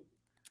 2.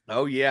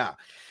 Oh yeah.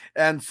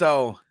 And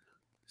so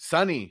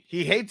Sonny,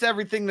 he hates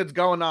everything that's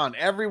going on.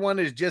 Everyone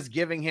is just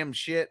giving him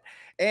shit.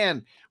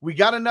 And we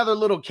got another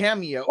little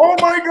cameo. Oh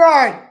my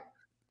God.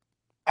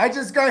 I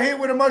just got hit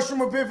with a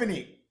mushroom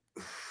epiphany.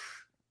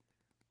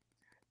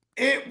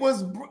 It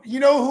was,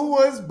 you know who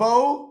was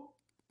Bo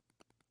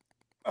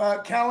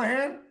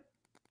Callahan?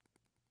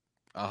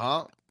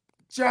 Uh-huh.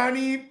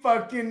 Johnny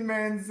fucking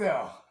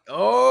Manziel.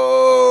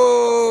 Oh.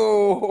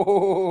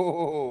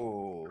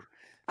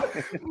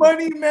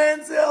 Money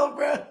Manziel,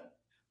 bro.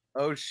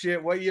 Oh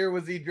shit, what year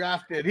was he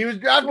drafted? He was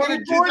drafted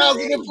in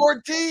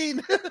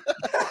 2014.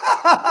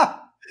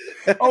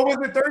 Oh, was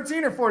it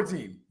 13 or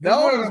 14?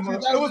 No, it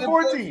was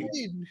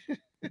 14.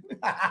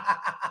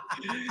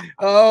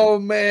 Oh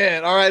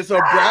man. All right, so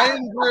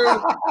Brian Drew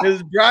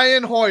is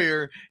Brian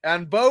Hoyer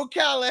and Bo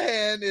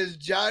Callahan is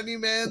Johnny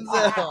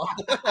Manziel.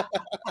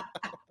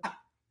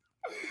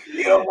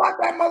 You don't want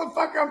that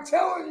motherfucker, I'm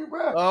telling you,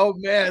 bro. Oh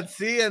man,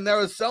 see, and there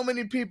was so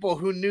many people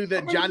who knew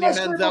that Johnny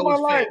Manziel was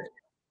fake.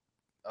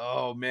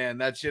 Oh man,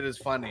 that shit is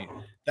funny.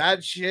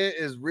 That shit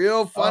is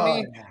real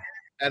funny,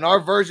 and our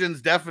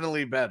version's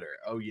definitely better.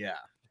 Oh yeah.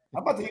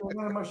 I'm about to eat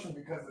another mushroom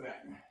because of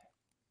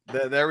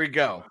that. There we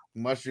go.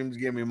 Mushrooms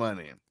give me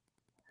money.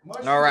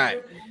 All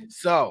right,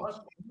 so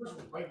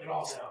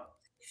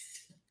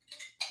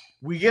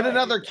we get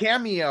another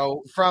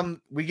cameo from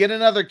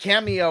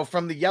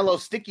the yellow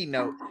sticky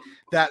note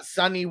that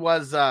Sonny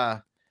was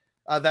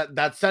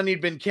that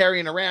Sonny'd been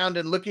carrying around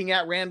and looking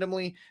at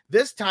randomly.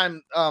 This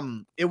time,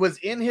 it was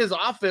in his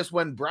office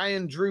when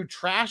Brian Drew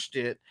trashed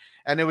it,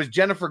 and it was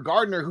Jennifer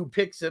Gardner who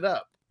picks it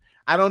up.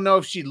 I don't know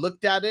if she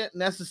looked at it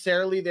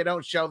necessarily. They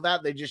don't show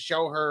that. They just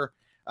show her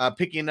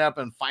picking it up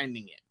and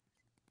finding it.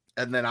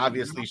 And then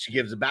obviously she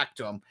gives it back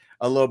to him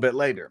a little bit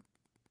later.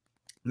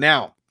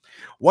 Now,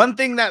 one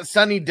thing that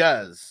Sonny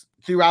does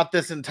throughout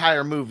this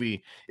entire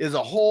movie is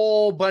a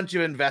whole bunch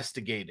of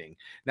investigating.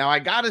 Now, I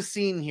got a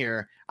scene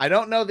here. I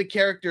don't know the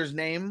character's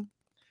name,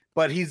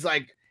 but he's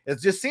like, it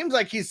just seems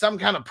like he's some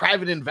kind of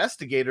private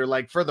investigator,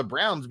 like for the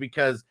Browns,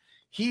 because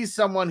he's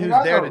someone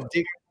who's there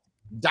to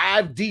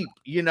dive deep,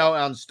 you know,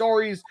 on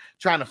stories,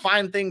 trying to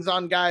find things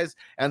on guys.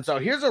 And so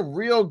here's a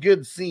real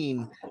good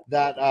scene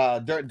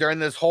that during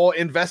this whole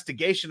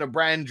investigation of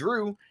Brian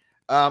Drew,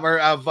 or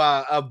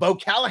of Bo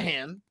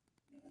Callahan,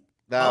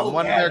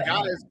 one of their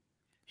guys.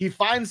 He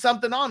finds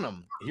something on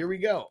him. Here we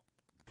go.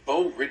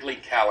 Bo Ridley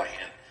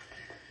Callahan.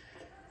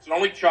 He's an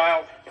only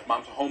child. His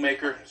mom's a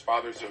homemaker. His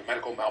father's a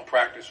medical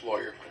malpractice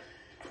lawyer.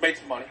 He's made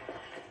some money.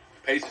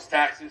 Pays his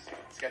taxes.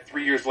 He's got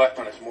 3 years left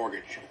on his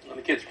mortgage. And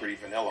the kid's pretty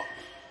vanilla.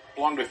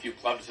 Belonged to a few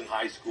clubs in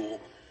high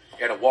school.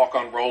 He had a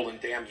walk-on role in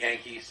Damn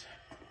Yankees.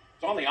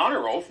 He was on the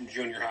honor roll from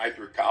junior high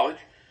through college.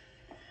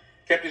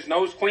 Kept his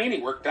nose clean. He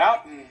worked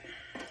out. And,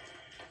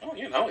 well,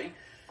 you know, he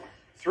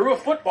threw a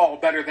football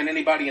better than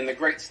anybody in the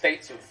great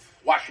states of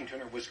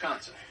Washington or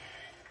Wisconsin.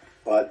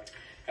 But?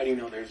 How do you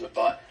know there's a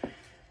but?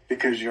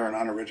 Because you're an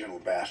unoriginal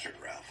bastard,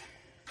 Ralph.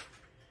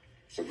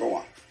 So go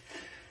on.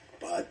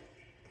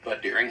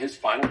 But during his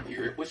final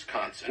year at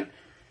Wisconsin,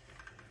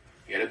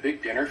 he had a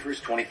big dinner for his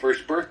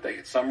 21st birthday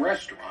at some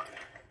restaurant.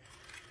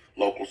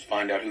 Locals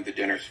find out who the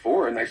dinner's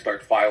for, and they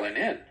start filing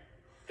in.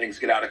 Things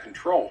get out of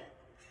control.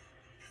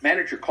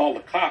 Manager called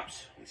the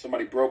cops when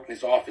somebody broke in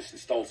his office and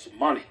stole some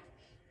money.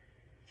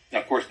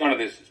 Now, of course, none of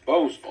this is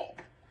Bo's fault.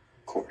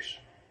 Of course.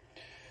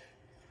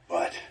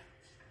 But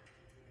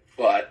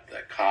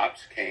the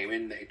cops came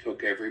and they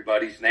took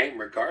everybody's name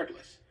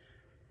regardless.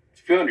 It's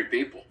a few hundred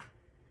people.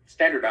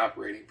 Standard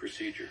operating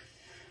procedure.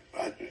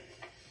 But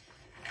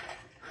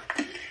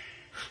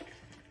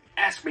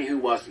ask me who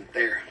wasn't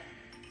there.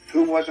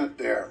 Who wasn't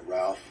there,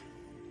 Ralph?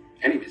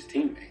 Any of his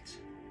teammates.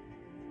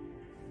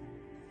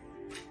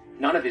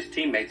 None of his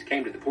teammates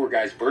came to the poor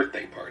guy's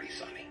birthday party,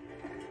 Sonny.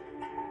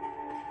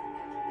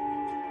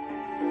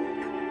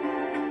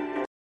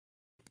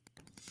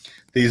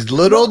 These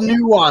little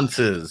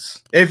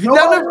nuances. If no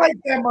one like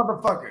that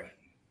motherfucker.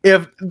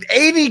 If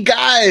 80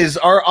 guys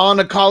are on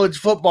a college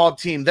football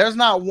team, there's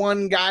not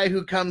one guy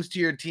who comes to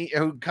your team,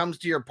 who comes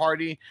to your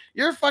party.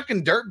 You're a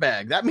fucking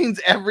dirtbag. That means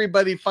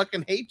everybody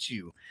fucking hates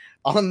you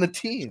on the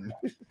team.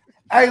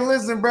 Hey,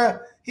 listen, bro.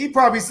 He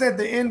probably sent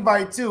the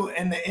invite too,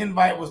 and the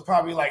invite was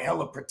probably like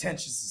hella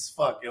pretentious as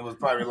fuck. It was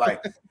probably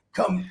like,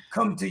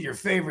 come to your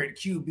favorite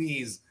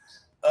QB's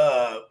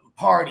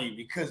party,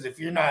 because if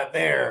you're not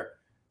there,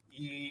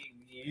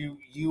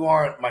 you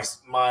aren't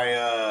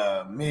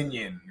my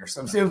minion or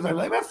something. It was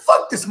like, man,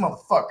 fuck this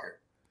motherfucker.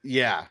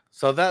 Yeah,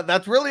 so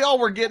that's really all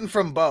we're getting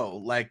from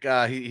Bo. Like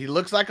he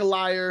looks like a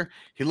liar.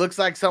 He looks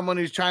like someone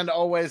who's trying to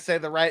always say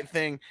the right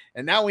thing.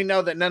 And now we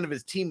know that none of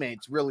his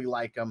teammates really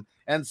like him.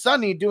 And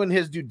Sonny, doing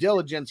his due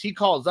diligence, he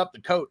calls up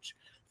the coach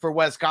for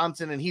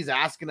Wisconsin and he's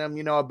asking him,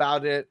 you know,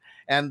 about it.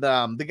 And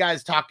the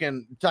guy's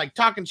talking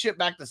shit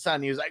back to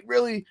Sonny. He was like,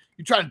 "Really?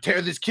 You trying to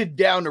tear this kid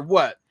down or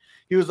what?"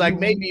 He was like,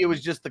 maybe it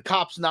was just the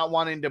cops not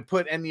wanting to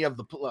put any of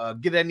the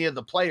get any of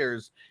the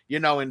players, you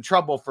know, in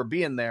trouble for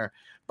being there.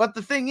 But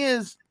the thing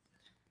is,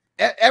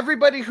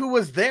 everybody who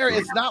was there,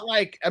 it's not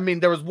like, I mean,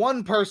 there was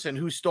one person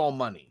who stole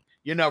money,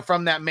 you know,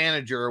 from that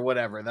manager or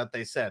whatever that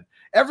they said.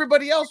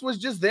 Everybody else was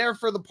just there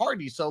for the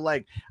party. So,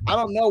 like, I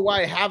don't know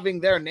why having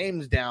their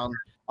names down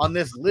on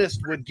this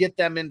list would get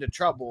them into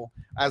trouble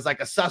as like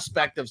a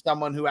suspect of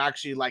someone who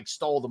actually like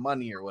stole the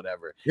money or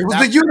whatever. It was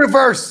the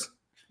universe.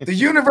 The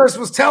universe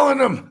was telling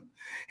them.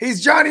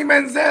 He's Johnny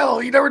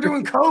Manziel. He never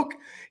doing coke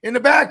in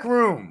the back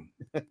room.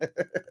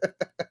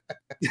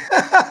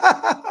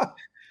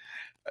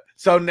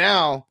 So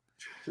now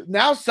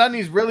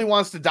Sonny's really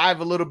wants to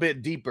dive a little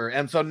bit deeper.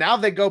 And so now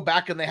they go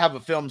back and they have a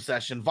film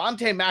session.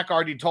 Vontae Mack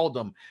already told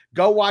them,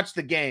 go watch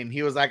the game.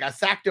 He was like, I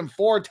sacked him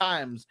 4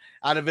 times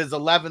out of his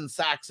 11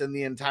 sacks in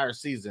the entire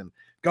season.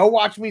 Go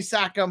watch me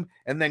sack him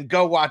and then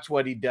go watch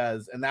what he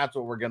does. And that's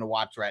what we're going to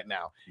watch right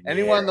now. Yeah.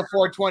 Anyone in the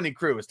 420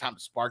 crew, it's time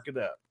to spark it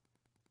up.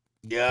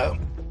 Yeah.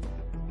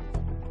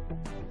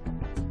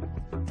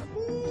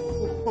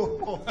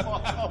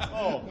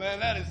 Oh, man,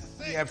 that is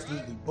sick. He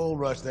absolutely bull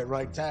rushed that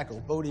right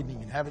tackle. Bo didn't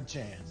even have a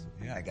chance.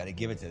 Yeah, I got to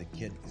give it to the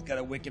kid. He's got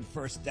a wicked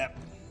first step.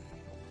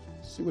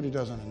 See what he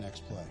does on the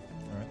next play.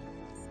 All right.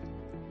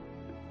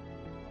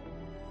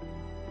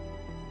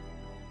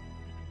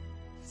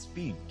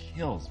 Speed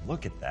kills.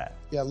 Look at that.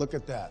 Yeah, look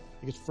at that.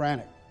 He gets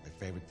frantic. My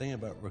favorite thing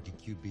about rookie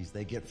QBs,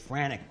 they get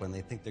frantic when they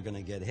think they're going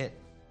to get hit.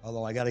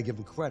 Although I got to give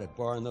him credit.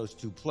 Barring those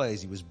 2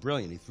 plays, he was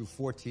brilliant. He threw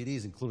 4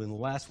 TDs, including the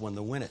last one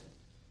to win it.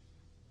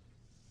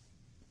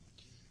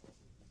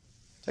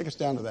 Take us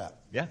down to that.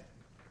 Yeah.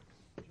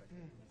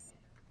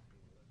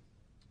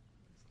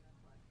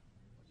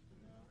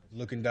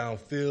 Looking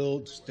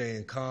downfield,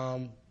 staying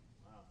calm.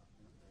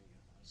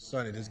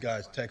 Sonny, this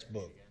guy's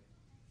textbook.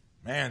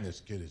 Man, this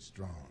kid is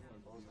strong.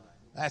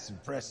 That's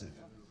impressive.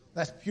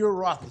 That's pure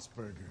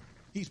Roethlisberger.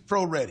 He's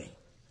pro-ready.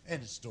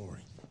 End of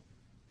story.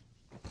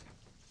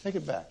 Take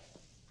it back.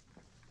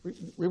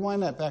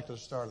 Rewind that back to the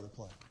start of the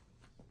play.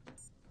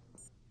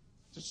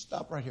 Just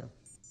stop right here.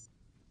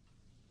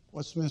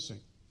 What's missing?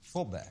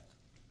 Fullback.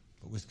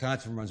 But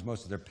Wisconsin runs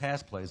most of their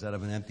pass plays out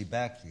of an empty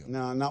backfield.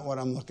 No, not what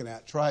I'm looking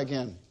at. Try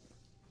again.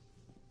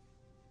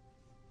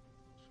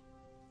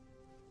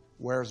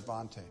 Where's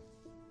Vontae?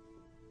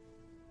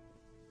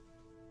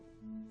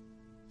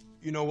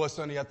 You know what,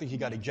 Sonny? I think he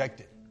got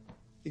ejected.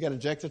 He got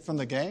ejected from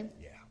the game?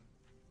 Yeah.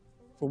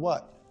 For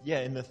what? Yeah,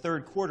 in the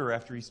third quarter,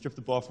 after he stripped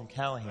the ball from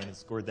Callahan and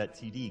scored that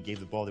TD, he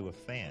gave the ball to a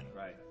fan.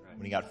 Right.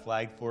 When he got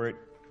flagged for it,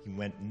 he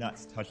went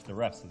nuts, touched the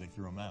refs, so they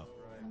threw him out.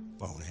 Right.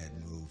 Bonehead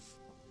move.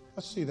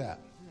 Let's see that.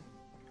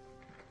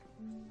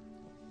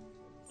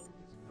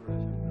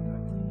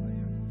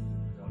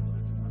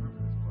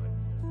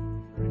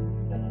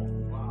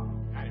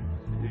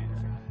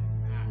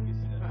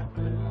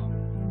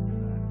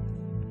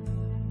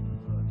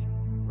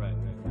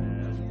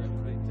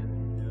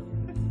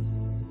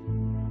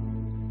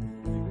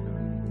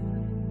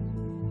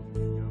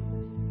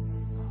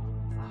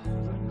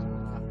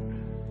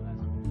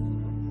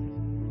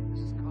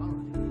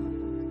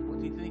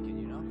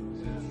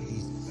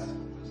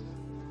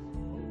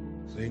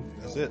 See,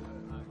 that's it.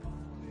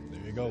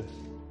 There you go.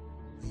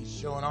 He's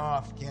showing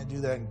off. Can't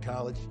do that in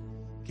college.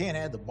 Can't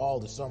hand the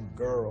ball to some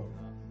girl.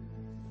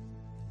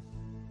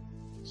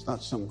 It's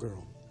not some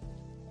girl.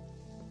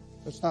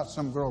 It's not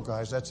some girl,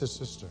 guys. That's his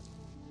sister.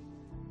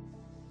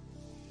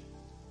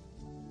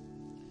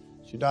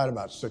 She died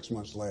about 6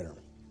 months later.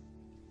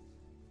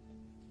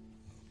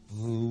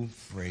 Who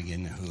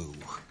friggin' who?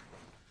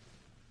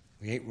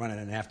 We ain't running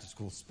an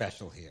after-school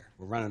special here.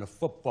 We're running a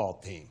football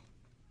team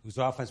whose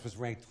offense was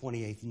ranked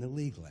 28th in the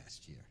league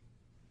last year.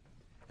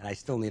 And I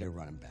still need a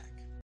running back.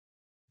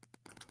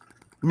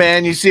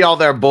 Man, you see all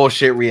their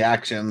bullshit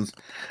reactions.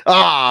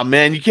 Ah,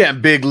 man, you can't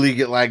big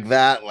league it like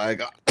that.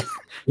 Like,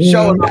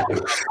 show it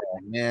off,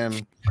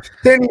 man.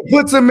 Then he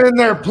puts them in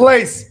their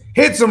place,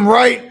 hits them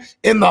right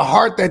in the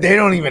heart that they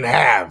don't even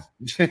have.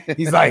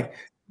 He's like,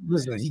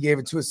 listen, he gave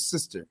it to his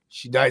sister.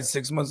 She died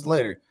 6 months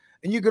later.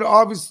 And you could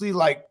obviously,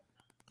 like,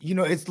 you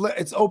know,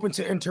 it's open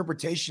to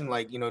interpretation.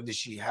 Like, you know, did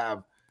she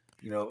have,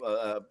 you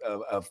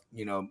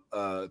know,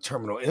 a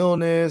terminal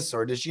illness,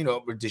 or did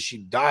she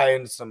die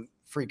in some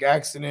freak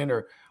accident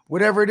or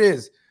whatever it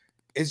is?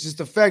 It's just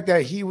the fact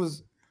that he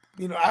was,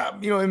 you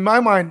know, in my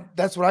mind,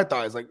 that's what I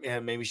thought. It's like,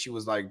 man, maybe she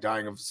was like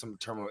dying of some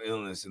terminal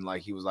illness, and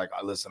like he was like,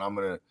 listen, I'm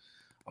gonna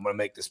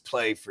make this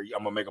play for you.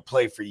 I'm gonna make a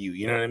play for you.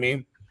 You know what I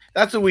mean?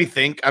 That's what we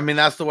think. I mean,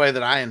 that's the way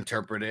that I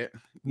interpret it.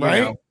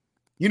 Right?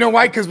 You know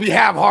why? Because we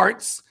have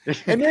hearts.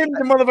 And then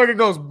the motherfucker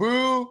goes,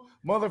 boo,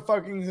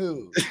 motherfucking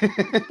who?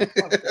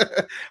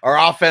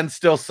 Our offense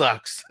still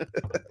sucks.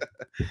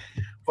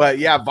 But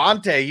yeah,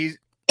 Vontae,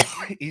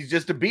 he's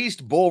just a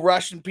beast. Bull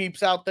rushing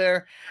peeps out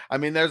there. I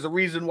mean, there's a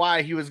reason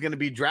why he was going to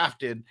be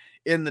drafted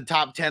in the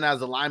top 10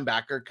 as a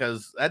linebacker,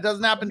 because that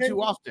doesn't happen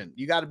too often.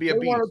 You got to be a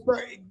beast.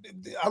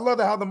 I love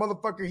that how the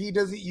motherfucker, he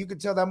doesn't, you could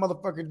tell that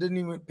motherfucker didn't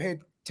even pay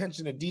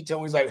attention to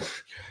detail. He's like,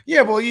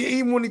 yeah, well,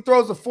 even when he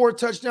throws a 4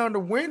 touchdown to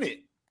win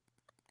it,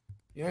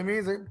 you know what I mean?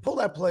 He's like, pull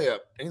that play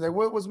up. And he's like,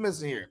 what's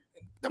missing here?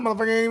 That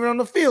motherfucker ain't even on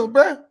the field,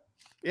 bruh.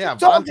 Yeah,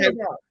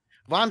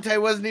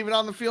 Vontae wasn't even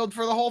on the field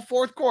for the whole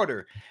fourth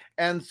quarter.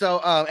 And so,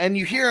 and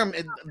you hear him,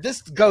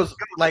 this goes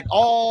like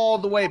all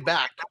the way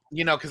back,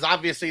 you know, because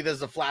obviously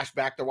there's a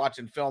flashback. They're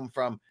watching film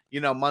from, you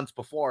know, months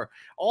before,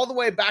 all the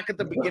way back at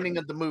the beginning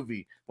of the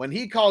movie when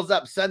he calls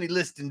up Sonny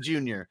Liston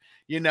Jr.,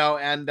 you know,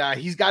 and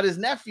he's got his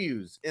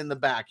nephews in the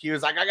back. He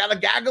was like, I got a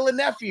gaggle of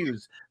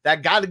nephews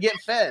that got to get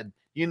fed,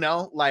 you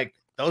know, like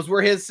those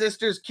were his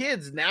sister's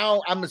kids.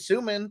 Now I'm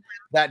assuming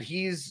that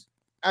he's,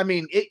 I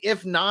mean,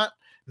 if not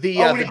the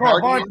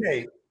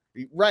guardian,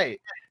 right.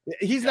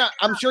 He's not,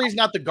 I'm sure he's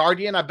not the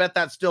guardian. I bet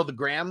that's still the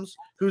Grahams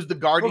who's the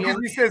guardian. Well,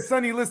 he said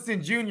Sonny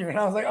Liston Jr. And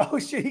I was like, oh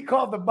shit, he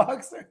called the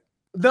boxer.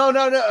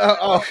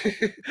 No.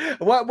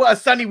 What?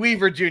 Sonny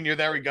Weaver Jr.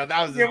 There we go.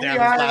 That was his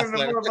last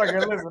letter.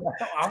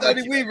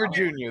 Sonny Weaver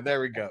Jr.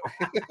 There we go.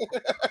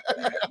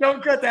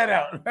 Don't cut that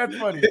out. That's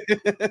funny.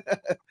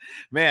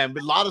 Man,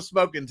 but a lot of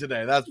smoking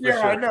today. That's for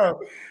sure. I know.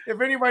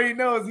 If anybody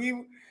knows,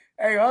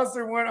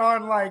 Hustler went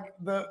on like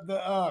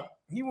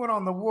he went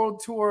on the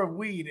world tour of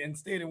weed and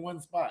stayed in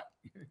one spot.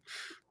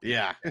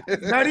 Yeah.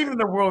 Not even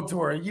the world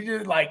tour. You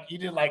did like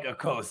a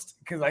coast,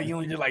 because like you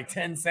only did like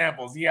 10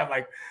 samples. You have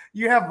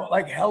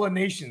like hella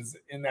nations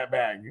in that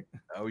bag.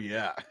 Oh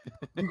yeah.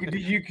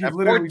 You could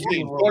literally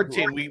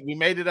 14. We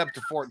made it up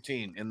to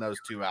 14 in those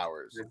 2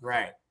 hours.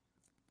 Right.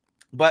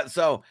 But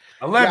so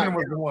 11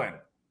 was the one.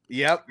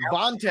 Yep.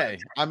 Vontae.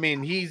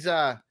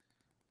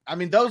 I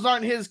mean, those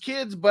aren't his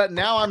kids, but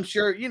now I'm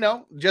sure, you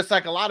know, just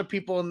like a lot of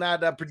people in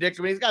that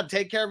predicament, he's got to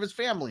take care of his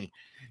family,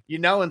 you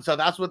know, and so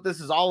that's what this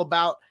is all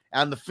about.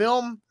 And the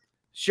film,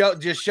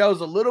 just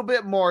shows a little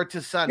bit more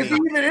to Sonny. Because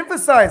he even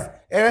emphasized,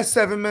 and that's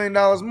 $7 million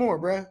more,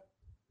 bruh.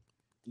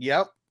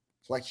 Yep.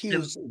 Like he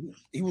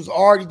was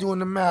already doing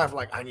the math.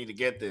 Like, I need to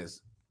get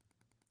this.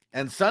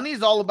 And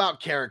Sonny's all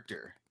about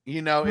character,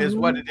 is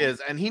what it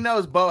is. And he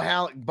knows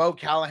Bo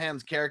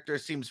Callahan's character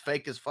seems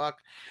fake as fuck.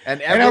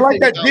 And I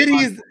like that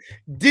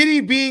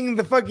Diddy being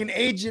the fucking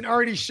agent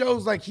already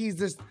shows like he's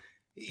this,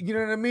 you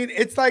know what I mean?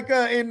 It's like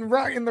in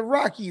the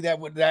Rocky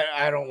that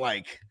I don't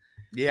like.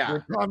 Yeah.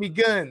 With Tommy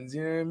Guns,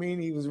 you know what I mean?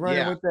 He was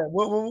running with that.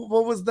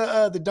 What was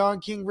the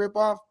Don King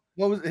ripoff?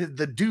 What was it?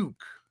 The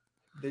Duke.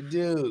 The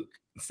Duke.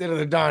 Instead of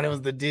the Don, it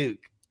was the Duke.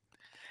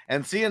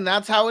 And and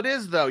that's how it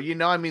is, though.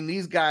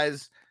 These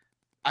guys,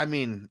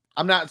 I'm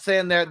not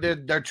saying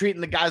they're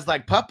treating the guys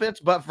like puppets,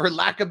 but for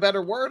lack of a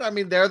better word,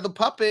 they're the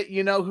puppet,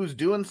 who's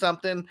doing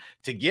something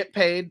to get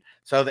paid,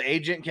 so the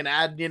agent can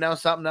add,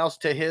 something else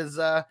to his,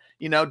 to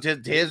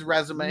his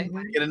resume,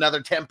 get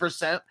another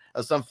 10%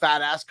 of some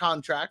fat ass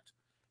contract.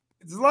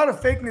 There's a lot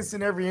of fakeness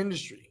in every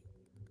industry,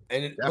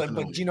 and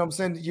but you know what I'm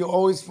saying, you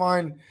always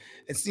find,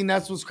 and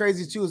that's what's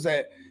crazy too, is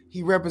that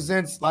he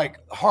represents like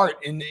heart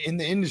in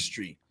the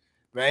industry,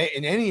 right?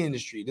 In any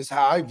industry, that's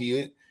how I view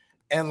it.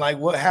 And like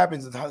what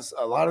happens is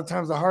a lot of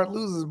times the heart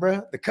loses,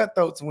 bro. The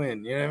cutthroats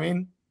win. You know what I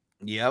mean?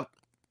 Yep.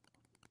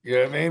 You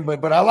know what I mean?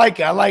 But I like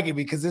it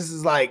because this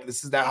is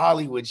that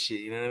Hollywood shit.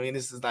 You know what I mean?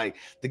 This is like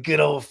the good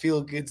old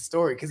feel good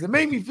story. Because it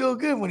made me feel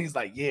good when he's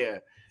like, yeah,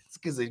 it's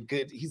because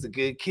he's a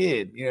good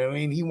kid. You know what I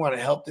mean? He want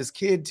to help this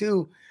kid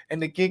too,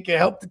 and the kid can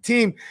help the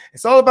team.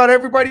 It's all about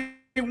everybody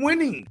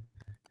winning.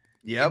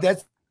 Yeah.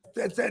 That's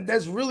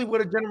really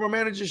what a general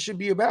manager should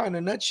be about in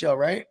a nutshell,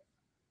 right?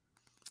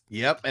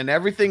 Yep, and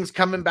everything's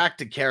coming back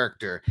to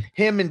character.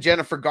 Him and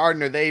Jennifer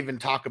Gardner, they even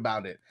talk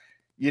about it.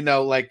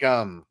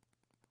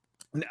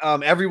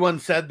 Everyone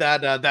said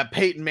that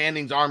Peyton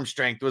Manning's arm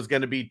strength was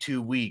going to be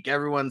too weak.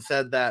 Everyone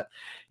said that,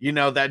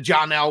 that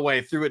John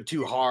Elway threw it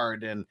too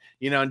hard, and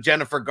and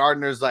Jennifer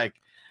Gardner's like,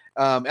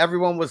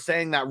 everyone was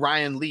saying that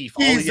Ryan Leaf.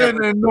 He's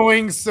an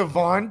annoying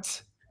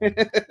savant,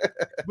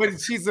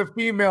 but she's a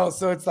female,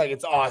 so it's like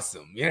it's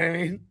awesome. You know what I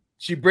mean?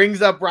 She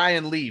brings up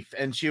Ryan Leaf,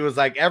 and she was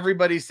like,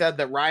 everybody said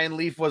that Ryan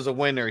Leaf was a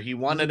winner. He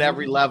won at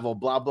every level,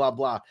 blah, blah,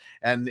 blah,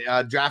 and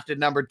drafted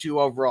number 2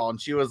 overall. And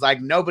she was like,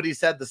 nobody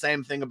said the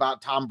same thing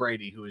about Tom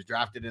Brady, who was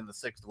drafted in the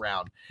 6th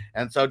round.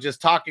 And so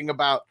just talking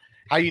about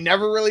how you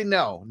never really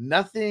know.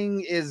 Nothing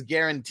is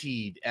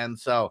guaranteed. And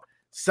so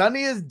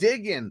Sonny is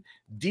digging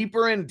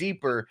deeper and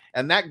deeper.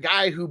 And that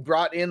guy who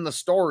brought in the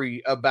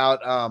story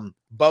about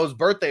Bo's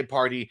birthday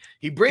party,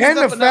 he brings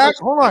up the fact,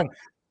 hold on.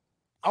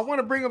 I want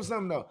to bring up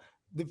something, though.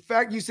 The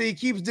fact you say he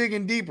keeps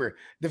digging deeper,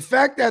 the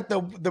fact that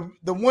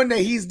the one that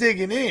he's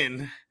digging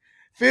in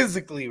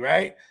physically,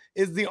 right,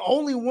 is the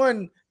only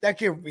one that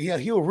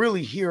he'll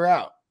really hear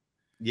out.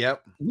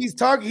 Yep.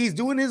 He's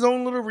doing his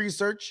own little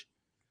research.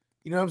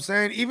 You know what I'm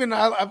saying? Even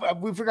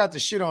we forgot to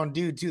shit on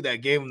dude too that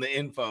gave him the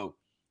info,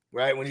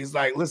 right? When he's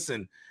like,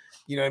 listen,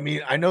 you know what I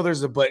mean? I know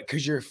there's a but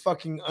because you're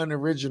fucking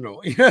unoriginal.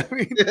 You know what I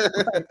mean?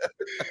 Like,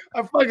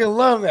 I fucking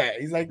love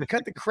that. He's like,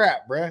 cut the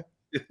crap, bruh.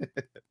 You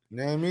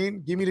know what I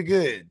mean? Give me the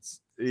goods.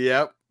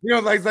 Yep.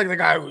 Like the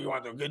guy who you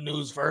want the good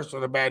news first or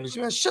the bad news.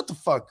 Man, shut the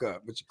fuck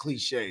up with your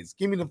cliches.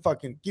 Give me the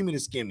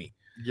skimmy.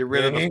 Get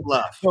rid of the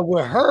fluff. But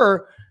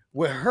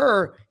with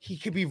her, he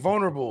could be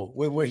vulnerable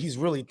with what he's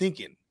really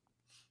thinking.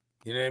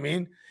 You know what I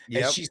mean?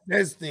 Yep. And she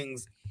says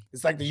things.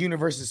 It's like the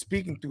universe is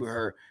speaking through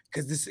her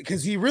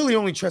because he really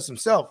only trusts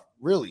himself,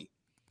 really.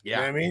 Yeah.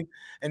 You know what I mean?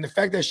 And the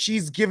fact that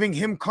she's giving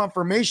him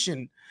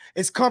confirmation,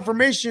 it's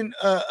confirmation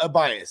a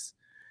bias.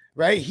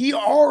 Right? He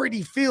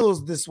already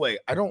feels this way.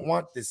 I don't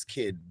want this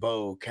kid,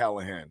 Bo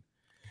Callahan.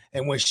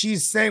 And what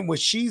she's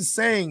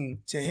saying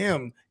to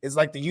him is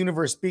like the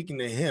universe speaking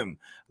to him.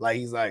 Like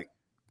he's like,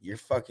 you're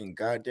fucking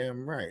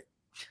goddamn right.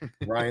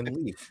 Ryan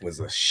Leaf was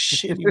a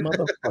shitty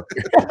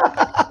motherfucker.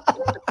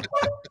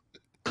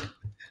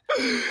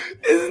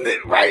 Isn't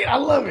it right? I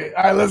love it.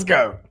 All right, let's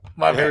go.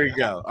 Here we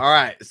go. All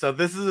right. So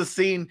this is a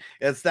scene.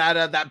 It's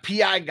that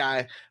PI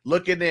guy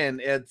looking in.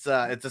 It's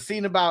a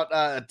scene about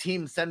a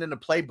team sending a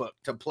playbook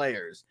to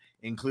players,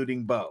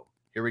 including Bo.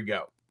 Here we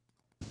go.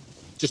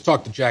 Just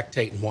talked to Jack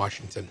Tate in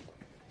Washington.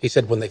 He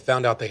said when they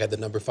found out they had the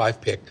number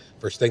 5 pick,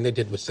 first thing they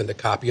did was send a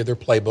copy of their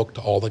playbook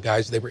to all the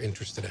guys they were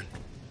interested in.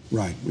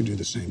 Right. We do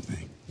the same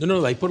thing.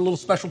 No, they put a little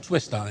special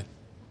twist on it.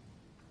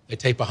 They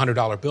tape a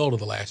 $100 bill to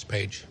the last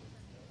page.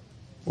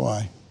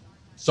 Why?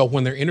 So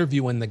when they're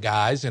interviewing the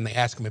guys and they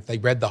ask them if they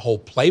read the whole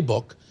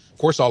playbook, of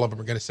course, all of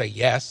them are going to say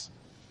yes.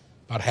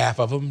 About half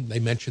of them, they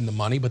mention the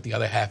money, but the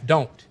other half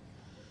don't.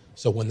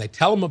 So when they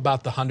tell them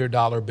about the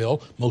 $100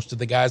 bill, most of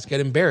the guys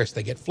get embarrassed.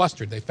 They get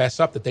flustered. They fess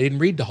up that they didn't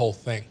read the whole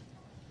thing.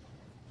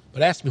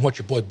 But ask me what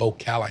your boy Bo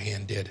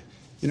Callahan did.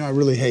 You know, I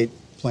really hate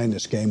playing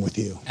this game with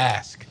you.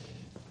 Ask.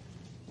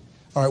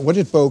 All right, what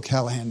did Bo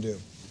Callahan do?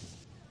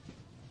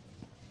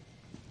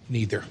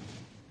 Neither.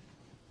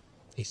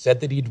 He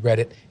said that he'd read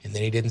it, and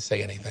then he didn't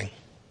say anything.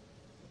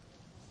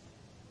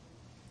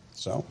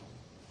 So?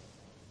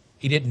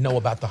 He didn't know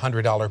about the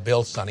 $100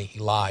 bill, Sonny. He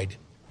lied.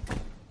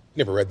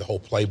 Never read the whole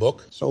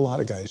playbook. So a lot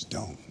of guys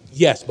don't.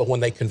 Yes, but when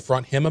they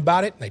confront him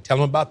about it and they tell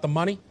him about the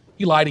money,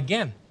 he lied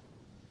again.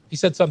 He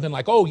said something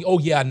like, oh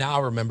yeah, now I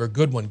remember.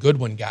 Good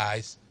one,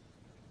 guys.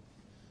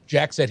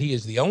 Jack said he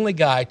is the only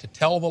guy to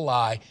tell the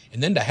lie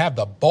and then to have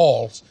the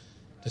balls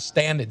to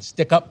stand and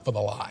stick up for the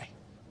lie.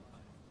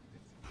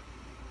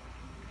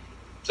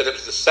 Said it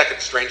was the second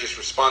strangest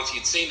response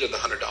he'd seen to the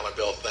 $100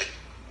 bill thing.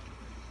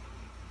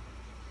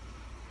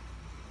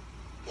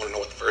 Want to know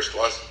what the first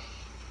was?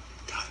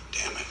 God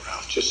damn it,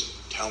 Ralph.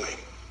 Just tell me.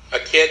 A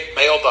kid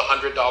mailed the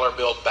 $100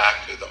 bill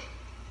back to them.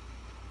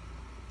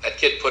 That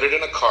kid put it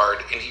in a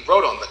card, and he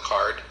wrote on the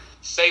card,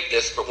 "Save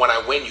this for when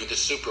I win you the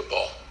Super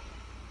Bowl."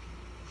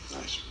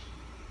 Nice.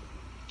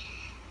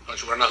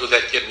 Don't you want to know who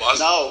that kid was?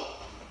 No.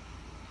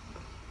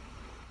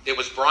 It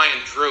was Brian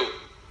Drew.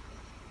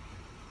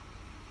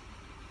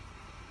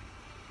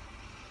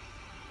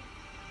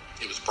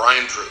 It was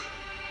Brian Drew.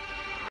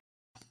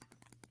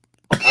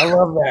 I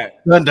love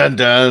that. Dun, dun,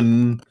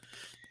 dun.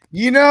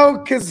 You know,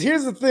 because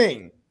here's the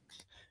thing.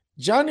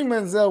 Johnny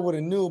Manziel would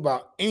have knew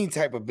about any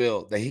type of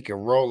bill that he could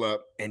roll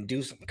up and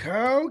do some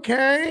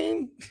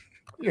cocaine.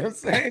 You know what I'm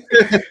saying?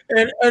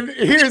 and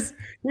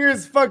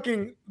here's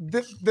fucking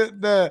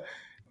the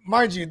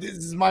mind you, this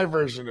is my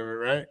version of it,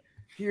 right?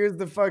 Here's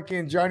the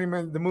fucking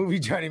the movie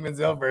Johnny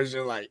Manziel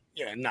version. Like,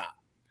 yeah,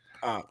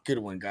 nah. Good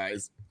one,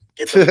 guys.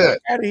 Get the fuck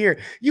out of here.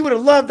 You would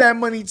have loved that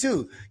money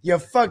too. You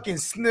fucking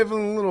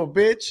sniveling little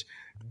bitch.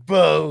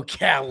 Bo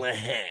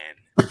Callahan.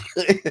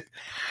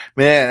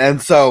 Man,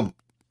 and so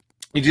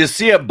you just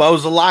see it.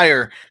 Bo's a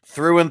liar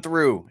through and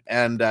through.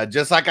 And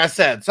just like I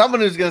said,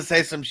 someone who's going to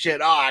say some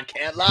shit, I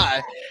can't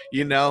lie,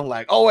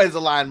 like always a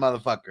lying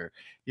motherfucker,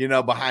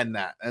 behind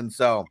that. And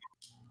so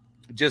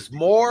just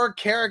more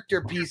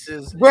character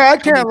pieces. Bro, I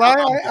can't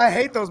lie. I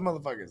hate those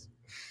motherfuckers.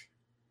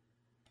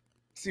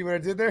 See what I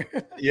did there?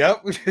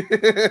 Yep.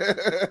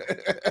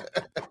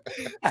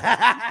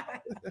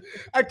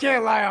 I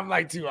can't lie. I'm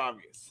like too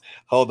obvious.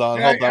 Hold on.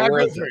 Where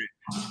is it?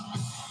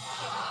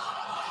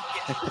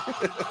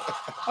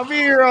 I'll be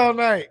here all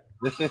night.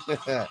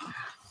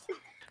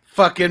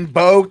 Fucking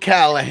Bo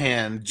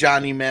Callahan,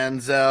 Johnny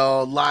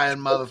Manziel, lying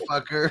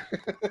motherfucker.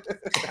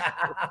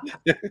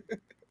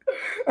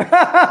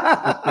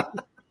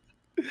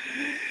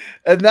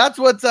 And that's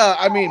what's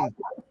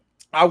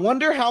I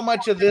wonder how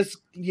much of this,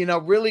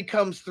 really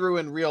comes through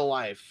in real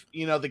life,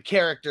 the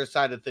character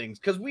side of things.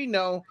 Because we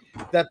know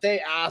that they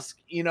ask,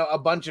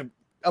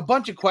 a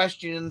bunch of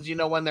questions,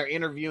 when they're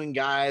interviewing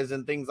guys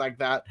and things like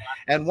that.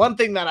 And one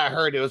thing that I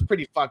heard, it was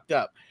pretty fucked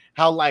up,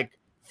 how like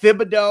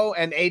Thibodeau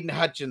and Aiden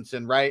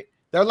Hutchinson, right?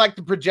 They're like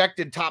the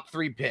projected top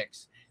 3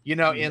 picks,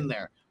 in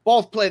there.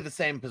 Both play the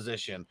same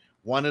position.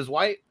 One is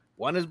white,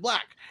 one is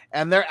black.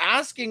 And they're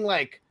asking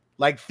like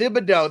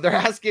Thibodeau, they're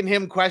asking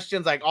him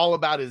questions like all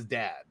about his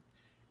dad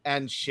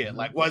and shit.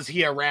 Like, was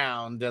he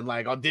around? And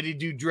like, did he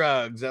do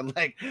drugs? And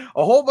like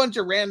a whole bunch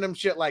of random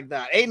shit like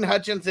that. Aiden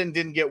Hutchinson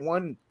didn't get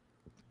one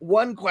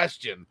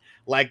question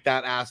like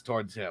that asked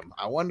towards him.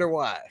 I wonder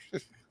why.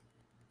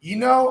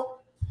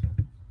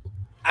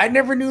 I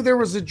never knew there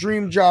was a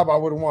dream job I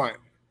would want.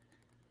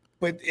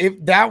 But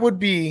if that would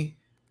be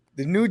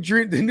the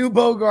new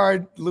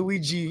Bogart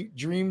Luigi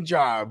dream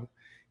job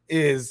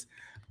is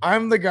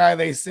I'm the guy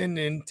they send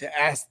in to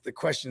ask the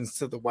questions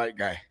to the white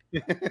guy.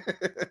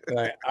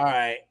 Like, all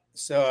right,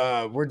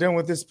 so we're done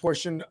with this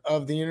portion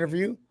of the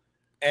interview,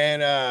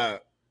 and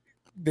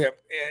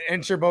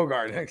enter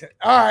Bogart.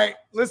 All right,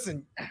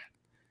 listen,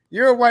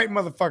 you're a white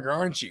motherfucker,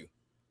 aren't you?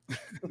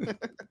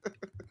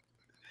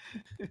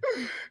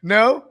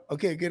 No?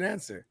 Okay, good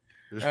answer.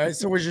 All right,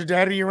 so was your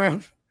daddy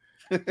around?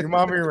 Your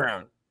mommy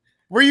around?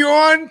 Were you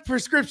on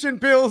prescription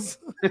pills?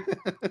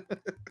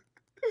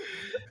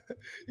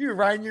 You were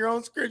writing your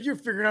own script. You're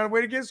figuring out a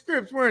way to get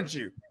scripts, weren't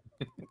you?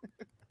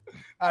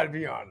 I'd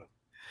be honest.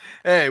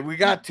 Hey, we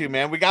got to,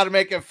 man. We got to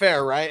make it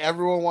fair, right?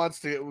 Everyone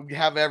wants to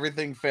have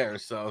everything fair.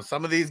 So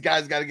some of these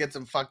guys got to get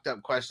some fucked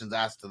up questions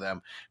asked to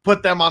them,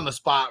 put them on the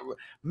spot,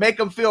 make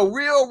them feel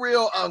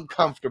real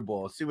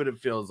uncomfortable. See what it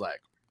feels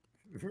like.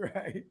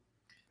 Right.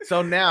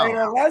 So now, hey,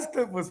 that last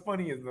clip was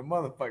funny as the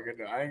motherfucker,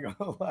 though. I ain't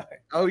gonna lie.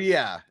 Oh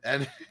yeah,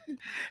 and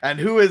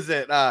who is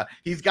it?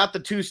 He's got the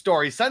 2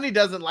 stories. Sonny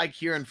doesn't like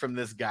hearing from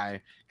this guy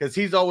because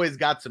he's always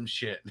got some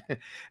shit.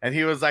 And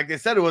he was like, they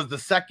said it was the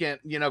second,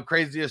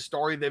 craziest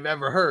story they've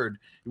ever heard.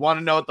 You want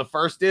to know what the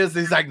first is?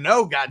 He's like,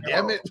 no,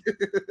 goddamn it.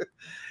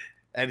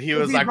 And he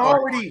was like,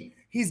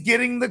 he's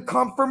getting the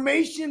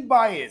confirmation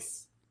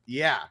bias.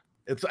 Yeah,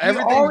 it's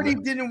everything. He already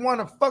didn't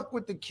want to fuck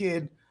with the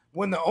kid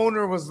when the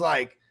owner was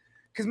like.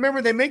 Because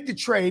remember, they make the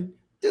trade.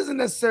 Doesn't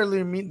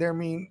necessarily mean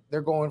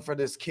they're going for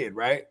this kid,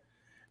 right?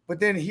 But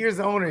then here's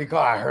the owner. He goes,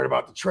 I heard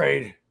about the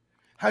trade.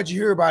 How'd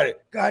you hear about it?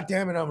 God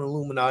damn it, I'm an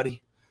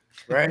Illuminati,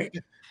 right?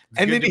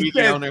 And then he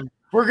said,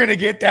 we're going to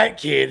get that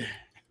kid.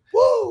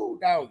 Woo!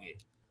 Now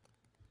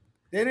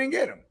they didn't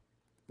get him,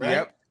 right?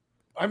 Yep.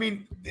 I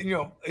mean,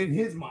 in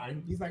his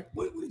mind, he's like,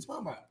 what are you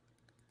talking about?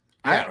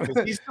 Yeah,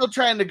 'cause he's still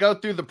trying to go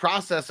through the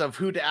process of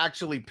who to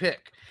actually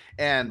pick.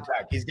 And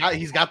he's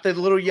got the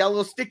little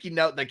yellow sticky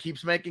note that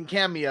keeps making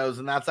cameos,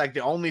 and that's like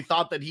the only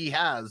thought that he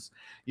has,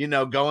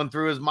 going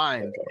through his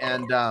mind.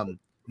 And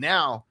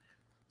now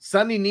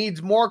Sonny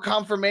needs more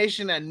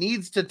confirmation and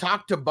needs to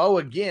talk to Bo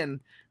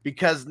again,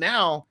 because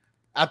now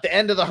at the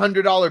end of the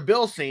 $100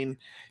 bill scene,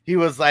 he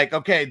was like,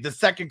 okay, the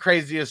second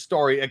craziest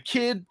story, a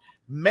kid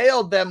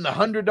mailed them the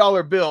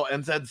 $100 bill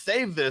and said,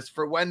 save this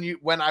for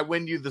when I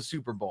win you the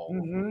Super Bowl.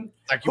 Mm-hmm.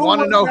 Like, you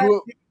want to know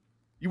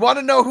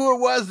who it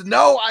was?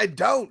 No, I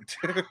don't.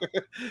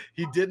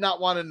 He did not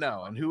want to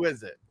know. And who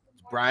is it?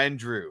 It's Brian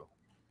Drew.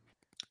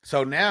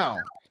 So now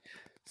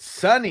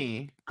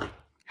Sonny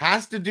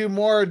has to do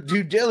more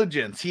due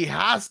diligence. He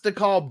has to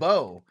call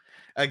Bo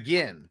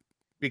again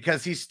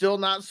because he's still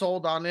not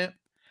sold on it.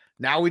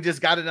 Now we just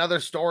got another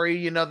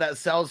story, that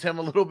sells him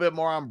a little bit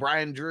more on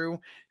Brian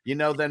Drew,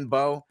 than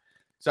Bo.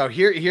 So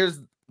here's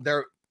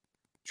their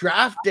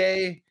draft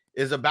day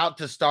is about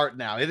to start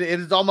now. It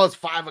is almost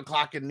 5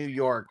 o'clock in New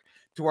York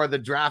to where the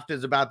draft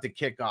is about to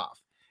kick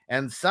off.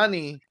 And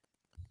Sonny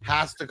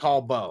has to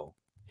call Bo.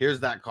 Here's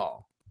that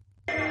call.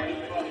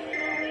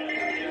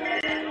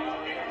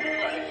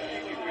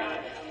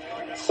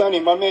 Sonny,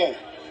 my man.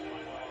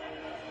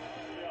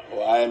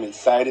 Well, I am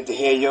excited to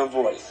hear your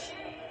voice.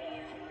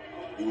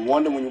 You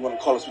wonder when you want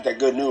to call us with that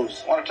good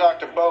news. Want to talk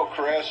to Bo,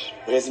 Chris?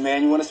 Where's the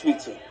man you want to speak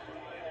to?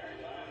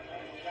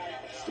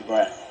 It's the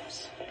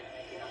Browns.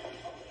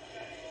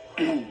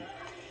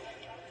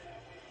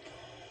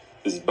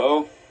 This is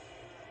Bo.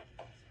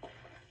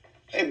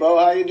 Hey, Bo,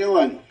 how you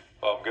doing?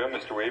 Well, good,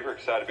 Mr. Weaver.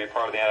 Excited to be a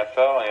part of the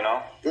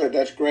NFL, Good,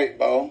 that's great,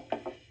 Bo.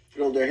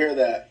 Thrilled to hear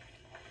that.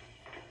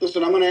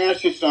 Listen, I'm going to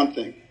ask you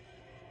something.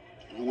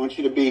 I want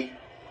you to be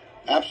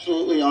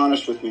absolutely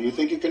honest with me. You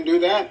think you can do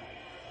that?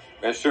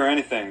 Yeah, sure,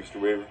 anything, Mr.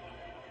 Weaver.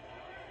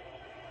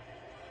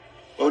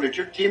 Bo, did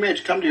your teammates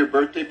come to your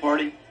birthday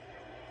party?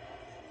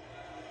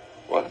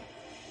 What?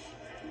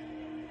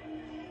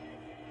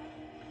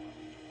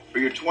 For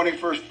your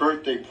 21st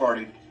birthday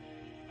party,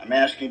 I'm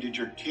asking, did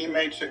your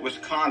teammates at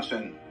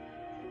Wisconsin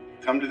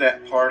come to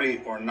that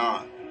party or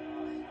not?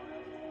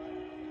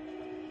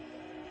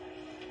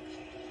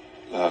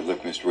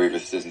 Look, Mr. Weaver,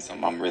 this isn't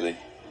something I'm really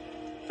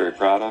very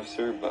proud of,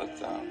 sir,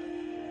 but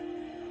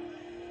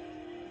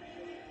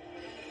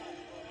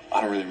I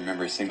don't really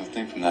remember a single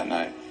thing from that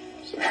night,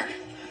 sir.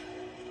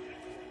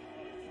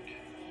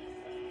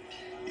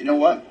 You know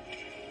what?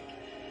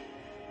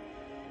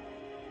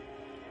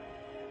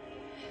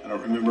 I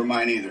don't remember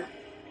mine either.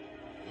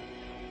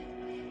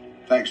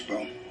 Thanks,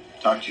 Bo.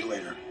 Talk to you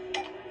later.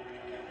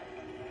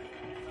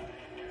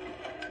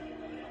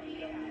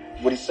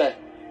 What'd he say?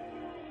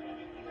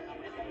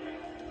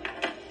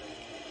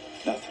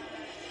 Nothing.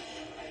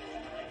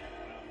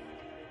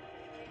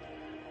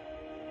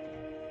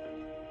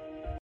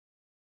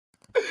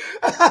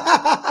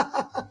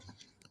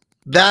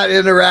 That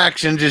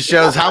interaction just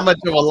shows how much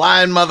of a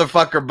lying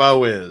motherfucker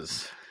Bo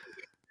is.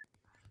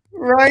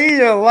 Right,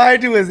 he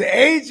lied to his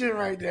agent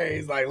right there.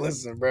 He's like,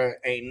 listen, bro,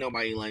 ain't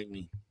nobody like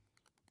me.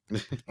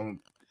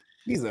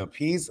 He's a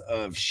piece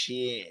of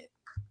shit.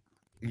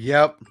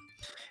 Yep.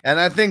 And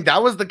I think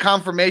that was the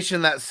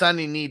confirmation that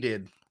Sonny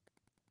needed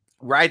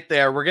right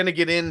there. We're going to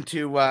get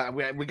into,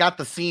 we got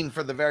the scene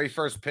for the very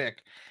first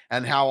pick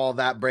and how all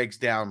that breaks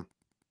down.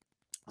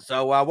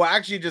 So we'll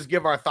actually just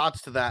give our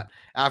thoughts to that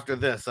after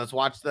this. Let's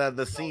watch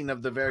the scene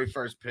of the very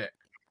first pick.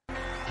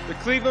 The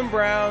Cleveland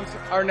Browns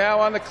are now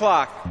on the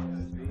clock.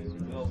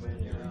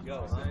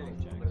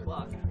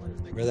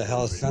 Where the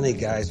hell is Sonny,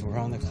 guys? We're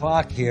on the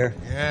clock here.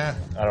 Yeah.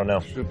 I don't know.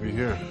 Should be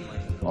here.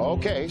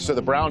 Okay, so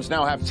the Browns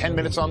now have 10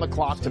 minutes on the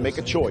clock to make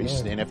a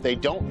choice, and if they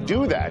don't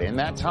do that in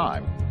that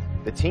time,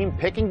 the team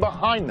picking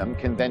behind them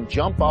can then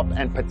jump up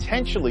and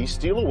potentially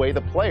steal away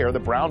the player the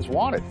Browns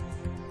wanted.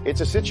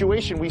 It's a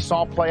situation we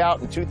saw play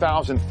out in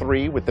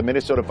 2003 with the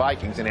Minnesota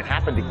Vikings, and it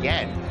happened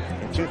again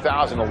in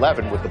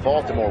 2011 with the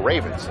Baltimore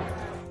Ravens.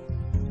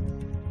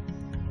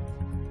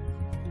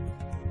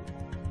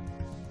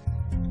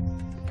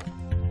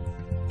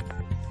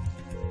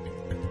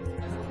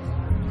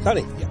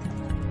 Sonny,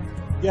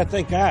 yeah,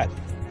 thank God.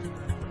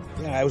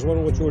 Yeah, I was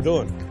wondering what you were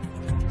doing.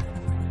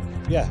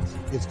 Yeah,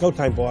 it's go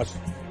time, boss.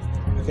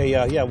 Okay,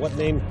 yeah, what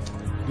name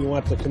do you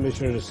want the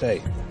commissioner to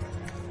say?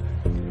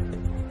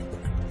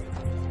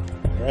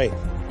 All right.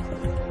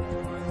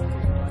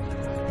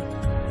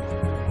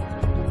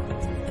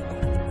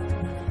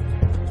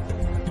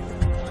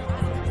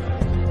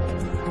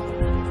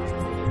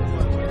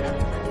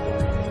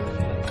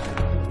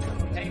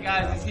 Hey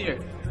guys, he's here.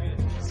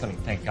 Sonny,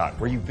 thank God.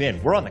 Where you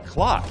been? We're on the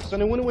clock.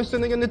 Sonny, when are we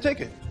sending in the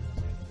ticket?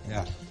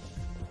 Yeah.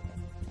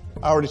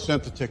 I already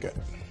sent the ticket.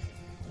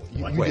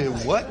 You did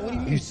what? What do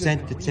you mean? You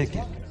sent the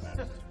ticket.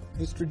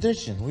 It's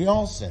tradition. We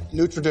all send.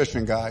 New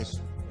tradition, guys.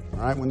 All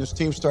right, when this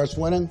team starts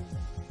winning,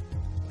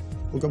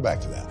 we'll go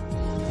back to that.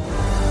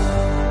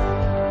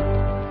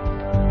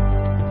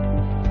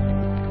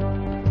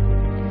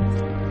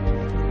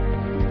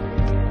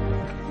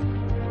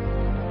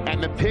 And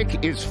And the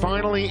pick is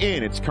finally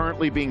in. It's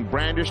currently being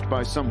brandished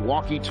by some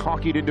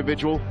walkie-talkied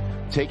individual,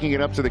 taking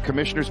it up to the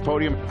commissioner's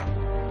podium.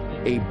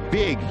 A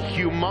big,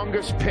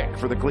 humongous pick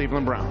for the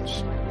Cleveland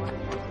Browns.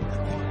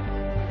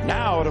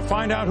 Now, to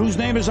find out whose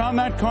name is on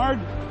that card,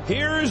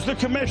 here is the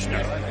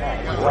commissioner,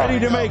 ready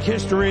to make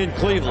history in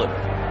Cleveland.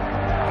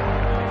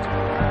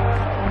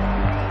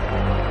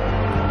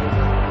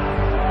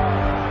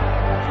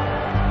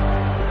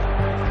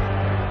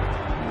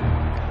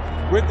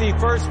 With the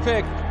first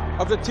pick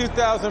of the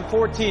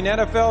 2014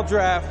 NFL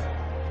Draft,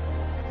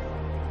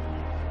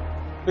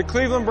 the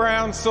Cleveland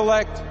Browns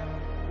select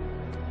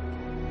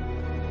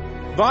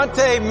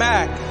Vontae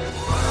Mack,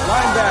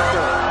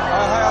 linebacker,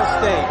 Ohio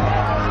State.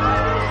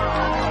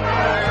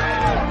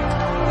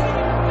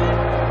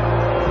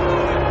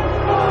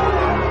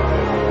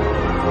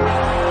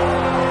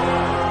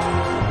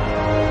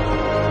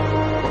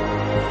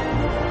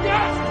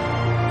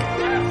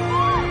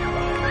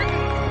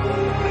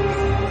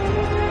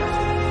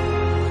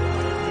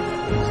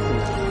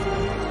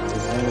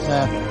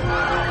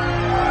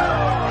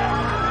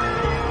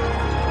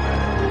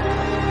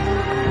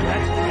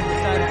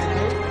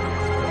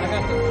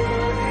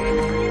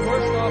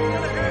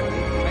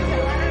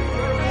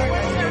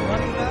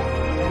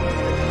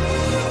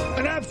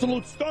 An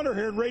absolute stunner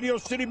here in Radio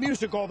City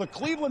Music Hall. The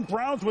Cleveland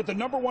Browns with the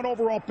 #1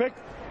 overall pick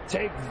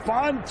take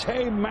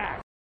Vontae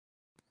Mack.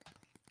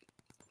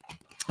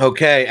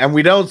 Okay, and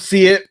we don't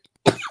see it.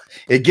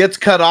 It gets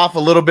cut off a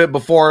little bit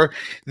before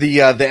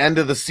the end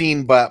of the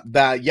scene, but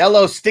that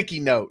yellow sticky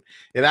note,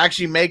 it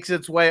actually makes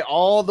its way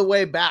all the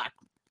way back,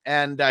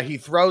 and he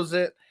throws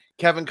it.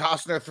 Kevin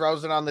Costner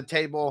throws it on the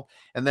table,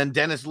 and then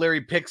Dennis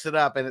Leary picks it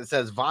up, and it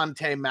says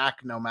Vontae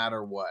Mack no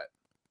matter what.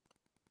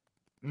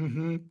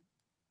 Mm-hmm.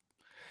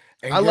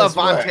 I love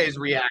Vontae's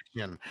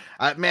reaction.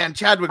 Man,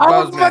 Chadwick Boseman.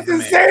 I was about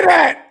to say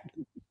that.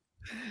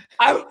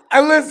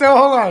 I listen,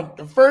 hold on.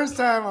 The first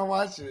time I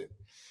watched it,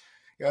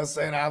 you know what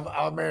I'm saying?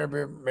 I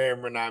may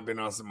or not been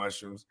on some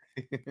mushrooms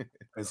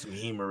and some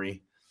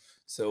hemery.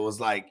 So it was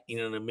like, you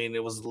know what I mean?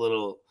 It was a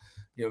little,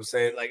 you know what I'm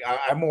saying? Like,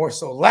 I more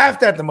so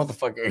laughed at the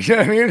motherfucker. You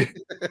know what I mean?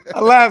 I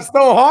laughed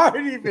so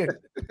hard even.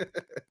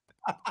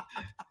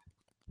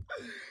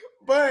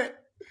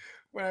 But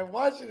when I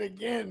watch it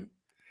again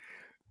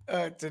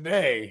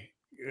today,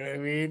 you know what I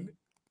mean?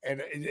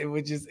 And it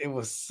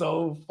was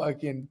so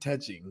fucking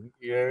touching.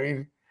 You know what I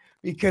mean?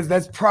 Because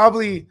that's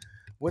probably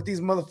what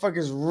these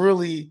motherfuckers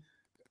really,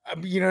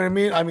 you know what I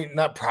mean? I mean,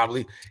 not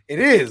probably. It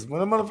is. When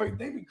the motherfucker,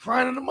 they be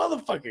crying on the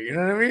motherfucker. You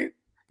know what I mean?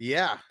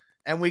 Yeah.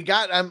 And we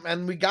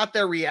got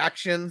their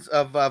reactions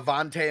of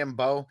Vontae and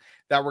Bo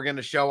that we're going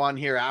to show on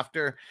here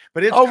after.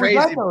 But it's crazy.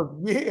 We got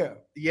those.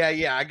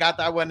 Yeah. I got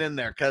that one in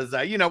there because,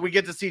 we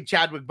get to see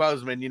Chadwick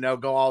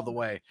Boseman, go all the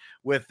way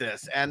with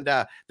this. And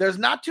there's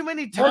not too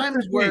many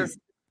times where,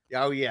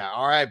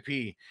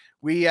 RIP.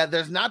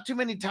 There's not too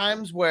many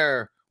times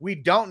where we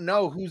don't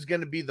know who's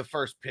going to be the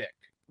first pick.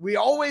 We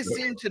always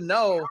seem to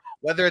know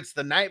whether it's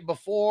the night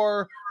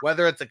before,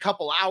 whether it's a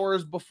couple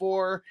hours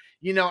before.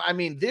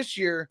 This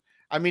year,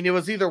 it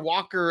was either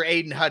Walker or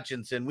Aiden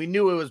Hutchinson. We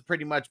knew it was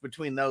pretty much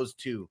between those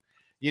two.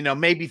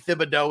 Maybe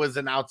Thibodeau is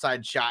an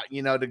outside shot,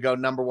 to go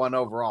 #1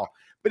 overall.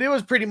 But it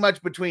was pretty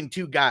much between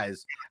two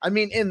guys.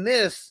 In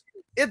this,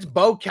 it's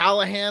Bo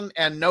Callahan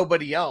and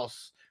nobody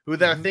else who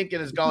they're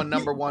thinking is going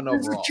 #1 overall.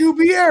 It's a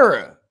QB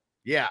era.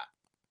 Yeah.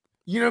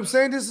 You know what I'm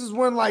saying? This is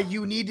when,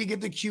 you need to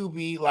get the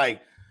QB.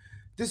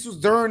 This was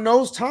during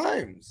those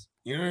times.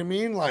 You know what I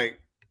mean?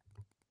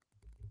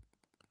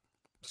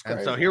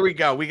 And so here we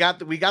go. We got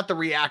the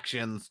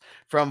reactions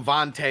from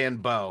Vontae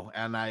and Bo,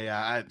 and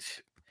I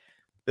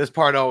this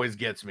part always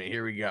gets me.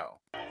 Here we go.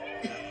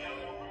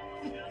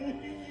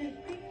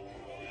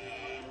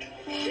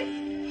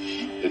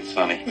 It's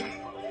sunny.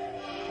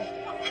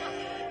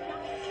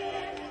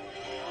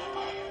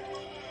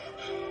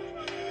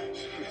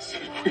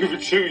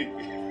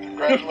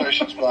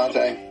 Congratulations,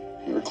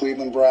 Vontae. You're a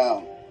Cleveland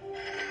Brown.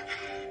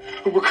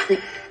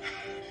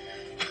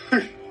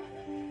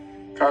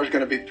 Car's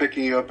going to be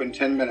picking you up in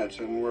 10 minutes,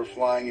 and we're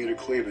flying you to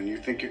Cleveland. You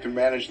think you can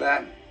manage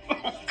that?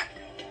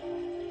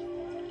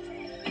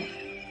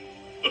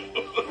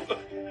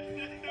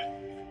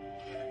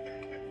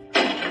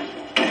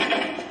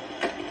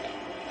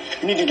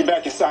 You need to get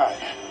back inside.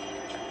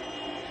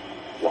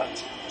 What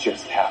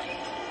just happened?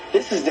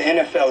 This is the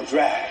NFL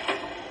Draft.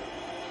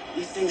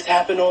 These things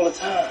happen all the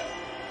time.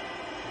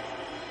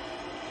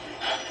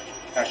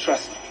 Now,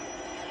 trust me.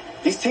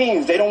 These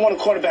teams, they don't want a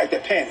quarterback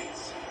that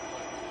panics.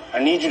 I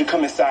need you to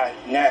come inside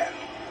now.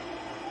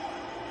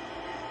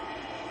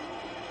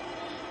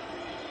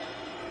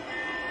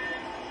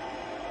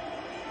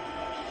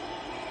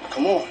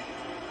 Come on.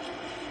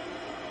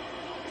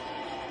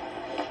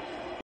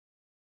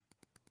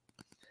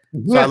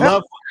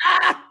 So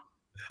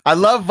I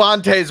love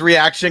Vontae's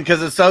reaction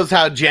because it shows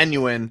how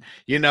genuine,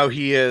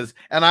 he is.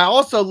 And I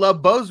also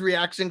love Bo's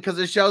reaction because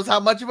it shows how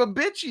much of a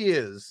bitch he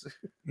is.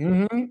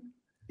 Mm-hmm.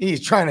 He's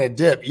trying to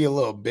dip, you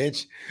little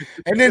bitch.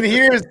 And then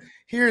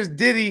here's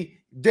Diddy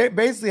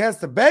basically has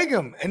to beg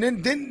him, and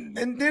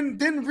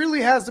then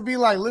really has to be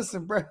like,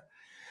 listen, bro,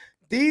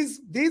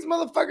 these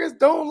motherfuckers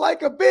don't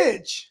like a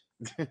bitch.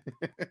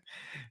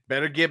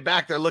 Better get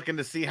back. They're looking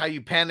to see how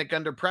you panic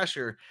under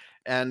pressure.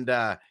 And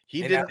that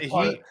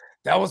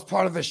was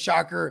part of the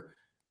shocker.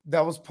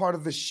 That was part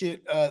of the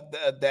shit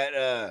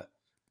that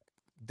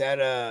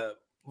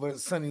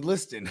was Sonny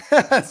Liston.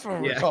 That's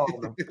what we're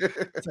calling him.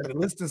 Sonny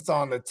Liston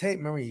saw on the tape.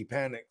 Remember, he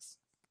panics.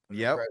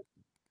 Yep. Right.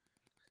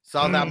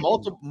 Saw that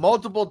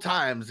multiple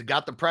times.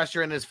 Got the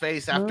pressure in his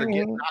face after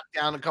getting knocked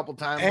down a couple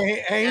times.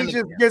 And he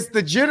just gets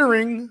the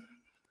jittering.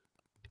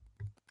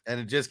 And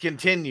it just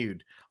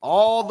continued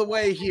all the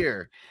way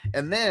here.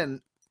 And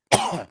then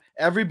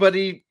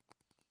everybody,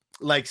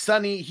 like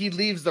Sonny, he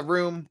leaves the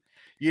room,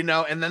 you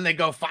know, and then they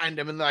go find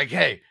him and they're like,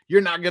 hey,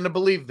 you're not going to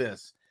believe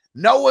this.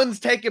 No one's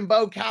taking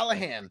Bo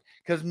Callahan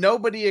because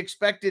nobody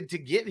expected to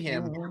get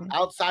him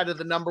outside of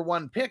the number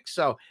 1 pick.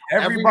 So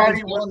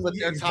everybody won with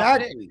their top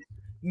pick.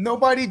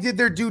 Nobody did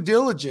their due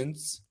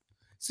diligence.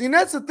 See, and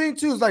that's the thing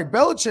too. Is like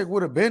Belichick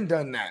would have been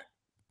done that.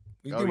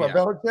 You think about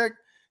Belichick?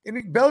 And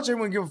Belichick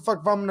wouldn't give a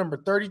fuck if I'm number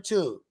 32.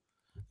 You know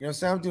what I'm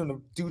saying? I'm doing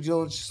the due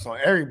diligence on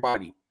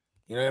everybody.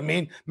 You know what I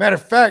mean? Matter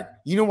of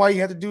fact, you know why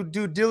you have to do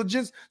due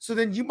diligence? So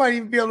then you might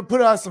even be able to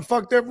put out some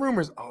fucked up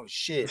rumors. Oh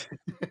shit.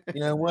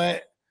 You know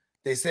what?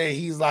 They say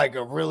he's like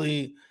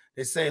he's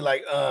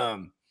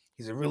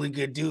a really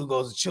good dude,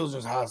 goes to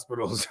children's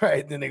hospitals,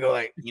 right? Then they go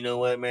like, you know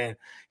what, man?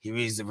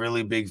 He's a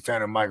really big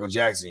fan of Michael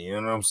Jackson. You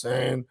know what I'm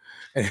saying?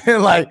 And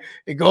then like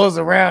it goes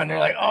around. They're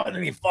like, oh, and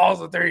then he falls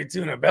to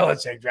 32 and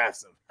Belichick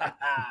drafts him.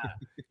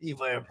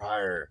 Evil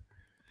Empire.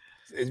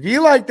 It be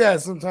like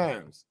that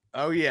sometimes.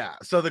 Oh, yeah.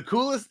 So the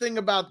coolest thing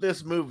about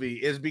this movie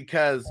is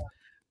because,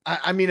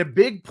 I mean, a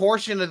big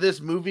portion of this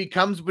movie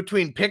comes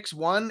between picks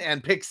 1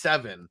 and pick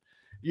 7,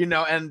 you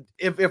know, and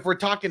if we're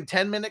talking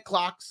 10-minute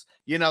clocks,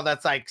 you know,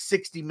 that's like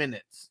 60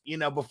 minutes, you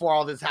know, before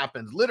all this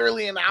happens,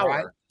 literally an hour,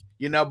 right,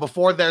 you know,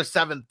 before their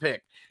 7th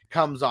pick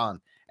comes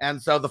on.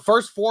 And so the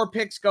first 4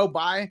 picks go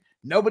by,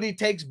 nobody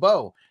takes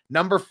Bo.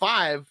 Number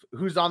 5,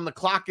 who's on the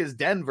clock, is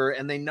Denver,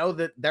 and they know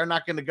that they're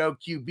not going to go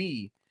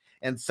QB.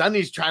 And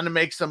Sonny's trying to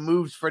make some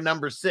moves for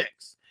number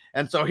 6.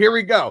 And so here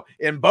we go.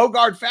 In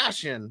Bogart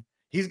fashion,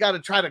 he's got to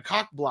try to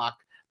cock block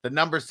the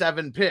number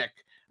 7 pick,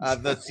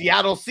 the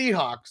Seattle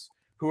Seahawks,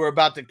 who are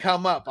about to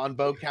come up on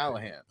Bo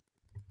Callahan.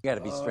 You got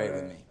to be straight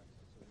with me.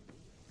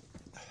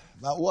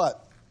 About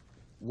what?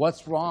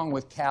 What's wrong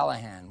with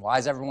Callahan? Why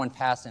is everyone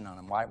passing on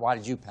him? Why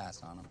did you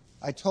pass on him?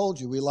 I told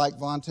you we like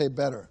Vontae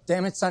better.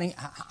 Damn it, Sonny.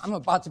 I'm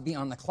about to be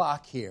on the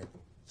clock here.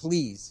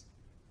 Please.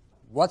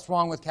 What's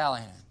wrong with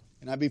Callahan?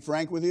 Can I be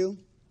frank with you?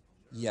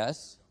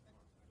 Yes.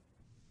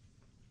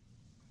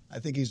 I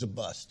think he's a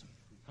bust.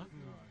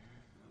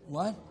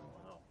 What?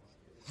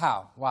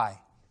 How? Why?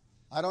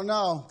 I don't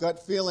know.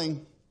 Gut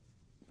feeling.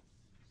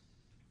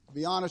 To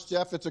be honest,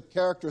 Jeff, it's a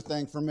character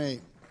thing for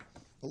me.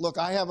 But look,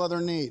 I have other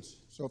needs.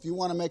 So if you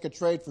want to make a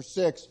trade for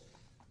 6,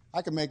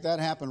 I can make that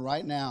happen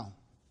right now.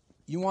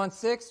 You want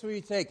 6? Who are you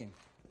taking?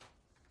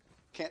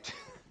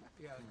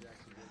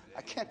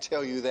 I can't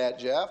tell you that,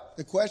 Jeff.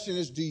 The question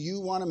is, do you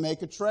want to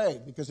make a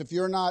trade? Because if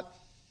you're not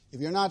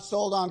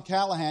sold on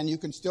Callahan, you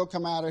can still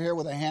come out of here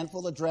with a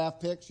handful of draft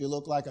picks. You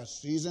look like a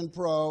seasoned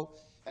pro,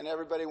 and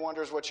everybody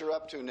wonders what you're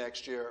up to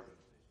next year.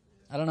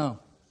 I don't know.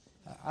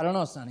 I don't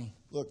know, Sonny.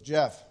 Look,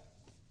 Jeff,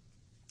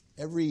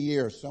 every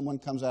year someone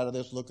comes out of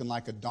this looking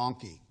like a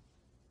donkey.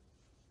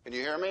 Can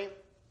you hear me?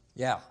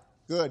 Yeah.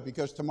 Good,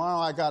 because tomorrow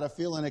I got a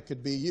feeling it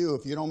could be you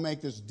if you don't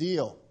make this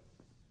deal.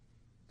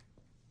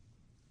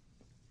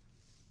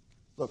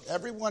 Look,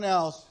 everyone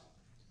else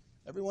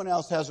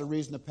has a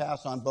reason to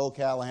pass on Bo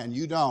Callahan.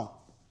 You don't.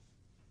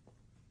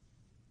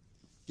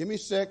 Give me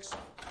 6.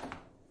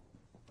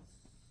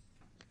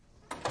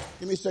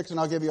 Give me 6, and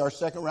I'll give you our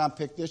 2nd round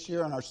pick this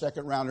year and our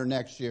 2nd rounder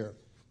next year.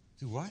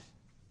 Do what?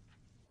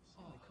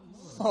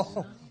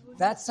 Oh,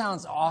 that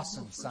sounds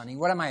awesome, Sonny.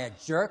 What am I, a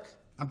jerk?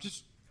 I'm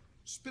just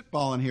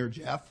spitballing here,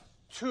 Jeff.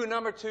 2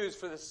 number 2s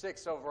for the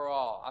 6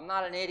 overall. I'm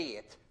not an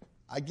idiot.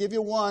 I give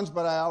you 1s,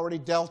 but I already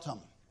dealt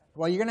them.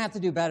 Well, you're going to have to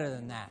do better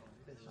than that.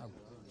 Oh,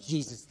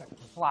 Jesus, the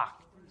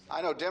clock.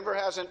 I know Denver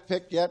hasn't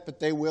picked yet, but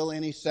they will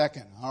any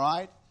second, all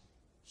right?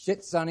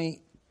 Shit,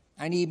 Sonny.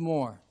 I need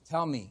more.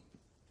 Tell me.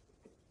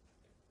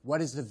 What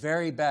is the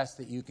very best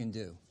that you can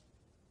do?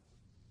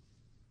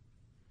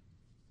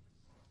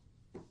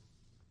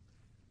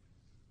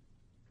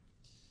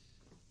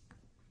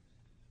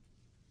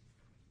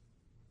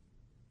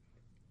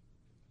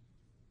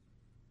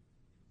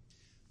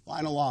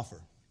 Final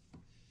offer.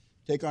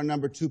 Take our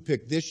number 2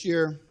 pick this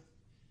year,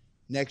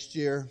 next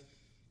year,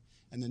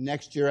 and the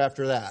next year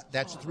after that.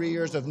 That's 3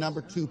 years of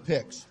number 2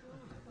 picks.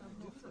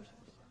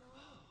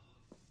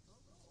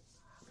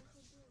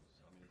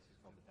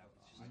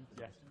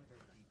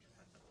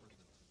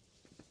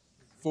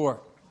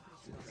 Four.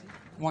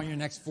 I want your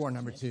next 4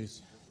 number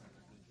 2s.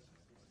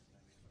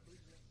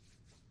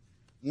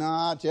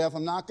 Nah, Jeff,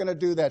 I'm not going to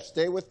do that.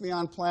 Stay with me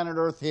on planet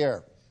Earth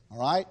here, all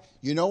right?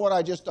 You know what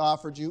I just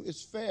offered you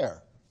is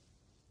fair.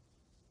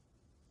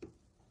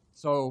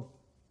 So,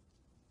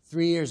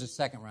 3 years of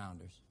 2nd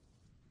rounders.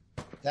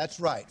 That's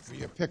right, for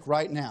your pick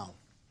right now.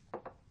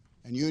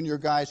 and you and your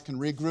guys can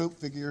regroup,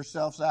 figure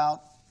yourselves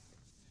out,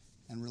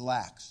 and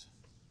relax.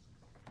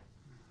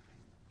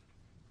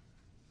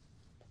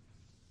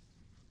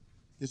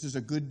 This is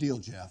a good deal,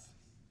 Jeff.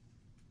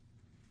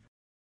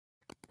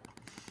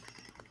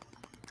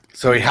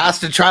 So he has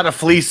to try to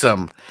fleece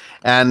him.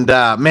 And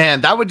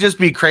man, that would just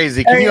be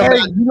crazy. Can you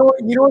imagine? You know what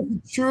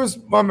the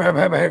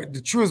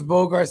truest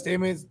Bogart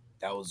statement is?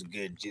 That was a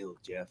good deal,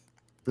 Jeff.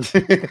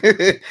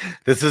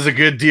 This is a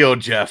good deal,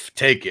 Jeff.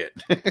 Take it.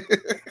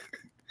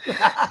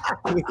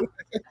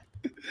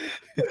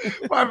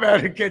 My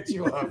bad to get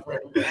you off.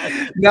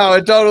 Right? No,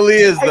 it totally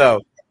is,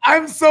 though.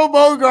 I'm so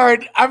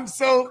Bogart. I'm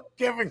so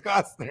Kevin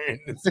Costner in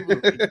this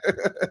movie.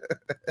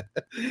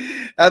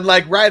 And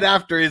like right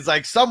after, he's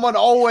like, someone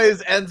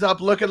always ends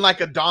up looking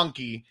like a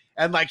donkey.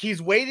 And like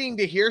he's waiting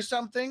to hear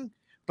something,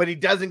 but he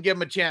doesn't give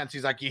him a chance.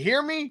 He's like, you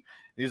hear me? And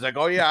he's like,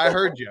 oh, yeah, I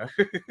heard you.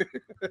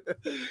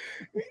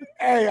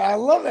 Hey, I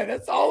love that.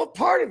 That's all a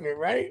part of it,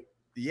 right?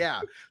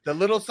 Yeah. The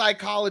little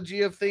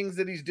psychology of things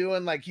that he's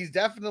doing. Like he's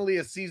definitely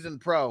a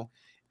seasoned pro.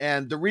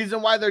 And the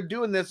reason why they're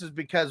doing this is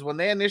because when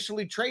they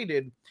initially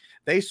traded,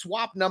 they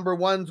swapped number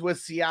ones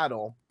with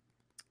Seattle,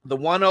 the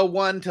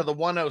 101 to the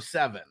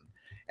 107.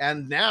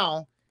 And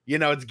now, you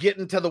know, it's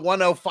getting to the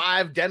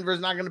 105. Denver's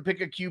not going to pick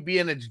a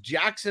QB, and it's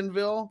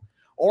Jacksonville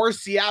or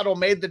Seattle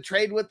made the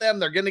trade with them.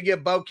 They're going to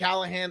get Bo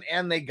Callahan,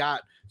 and they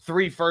got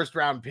 3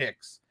 first-round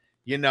picks,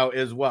 you know,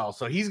 as well.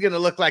 So he's going to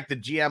look like the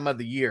GM of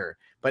the year.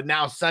 But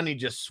now Sonny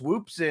just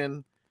swoops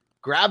in,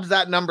 grabs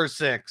that number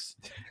 6,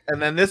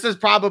 and then this is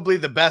probably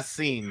the best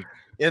scene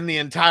in the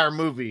entire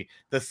movie,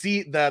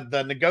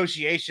 the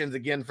negotiations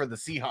again for the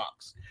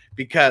Seahawks,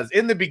 because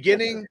in the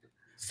beginning,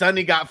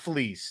 Sonny got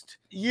fleeced.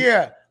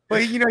 Yeah,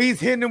 but you know he's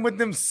hitting him with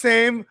them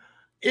same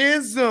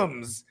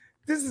isms.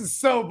 This is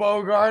so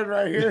Bogart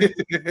right here.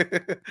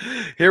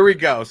 Here we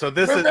go. So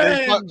this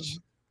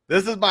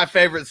is my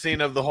favorite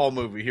scene of the whole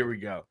movie. Here we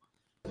go.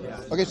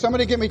 Okay,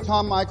 somebody get me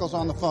Tom Michaels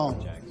on the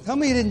phone. Tell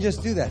me you didn't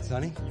just do that,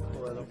 Sonny.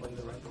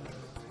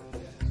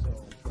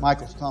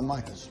 Michaels, Tom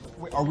Michaels.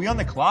 Wait, are we on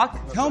the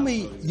clock? Tell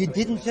me you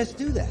didn't just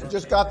do that.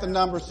 Just got the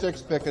number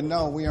 6 pick, and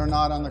no, we are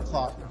not on the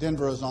clock.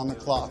 Denver is on the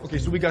clock. Okay,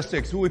 so we got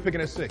 6. Who are we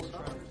picking at 6?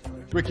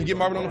 Rick, can you get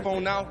Marvin on the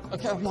phone now?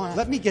 Okay,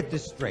 let me get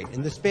this straight.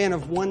 In the span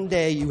of one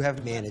day, you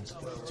have managed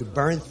to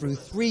burn through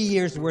 3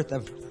 years worth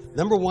of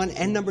number 1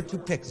 and number 2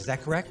 picks. Is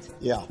that correct?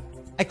 Yeah.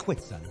 I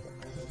quit, Sonny.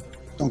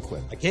 Don't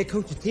quit. I can't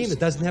coach a team that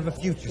doesn't have a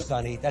future,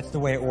 Sonny. That's the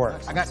way it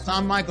works. I got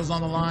Tom Michaels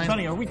on the line.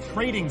 Sonny, are we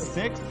trading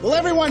 6? Will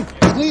everyone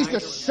please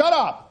just shut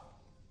up?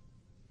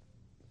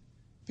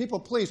 People,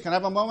 please, can I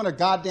have a moment of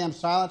goddamn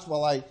silence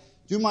while I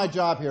do my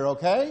job here,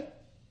 okay?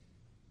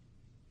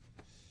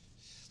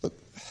 Look,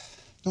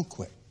 don't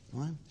quit,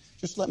 all right?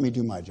 Just let me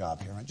do my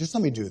job here, right? Just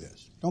let me do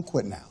this. Don't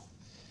quit now.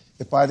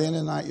 If by the end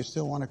of the night you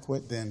still want to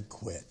quit, then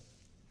quit.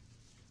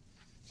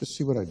 Just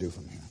see what I do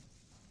from here.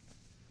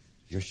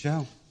 Your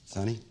show,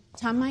 Sonny.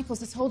 Tom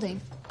Michaels is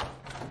holding.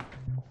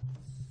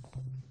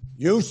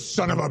 You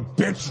son of a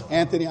bitch.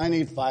 Anthony, I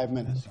need 5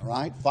 minutes, all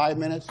right? 5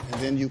 minutes,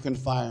 and then you can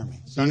fire me.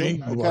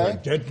 Sonny, okay? you are a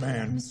dead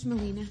man. Mr.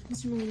 Molina,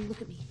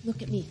 look at me.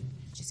 Look at me.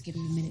 Just give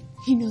him a minute.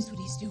 He knows what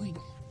he's doing.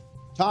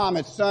 Tom,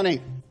 it's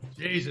Sonny.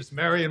 Jesus,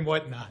 Mary and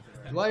whatnot.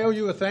 Do I owe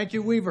you a thank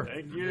you, Weaver?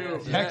 Thank you.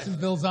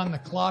 Jacksonville's on the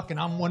clock, and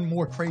I'm one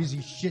more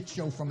crazy shit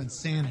show from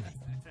insanity.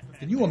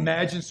 Can you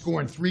imagine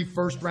scoring 3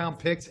 first-round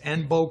picks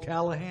and Bo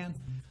Callahan?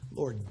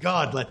 Lord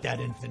God, let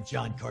that infant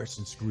John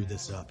Carson screw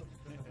this up.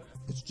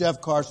 It's Jeff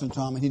Carson,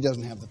 Tom, and he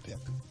doesn't have the pick.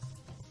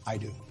 I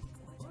do.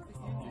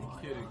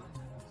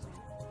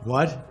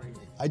 What?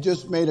 I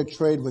just made a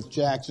trade with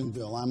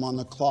Jacksonville. I'm on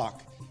the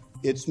clock.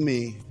 It's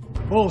me.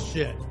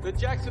 Bullshit. The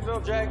Jacksonville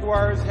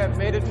Jaguars have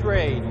made a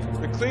trade.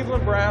 The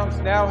Cleveland Browns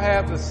now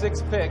have the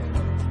 6th pick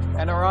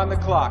and are on the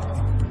clock.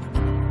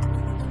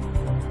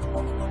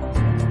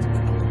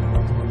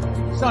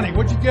 Sonny,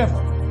 what'd you give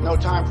him? No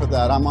time for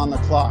that. I'm on the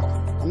clock.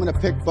 I'm going to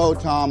pick Bo,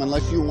 Tom,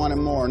 unless you want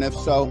him more. And if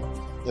so,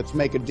 let's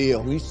make a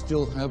deal. We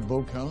still have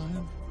Bo Callahan?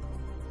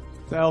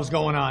 What the hell's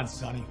going on,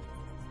 Sonny?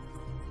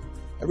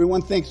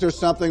 Everyone thinks there's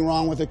something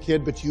wrong with a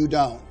kid, but you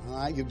don't. All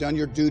right? You've done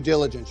your due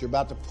diligence. You're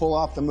about to pull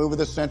off the move of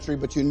the century,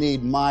 but you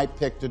need my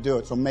pick to do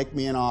it. So make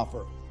me an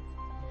offer.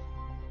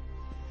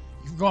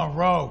 You've gone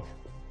rogue.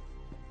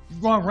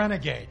 You've gone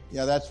renegade.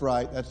 Yeah, that's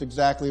right. That's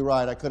exactly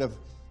right. I could have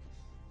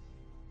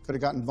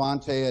gotten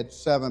Vontae at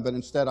 7, but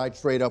instead I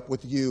trade up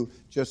with you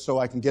just so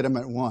I can get him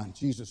at 1.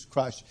 Jesus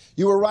Christ.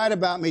 You were right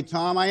about me,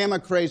 Tom. I am a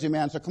crazy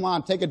man, so come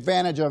on, take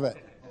advantage of it.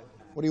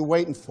 What are you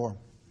waiting for?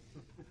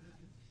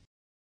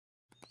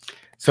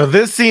 So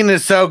this scene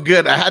is so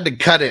good, I had to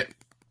cut it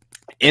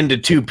into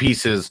 2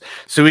 pieces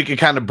so we could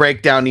kind of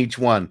break down each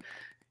one.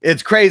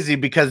 It's crazy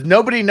because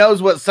nobody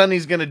knows what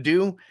Sonny's going to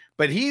do,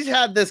 but he's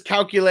had this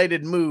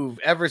calculated move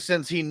ever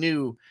since he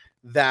knew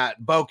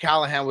that Bo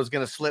Callahan was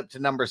going to slip to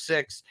number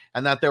 6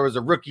 and that there was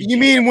a rookie. You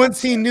mean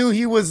once he knew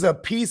he was a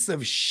piece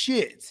of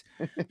shit?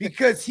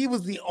 Because he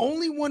was the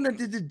only one that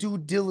did the due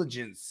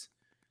diligence.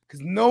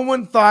 Because no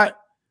one thought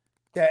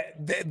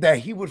that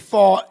he would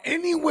fall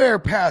anywhere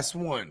past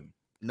 1.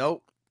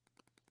 Nope.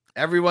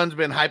 Everyone's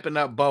been hyping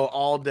up Bo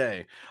all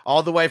day,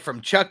 all the way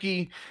from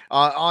Chucky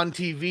on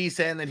TV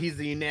saying that he's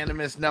the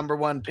unanimous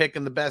 #1 pick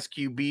and the best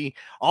QB,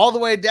 all the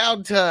way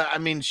down to, I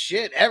mean,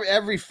 shit,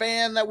 every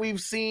fan that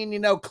we've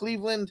seen,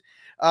 Cleveland,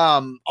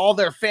 all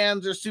their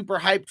fans are super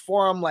hyped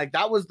for him. Like,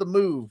 that was the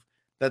move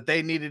that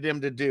they needed him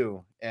to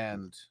do.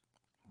 And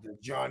the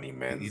Johnny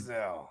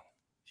Manziel.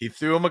 He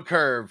threw him a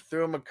curve.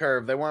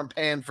 They weren't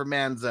paying for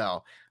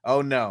Manziel.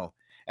 Oh, no.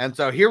 And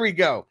so here we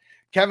go.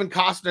 Kevin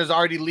Costner's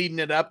already leading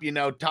it up,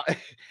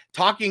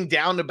 talking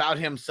down about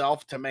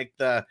himself to make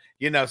the,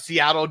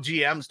 Seattle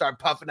GM start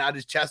puffing out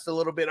his chest a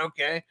little bit.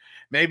 Okay,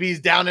 maybe he's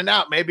down and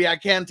out. Maybe I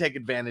can take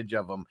advantage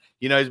of him.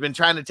 He's been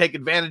trying to take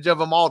advantage of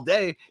him all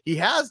day. He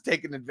has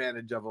taken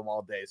advantage of him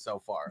all day so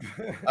far,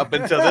 up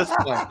until this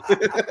point.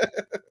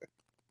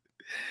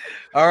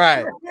 All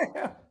right.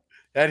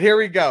 And here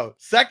we go.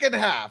 Second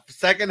half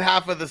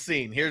of the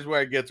scene. Here's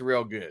where it gets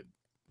real good.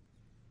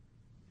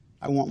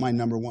 I want my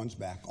 #1s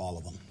back, all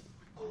of them.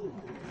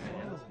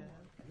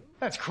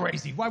 That's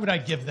crazy. Why would I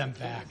give them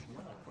back?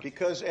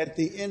 Because at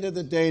the end of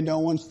the day, no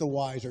one's the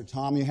wiser,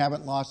 Tom. You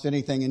haven't lost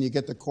anything, and you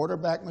get the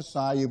quarterback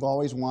messiah you've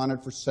always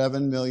wanted for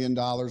 $7 million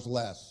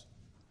less.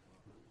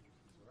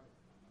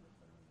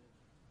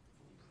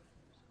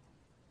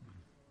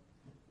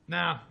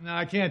 No,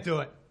 I can't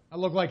do it. I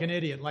look like an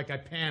idiot, like I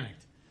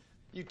panicked.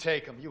 You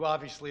take them. You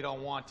obviously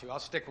don't want to. I'll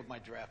stick with my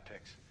draft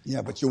picks.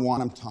 Yeah, but you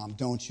want them, Tom,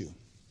 don't you?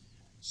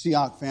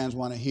 Seahawk fans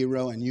want a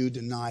hero, and you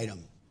denied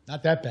them.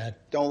 Not that bad.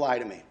 Don't lie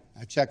to me.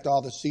 I checked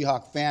all the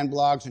Seahawk fan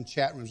blogs and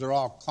chat rooms. They're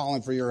all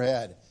calling for your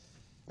head.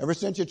 Ever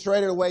since you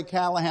traded away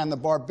Callahan, the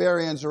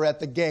barbarians are at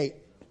the gate.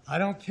 I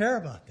don't care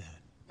about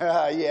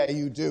that. Yeah,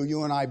 you do.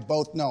 You and I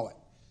both know it.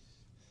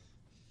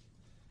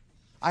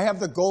 I have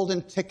the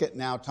golden ticket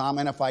now, Tom,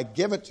 and if I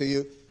give it to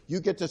you, you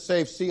get to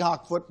save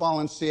Seahawk football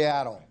in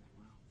Seattle.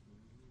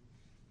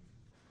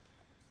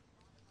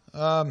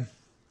 How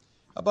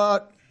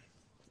about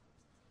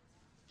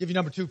give you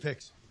 #2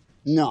 picks?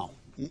 No.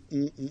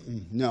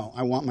 No,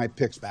 I want my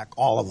picks back,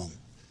 all of them.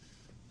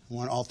 I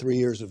want all 3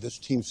 years of this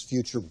team's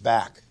future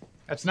back.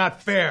 That's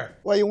not fair.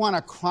 Well, you want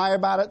to cry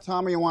about it,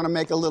 Tom, or you want to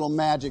make a little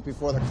magic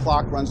before the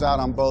clock runs out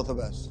on both of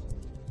us?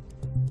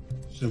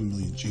 $7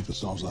 million cheaper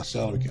solves our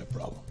salary cap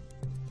problem.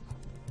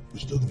 We're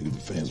still going to give the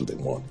fans what they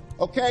want.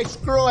 Okay,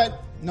 screw it.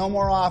 No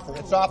more offer.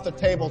 It's off the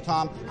table,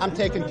 Tom. I'm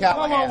taking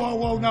Callahan.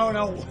 Whoa,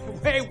 no.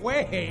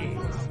 Wait.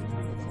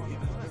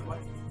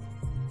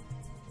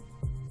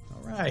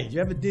 All right, you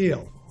have a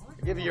deal. I'll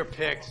give you your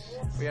picks.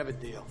 We have a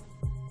deal.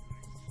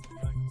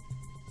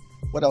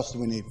 What else do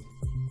we need?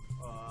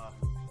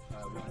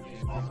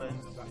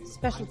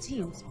 Special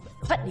teams.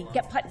 Putney.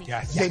 Get Putney.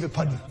 Yeah. David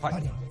Putney.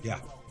 Yeah.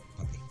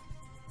 Putney.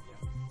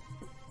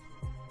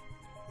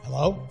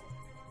 Hello?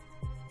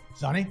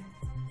 Sonny?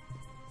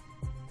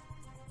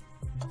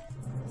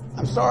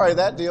 I'm sorry,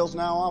 that deal's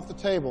now off the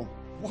table.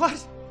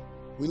 What?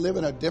 We live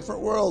in a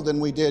different world than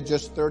we did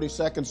just 30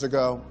 seconds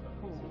ago.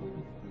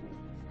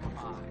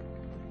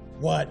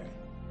 What?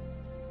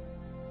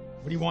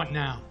 What do you want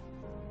now?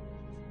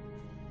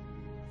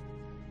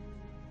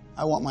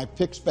 I want my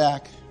picks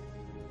back,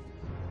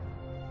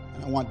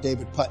 and I want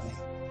David Putney.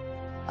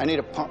 I need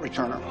a punt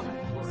returner.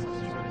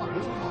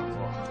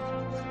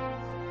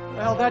 Where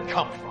the hell that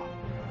come from?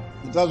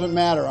 It doesn't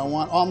matter. I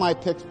want all my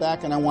picks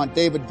back, and I want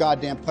David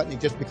goddamn Putney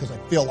just because I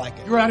feel like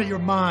it. You're out of your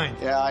mind.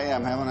 Yeah, I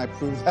am. Haven't I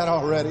proved that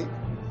already?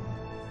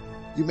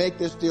 You make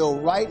this deal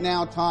right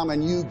now, Tom,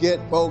 and you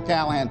get Bo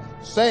Callahan.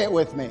 Say it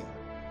with me.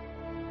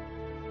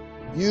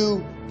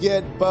 You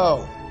get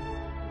Bo.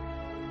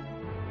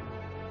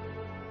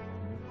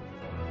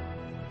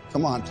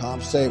 Come on, Tom.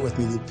 Say it with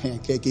me, you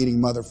pancake-eating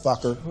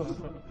motherfucker.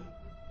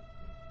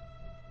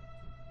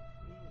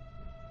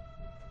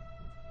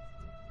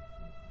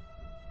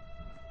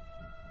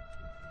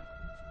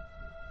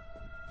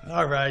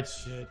 All right,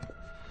 shit.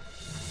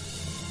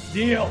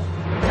 Deal.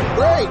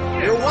 Great.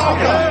 You're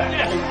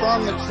welcome.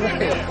 Confirm the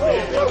trade.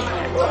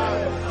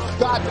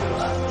 God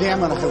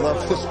damn it, I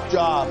love this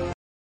job.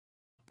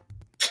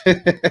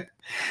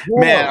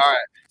 Man, all right.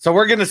 So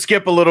we're going to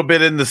skip a little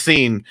bit in the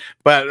scene,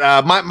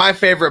 but my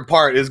favorite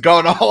part is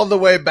going all the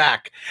way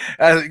back.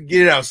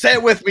 Say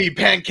it with me,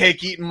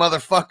 pancake-eating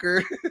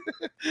motherfucker.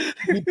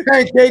 You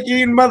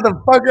pancake-eating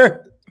motherfucker.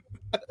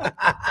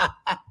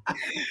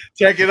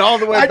 Take it all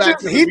the way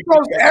back. He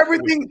throws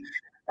everything,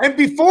 and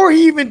before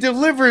he even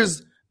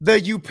delivers the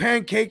 "you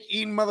pancake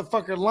eating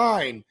motherfucker"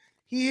 line,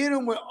 he hit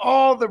him with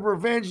all the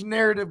revenge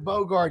narrative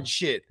Bogart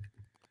shit.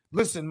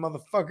 Listen,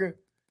 motherfucker,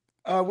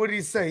 what did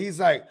he say? He's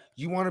like,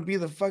 "You want to be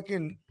the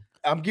fucking?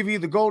 I'm giving you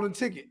the golden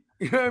ticket."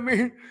 You know what I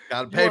mean?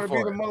 Gotta pay for it. You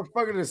want to be the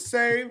motherfucker to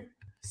save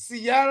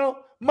Seattle,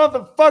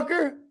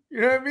 motherfucker.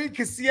 You know what I mean?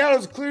 Because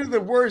Seattle's clearly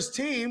the worst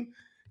team.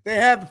 They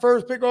had the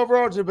first pick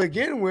overall to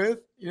begin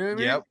with. You know what I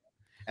mean? Yep.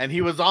 And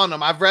he was on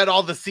them. I've read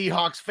all the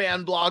Seahawks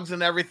fan blogs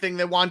and everything.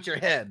 They want your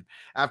head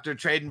after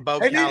trading Bo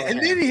Callahan. And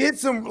then he hit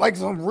some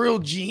real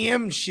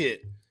GM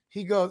shit.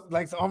 He goes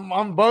like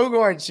I'm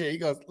Bogart shit. He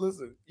goes,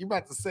 listen, you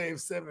about to save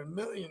 $7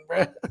 million,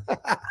 bro.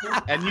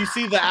 And you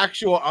see the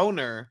actual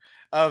owner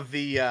of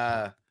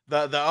the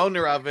the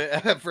owner of it,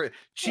 for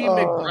Chi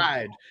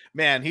McBride.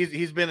 Man,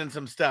 he's been in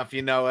some stuff,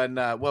 you know, and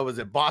what was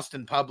it,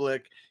 Boston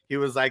Public? He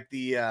was like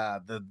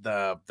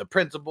the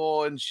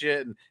principal and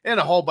shit, and in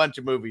a whole bunch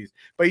of movies.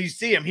 But you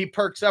see him, he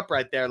perks up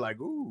right there, like,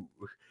 ooh.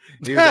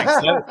 He's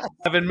like,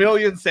 7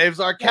 million saves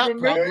our cap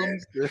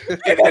problems.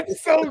 And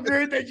that's so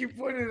good that you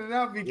pointed it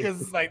out, because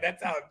it's like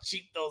that's how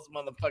cheap those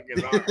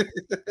motherfuckers are.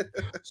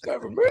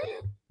 7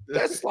 million.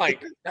 That's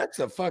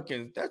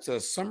a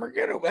summer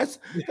ghetto.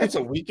 That's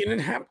a weekend in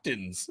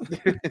Hamptons.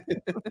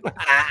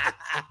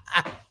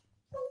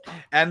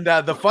 And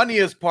the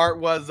funniest part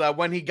was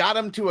when he got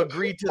him to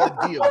agree to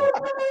the deal,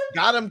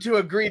 got him to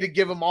agree to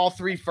give him all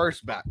 3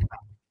 firsts back.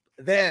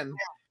 Then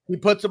he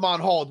puts him on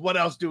hold. What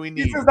else do we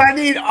need? He says, I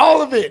need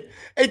all of it.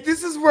 Hey,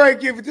 this is where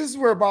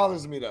it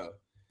bothers me though.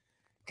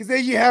 Because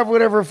then you have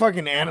whatever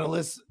fucking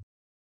analysts,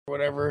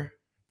 whatever,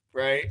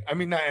 right? I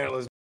mean, not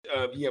analysts.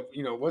 Yeah,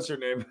 you know, what's her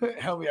name?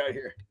 Help me out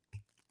here.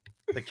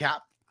 The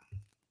cap.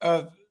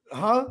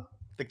 Huh?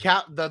 The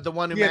cap, the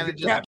one who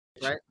manages, cap,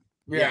 right?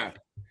 Yeah.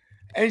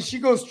 And she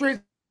goes straight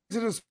to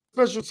the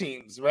special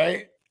teams,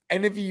 right?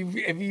 And if you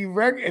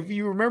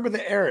remember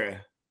the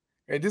era,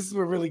 right, this is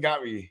what really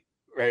got me,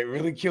 right? It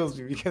really kills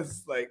me, because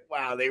it's like,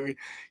 wow,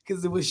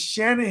 because it was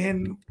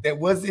Shanahan that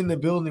was in the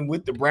building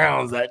with the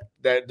Browns at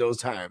those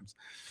times.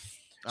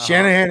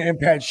 Shanahan and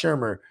Pat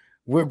Shurmur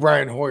with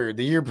Brian Hoyer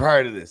the year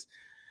prior to this.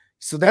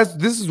 So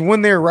this is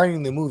when they're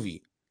writing the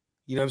movie.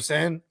 You know what I'm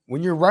saying?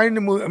 When you're writing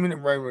the movie,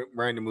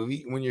 writing the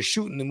movie, when you're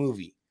shooting the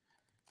movie,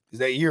 is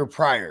that year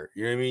prior.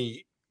 You know what I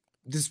mean?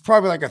 This is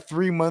probably like a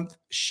 3-month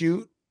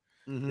shoot,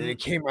 and it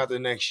came out the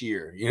next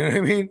year. You know what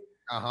I mean?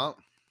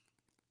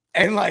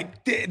 And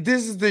like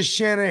this is the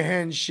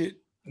Shanahan shit.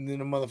 And then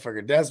the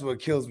motherfucker, that's what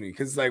kills me.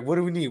 Because like, what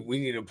do we need? We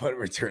need a punt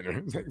returner.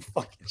 It's like,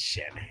 fucking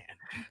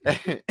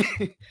Shanahan.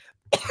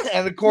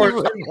 And of course,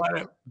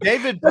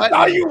 David Putney. That's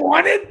all you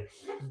wanted?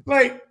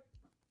 Like,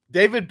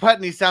 David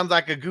Putney sounds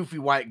like a goofy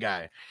white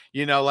guy.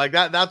 You know, like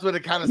that's what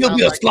it kind of he'll sounds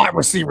be a like. slot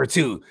receiver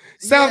too.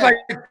 Sounds like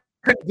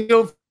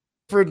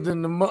Dilford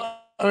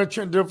and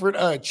Trent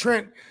Dilford.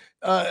 Trent,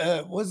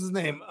 what's his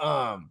name?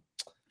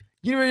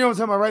 You know what I'm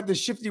talking about, right? The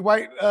shifty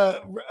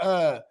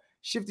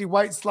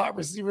white slot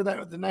receiver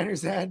that the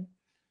Niners had.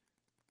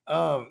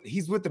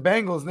 He's with the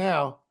Bengals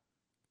now,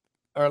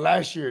 or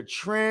last year.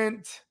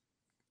 Trent.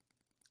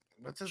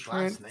 What's his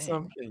last name?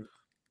 Something.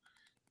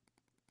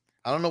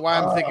 I don't know why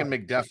I'm thinking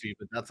McDuffie,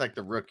 but that's like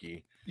the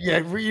rookie. Yeah,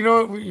 you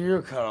know what?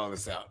 You'll cut all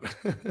this out.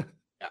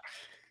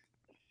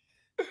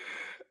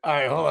 All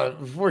right, hold on.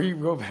 Before you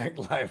go back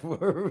live,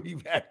 where are we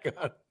back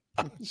on?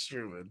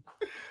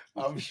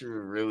 I'm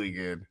sure really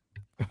good.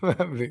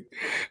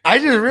 I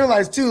just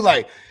realized too,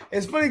 like,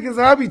 it's funny because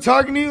I'll be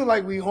talking to you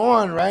like we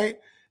on, right?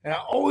 And I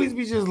always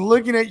be just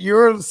looking at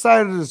your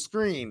side of the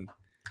screen.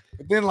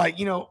 But then, like,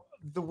 you know,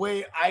 the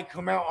way I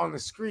come out on the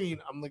screen,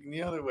 I'm looking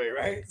the other way,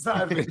 right? So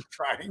I've been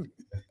trying.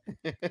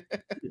 And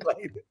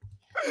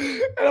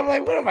I'm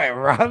like, what am I,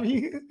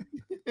 Robbie?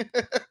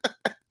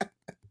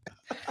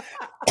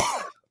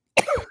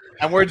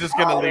 And we're just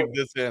gonna leave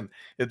this in.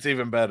 It's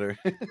even better.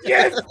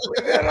 Yes,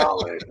 leave that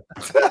all in.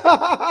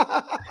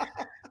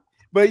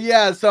 But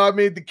yeah, so I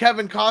mean, the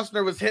Kevin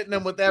Costner was hitting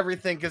him with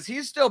everything because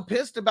he's still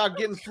pissed about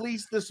getting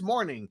fleeced this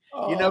morning.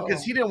 You know,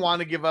 because he didn't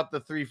want to give up the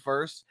 3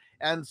 firsts,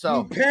 and so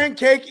you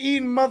pancake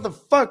eating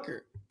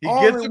motherfucker. He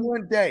gets him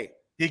one day.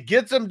 He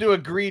gets him to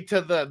agree to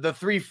the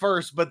 3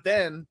 firsts, but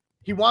then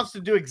he wants to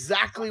do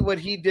exactly what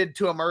he did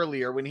to him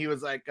earlier when he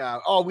was like,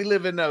 "Oh, we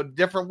live in a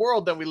different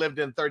world than we lived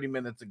in 30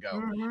 minutes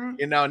ago."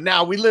 You know,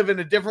 now we live in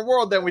a different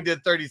world than we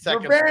did 30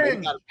 seconds ago.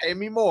 You gotta pay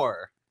me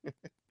more.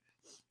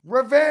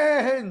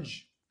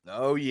 Revenge.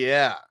 Oh,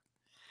 yeah.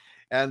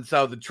 And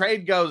so the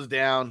trade goes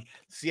down.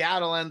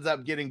 Seattle ends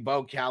up getting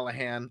Bo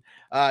Callahan.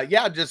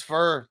 Yeah, just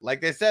for, like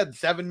they said,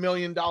 $7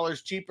 million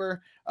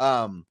cheaper.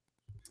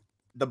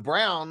 The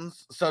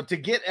Browns, so to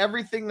get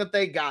everything that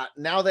they got,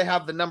 now they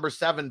have the number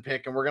 7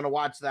 pick, and we're going to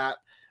watch that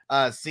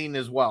scene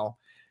as well.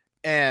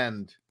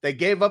 And they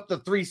gave up the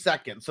 3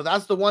 seconds. So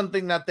that's the one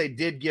thing that they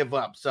did give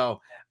up.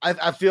 So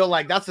I feel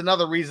like that's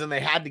another reason they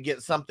had to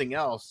get something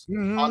else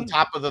on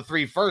top of the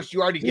 3 firsts.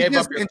 You already gave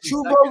up your in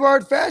true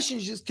Bogart fashion.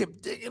 He just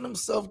kept digging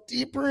himself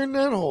deeper in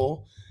that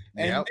hole.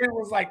 And it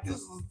was like,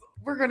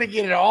 we're going to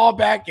get it all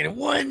back in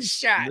one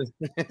shot.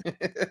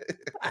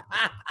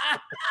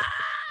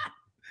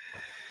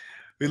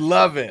 We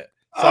love it.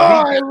 So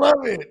I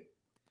love it.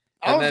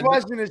 I was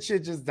watching this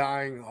shit just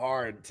dying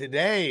hard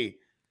today.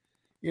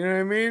 You know what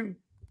I mean?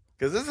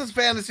 Because this is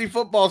fantasy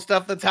football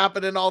stuff that's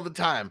happening all the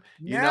time.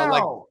 You know,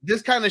 like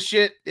this kind of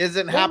shit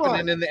isn't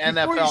happening in the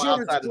NFL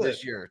outside of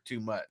this year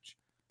too much.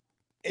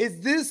 Is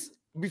this,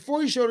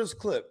 before you show this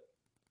clip,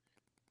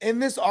 in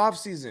this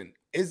offseason,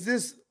 is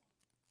this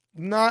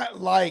not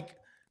like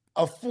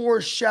a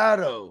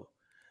foreshadow?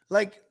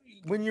 Like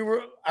when you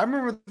were, I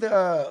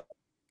remember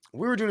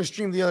we were doing a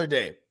stream the other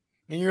day,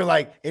 and you're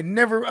like, it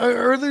never,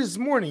 early this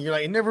morning, you're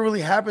like, it never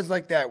really happens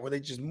like that, where they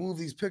just move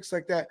these picks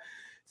like that.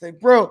 It's like,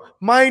 bro,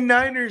 my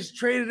Niners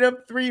traded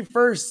up 3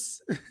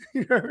 firsts,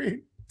 you know what I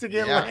mean, to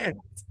get Lance.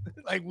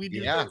 Like we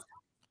did this.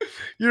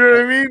 You know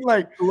what I mean?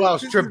 Like, who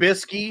else?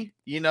 Trubisky.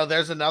 You know,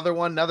 there's another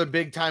one, another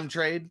big time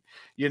trade.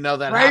 You know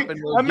that right?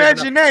 happened.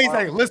 Imagine that. He's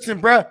like, listen,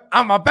 bro,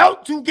 I'm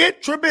about to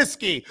get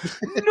Trubisky.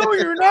 No,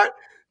 you're not.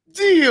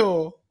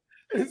 Deal.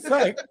 It's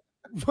like,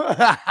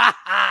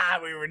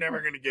 we were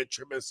never going to get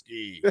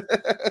Trubisky.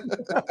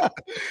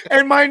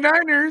 And my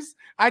Niners,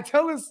 I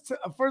tell us,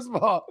 first of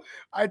all,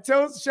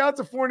 shout out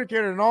to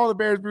Fornicator and all the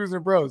Bears, Brews,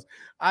 and Bros.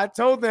 I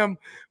told them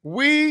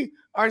we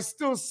are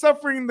still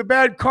suffering the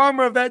bad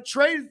karma of that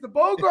trade. It's the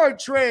Bogart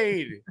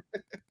trade.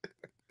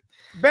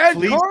 Bad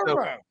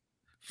karma.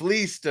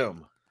 Fleeced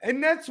him.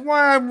 And that's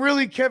why I'm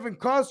really Kevin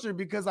Costner,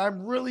 because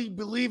I'm really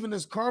believing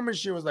this karma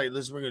shit was like,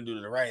 listen, we're going to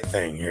do the right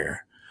thing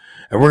here.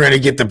 And we're going to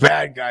get the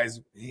bad guys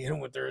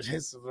with their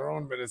hits of their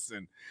own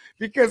medicine.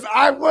 Because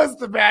I was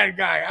the bad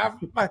guy.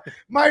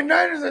 My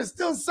Niners are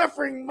still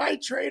suffering my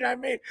trade I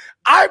made.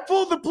 I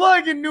pulled the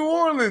plug in New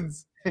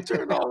Orleans.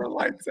 Turned all the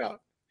lights out.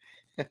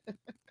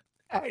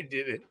 I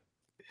did it.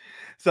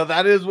 So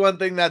that is one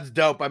thing that's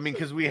dope. I mean,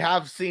 because we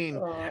have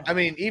seen, I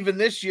mean, even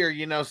this year,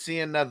 you know,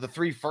 seeing the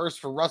 3 firsts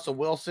for Russell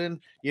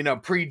Wilson, you know,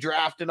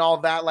 pre-draft and all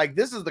that. Like,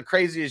 this is the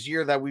craziest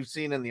year that we've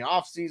seen in the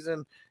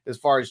offseason as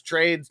far as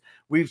trades.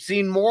 We've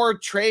seen more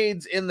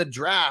trades in the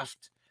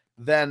draft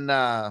than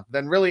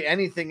really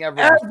anything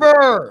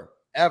ever.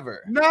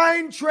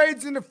 9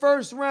 trades in the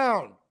first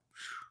round.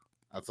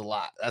 That's a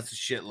lot. That's a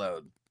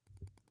shitload.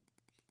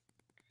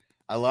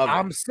 I love it.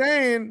 I'm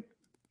saying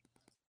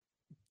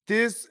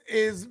this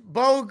is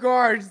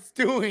Bogart's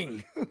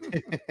doing.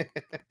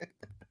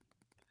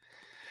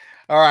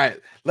 All right,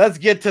 let's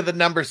get to the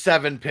number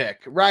 7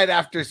 pick. Right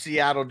after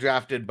Seattle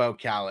drafted Bo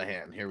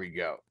Callahan. Here we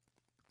go.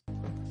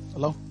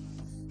 Hello?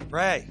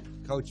 Ray,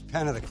 Coach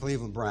Penn of the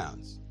Cleveland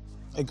Browns.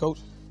 Hey, Coach.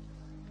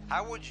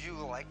 How would you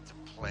like to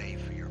play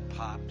for your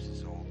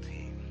pops' old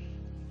team?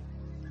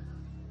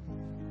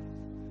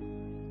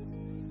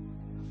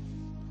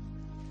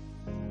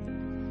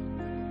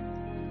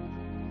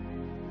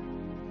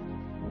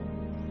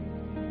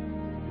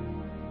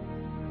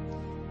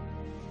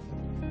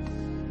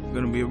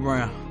 Gonna be a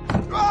Brown.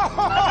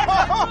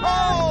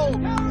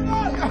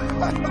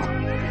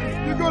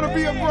 You're gonna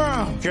be a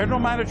Brown. General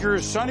Manager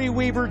Sonny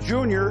Weaver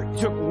Jr.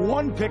 took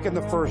 1 pick in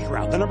the first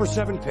round, the number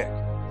 7 pick.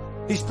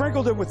 He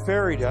sprinkled it with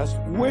fairy dust,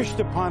 wished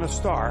upon a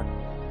star,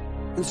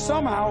 and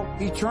somehow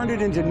he turned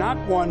it into not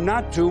 1,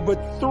 not 2, but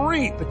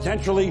 3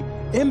 potentially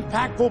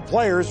impactful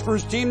players for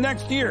his team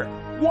next year.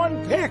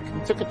 1 pick.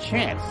 He took a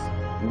chance.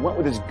 He went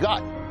with his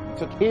gut. He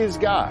took his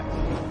guy.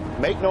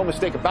 Make no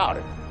mistake about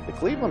it. The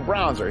Cleveland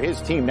Browns are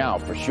his team now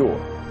for sure.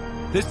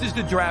 This is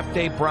the draft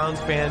day Browns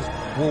fans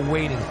were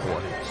waiting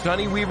for.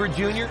 Sonny Weaver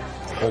Jr.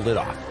 pulled it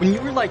off. When you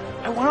were like,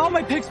 I want all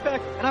my picks back,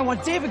 and I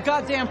want David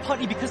goddamn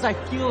Putney because I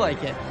feel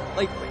like it.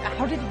 Like,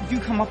 how did you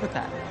come up with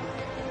that?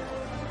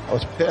 I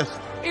was pissed.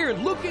 Here,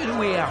 look at who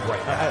we have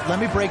right now. Let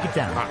me break it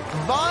down.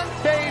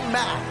 Vontae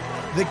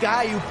Mack, the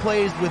guy who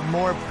plays with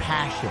more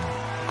passion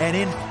and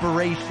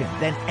inspiration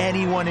than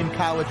anyone in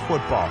college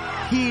football.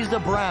 He's a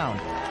Brown.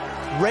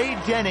 Ray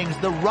Jennings,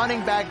 the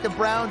running back the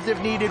Browns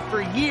have needed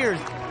for years.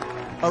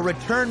 A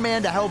return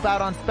man to help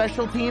out on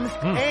special teams.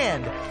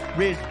 And,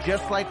 Riz,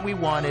 just like we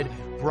wanted,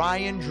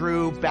 Brian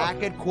Drew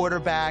back at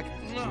quarterback,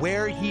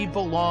 where he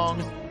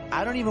belongs.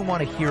 I don't even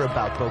want to hear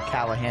about Bo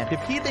Callahan. If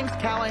he thinks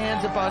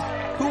Callahan's a bust,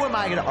 who am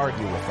I going to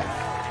argue with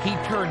that? He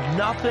turned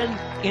nothing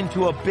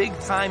into a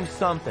big-time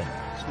something.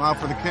 Smile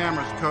for the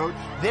cameras, Coach.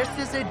 This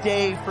is a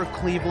day for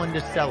Cleveland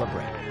to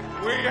celebrate.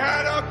 We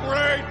had a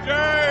great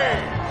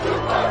day! Super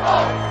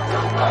Bowl!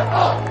 Super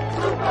Bowl!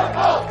 Super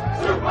Bowl!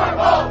 Super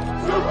Bowl!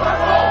 Super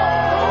Bowl!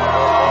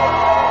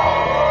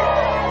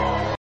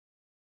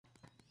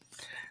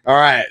 All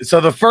right. So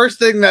the first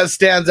thing that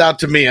stands out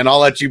to me, and I'll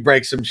let you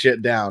break some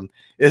shit down,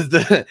 is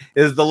the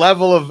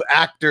level of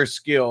actor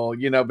skill,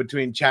 you know,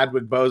 between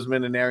Chadwick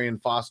Boseman and Arian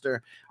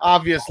Foster.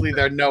 Obviously,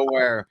 they're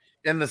nowhere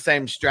in the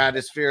same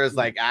stratosphere as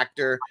like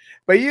actor,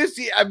 but you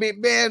see, I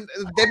mean, man,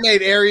 they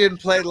made Arian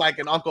play like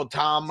an Uncle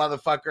Tom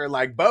motherfucker.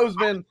 Like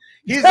Boseman,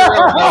 he's a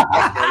real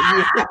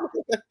motherfucker.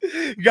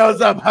 He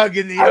goes up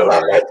hugging the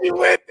owner. You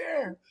went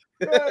there.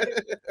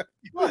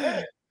 Go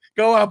ahead.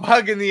 Go up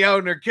hugging the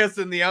owner,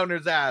 kissing the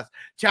owner's ass.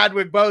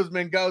 Chadwick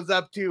Boseman goes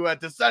up to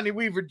Sonny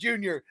Weaver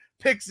Jr.,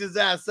 picks his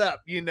ass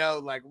up, you know,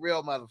 like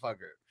real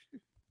motherfucker.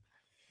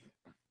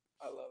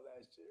 I love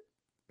that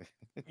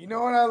shit. You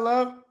know what I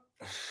love?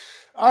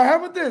 All right, how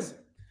about this?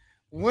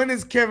 When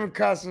is Kevin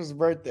Costner's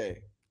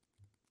birthday?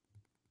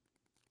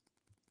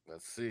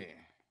 Let's see.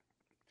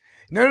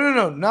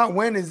 No. Not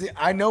when is it?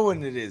 I know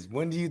when it is.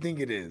 When do you think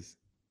it is?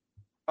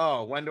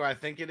 Oh, when do I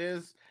think it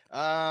is?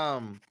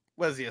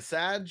 Was he a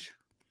Sag?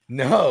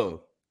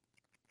 No.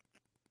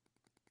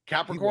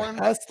 Capricorn? He's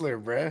a hustler,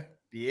 bruh.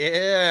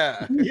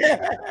 Yeah.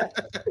 Yeah.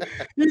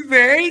 He's the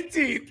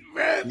 18th,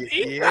 man.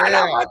 He might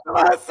have had some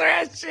hustler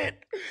ass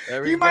shit.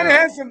 He might have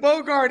had some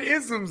Bogart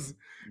isms,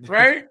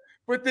 right?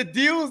 But the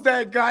deals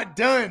that got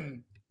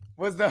done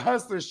was the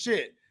hustler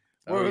shit.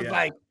 Where it was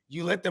like,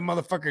 you let the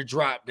motherfucker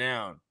drop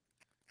down.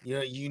 You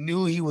know, you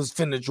knew he was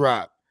finna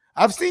drop.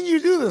 I've seen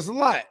you do this a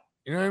lot.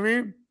 You know what I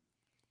mean?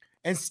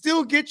 and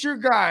still get your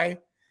guy.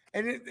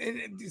 And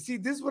see,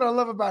 this is what I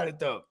love about it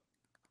though,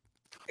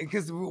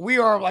 because we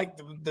are like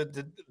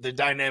the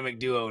dynamic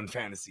duo in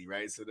fantasy,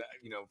 right? So that,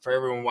 you know, for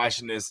everyone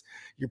watching this,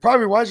 you're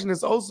probably watching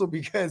this also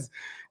because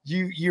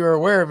you're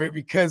aware of it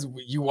because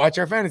you watch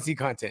our fantasy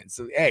content.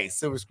 So hey,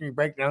 Silver Screen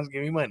Breakdowns,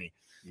 give me money,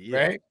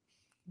 right?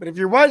 But if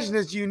you're watching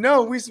this, you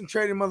know we some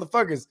trading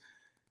motherfuckers.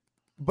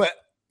 But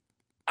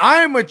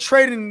I'm a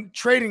trading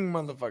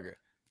motherfucker.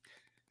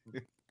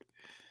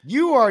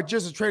 You are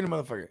just a trading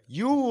motherfucker.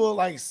 You will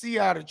like see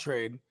how to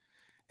trade,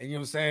 and you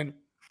know what I'm saying.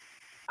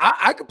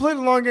 I could play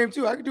the long game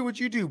too. I could do what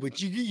you do,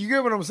 but you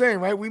get what I'm saying,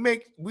 right?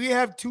 We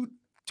have two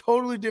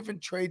totally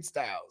different trade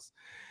styles.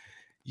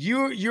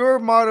 Your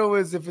motto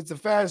is if it's a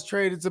fast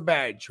trade, it's a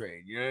bad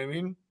trade. You know what I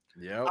mean?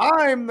 Yeah.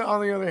 On the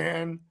other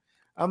hand,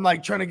 I'm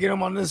like trying to get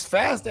them on this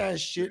fast ass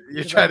shit.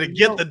 You're trying to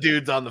get the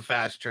dudes on the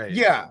fast trade.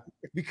 Yeah,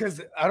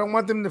 because I don't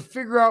want them to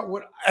figure out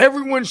what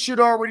everyone should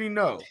already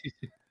know.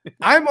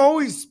 I'm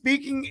always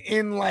speaking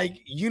in like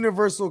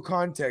universal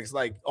context.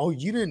 Like, oh,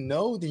 you didn't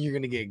know? Then you're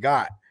gonna get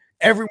got.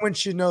 Everyone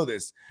should know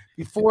this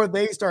before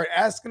they start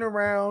asking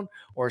around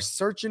or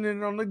searching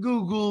it on the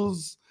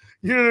Googles.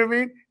 You know what I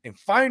mean? And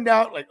find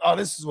out like, oh,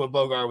 this is what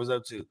Bogart was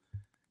up to.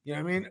 You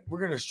know what I mean?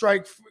 We're gonna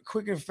strike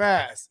quick and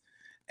fast.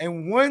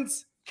 And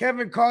once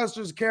Kevin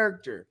Costner's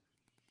character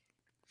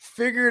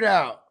figured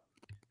out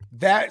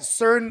that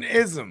certain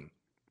ism,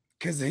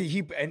 because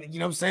he and you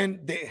know what I'm saying,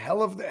 the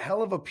hell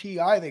of a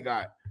PI they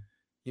got.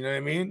 You know what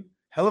I mean?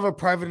 Hell of a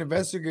private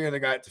investigator they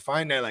got to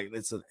find that. Like,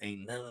 listen,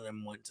 ain't none of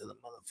them went to the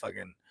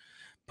motherfucking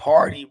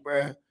party,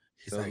 bruh.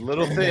 He's Those like,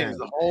 little things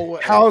the whole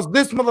way. How's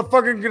this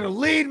motherfucker gonna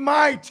lead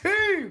my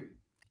team?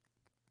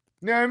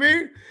 You know what I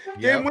mean?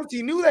 Then once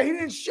he knew that, he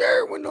didn't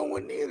share it with no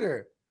one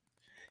either.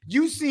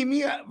 You see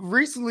me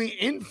recently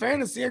in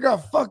fantasy, I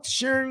got fucked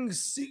sharing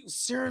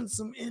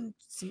some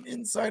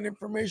inside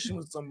information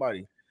with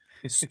somebody.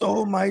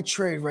 Stole my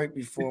trade right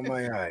before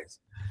my eyes.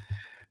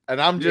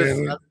 And I'm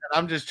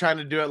just trying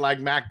to do it like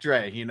Mac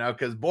Dre, you know,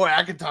 because boy,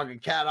 I could talk a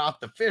cat off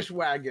the fish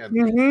wagon,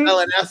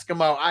 selling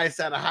Eskimo ice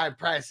at a high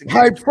price. Again.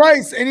 High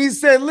price. And he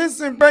said,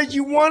 listen, bro,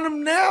 you want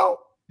him now?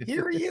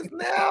 Here he is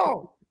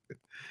now.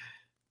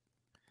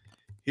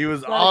 He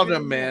was on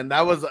him, man.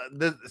 That was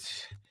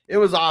it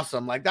was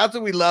awesome. Like, that's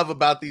what we love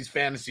about these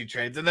fantasy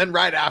trades. And then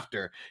right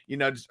after, you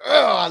know, just,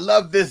 oh, I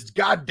love this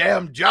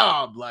goddamn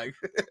job. Like,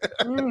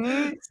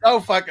 so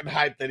fucking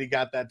hyped that he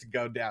got that to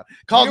go down.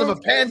 Called him a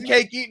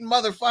pancake eating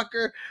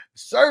motherfucker,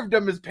 served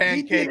him his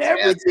pancakes. He did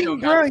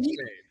everything, bro.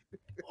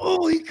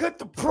 He cut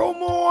the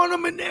promo on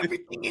him and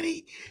everything. And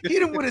he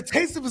hit him with a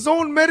taste of his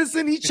own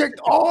medicine. He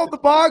checked all the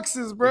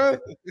boxes, bro.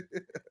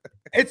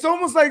 It's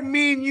almost like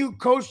me and you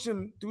coached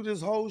him through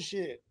this whole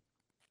shit.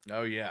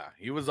 Oh, yeah.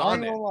 He was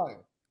on it.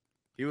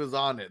 He was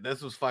on it.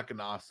 This was fucking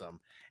awesome.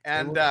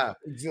 And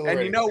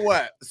you know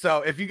what?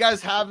 So if you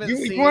guys haven't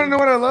seen... You want to know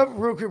what I love?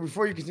 Real quick,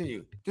 before you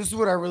continue. This is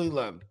what I really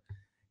loved.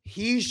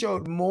 He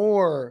showed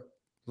more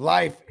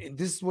life.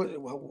 This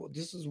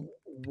is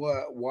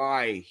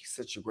why he's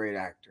such a great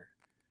actor.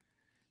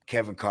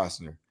 Kevin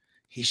Costner.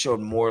 He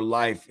showed more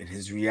life in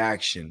his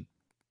reaction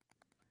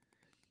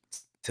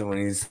to when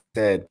he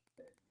said,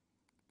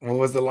 what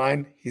was the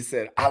line? He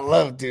said, I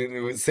love, dude.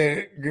 It was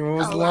saying, what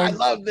was the line? I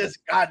love this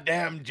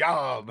goddamn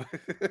job.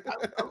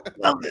 I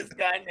love this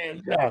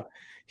goddamn job.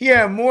 He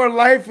had more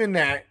life in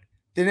that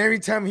than every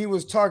time he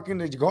was talking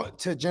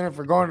to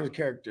Jennifer Garner's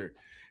character,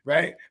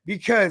 right?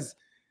 Because,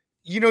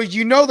 you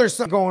know there's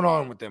something going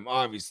on with them,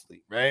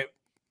 obviously, right?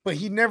 But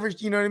he never,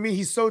 you know what I mean?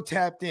 He's so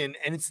tapped in,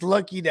 and it's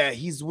lucky that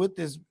he's with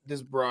this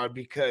broad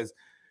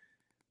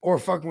or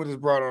fucking with this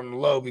broad on the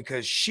low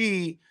because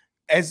she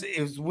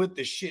is with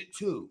the shit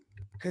too.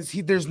 Because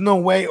there's no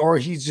way, or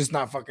he's just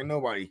not fucking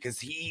nobody. Because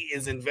he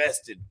is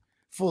invested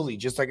fully,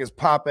 just like his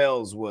Pop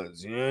Els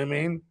was. You know what I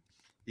mean?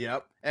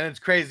 Yep. And it's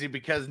crazy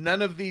because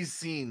none of these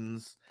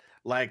scenes,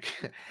 like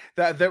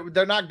that,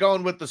 they're not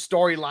going with the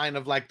storyline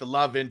of like the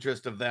love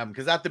interest of them.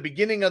 Because at the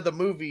beginning of the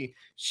movie,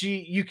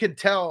 you could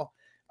tell,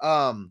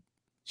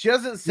 she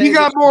doesn't say he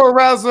got more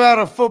arousal out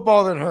of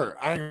football than her.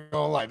 I ain't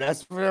gonna lie.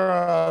 That's where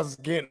I was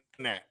getting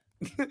at.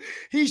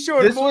 He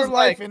showed more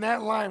life in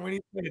that line when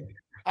he said,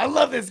 I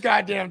love this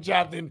goddamn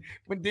job than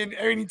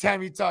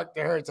anytime he talked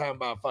to her talking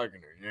about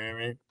fucking her. You know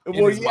what I mean?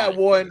 Well, yeah,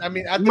 well, I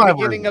mean, at the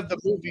beginning of the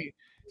movie,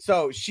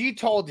 so she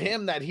told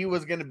him that he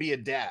was going to be a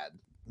dad.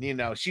 You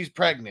know, she's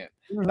pregnant.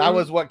 Mm-hmm. That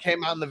was what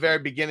came out in the very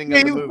beginning of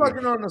the movie. He was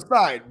fucking on the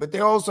side, but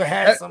they also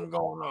had something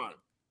going on.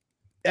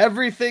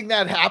 Everything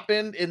that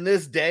happened in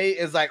this day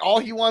is like all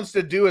he wants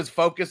to do is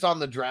focus on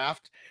the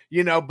draft.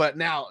 You know, but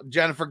now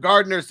Jennifer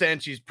Gardner saying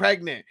she's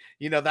pregnant,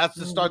 you know, that's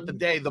to start the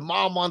day. The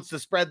mom wants to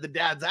spread the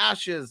dad's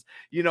ashes,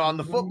 you know, on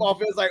the football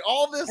field. It's like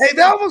all this. Hey,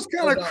 that was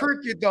kind of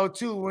crooked though,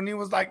 too, when he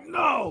was like,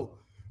 no,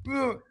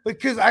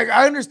 because I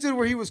understood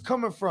where he was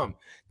coming from.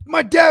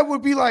 My dad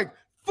would be like,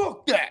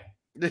 fuck that.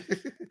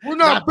 We're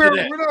not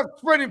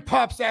spreading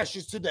Pop's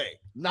ashes today.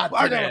 Not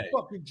I today. got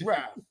a fucking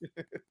draft.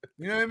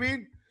 You know what I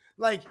mean?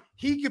 Like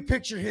he could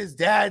picture his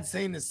dad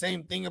saying the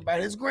same thing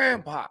about his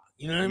grandpa.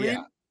 You know what I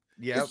mean?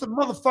 Yeah, it's the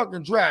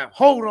motherfucking draft.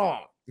 Hold on.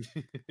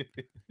 You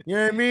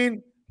know what I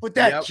mean? But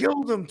that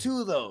killed him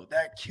too, though.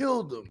 That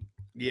killed him.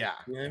 Yeah.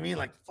 You know what I mean?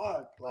 Like,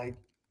 fuck, like,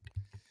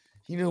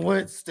 you know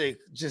what?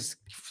 Just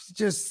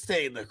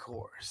stay the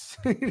course.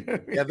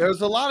 Yeah, there's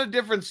a lot of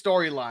different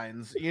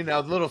storylines,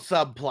 little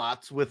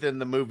subplots within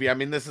the movie. I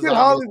mean, this is good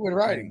Hollywood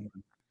writing.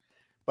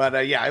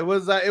 But yeah, it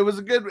was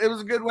a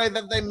good way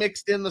that they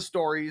mixed in the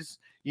stories,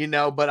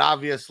 but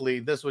obviously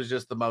this was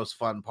just the most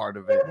fun part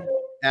of it.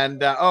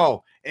 And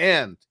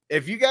and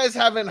if you guys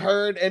haven't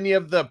heard any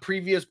of the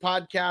previous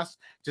podcasts,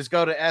 just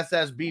go to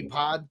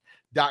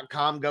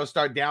ssbpod.com, go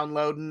start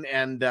downloading,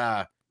 and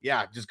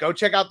just go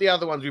check out the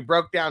other ones. We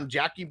broke down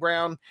Jackie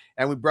Brown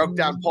and we broke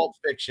down Pulp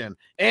Fiction.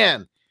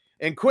 And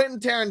Quentin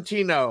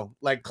Tarantino,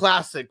 like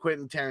classic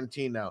Quentin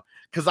Tarantino,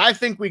 because I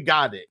think we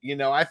got it.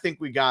 I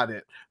think we got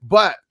it.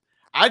 But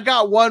I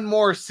got one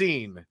more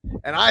scene,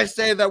 and I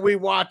say that we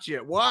watch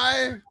it.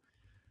 Why?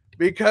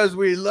 Because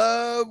we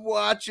love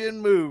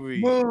watching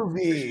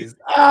movies.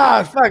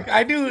 Ah, fuck.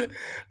 I knew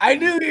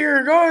you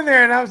were going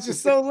there, and I was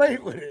just so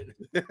late with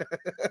it.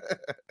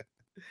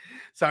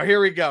 So here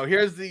we go.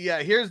 Here's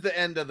the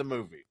end of the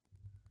movie.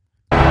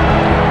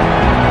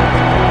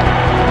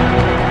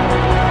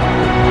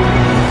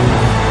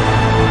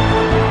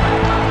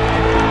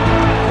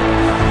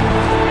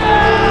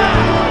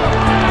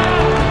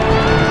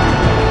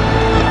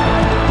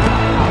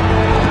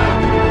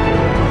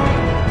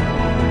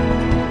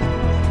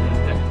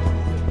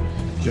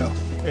 Joe.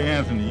 Hey,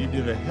 Anthony, you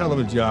did a hell of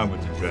a job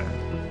with the draft.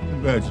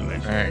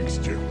 Congratulations. Thanks,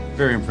 Joe.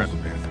 Very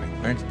impressive, Anthony.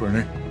 Thanks,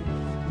 Bernie.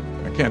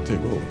 I can't take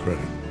all the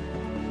credit,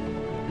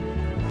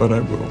 but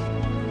I will.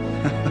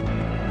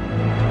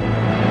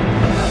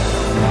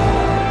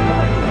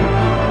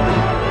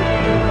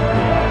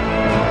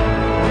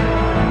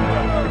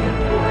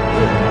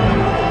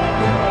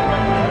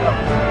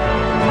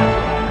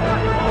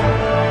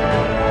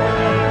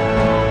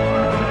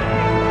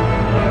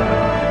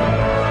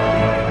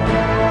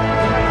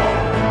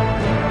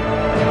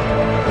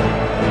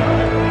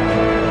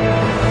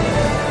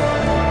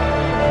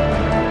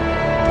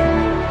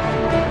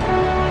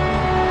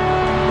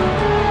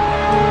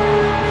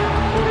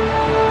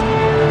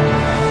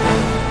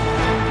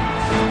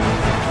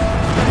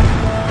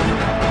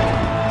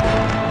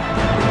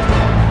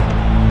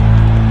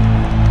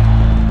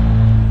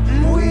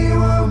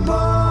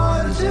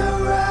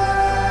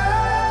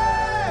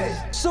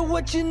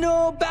 What you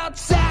know about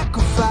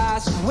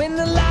sacrifice when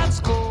the lights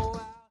go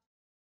out.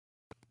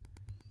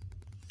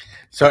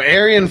 So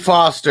Arian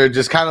Foster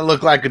just kind of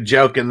looked like a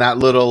joke in that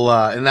little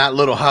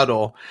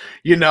huddle.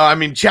 I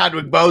mean,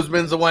 Chadwick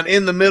Boseman's the one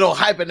in the middle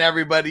hyping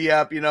everybody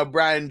up.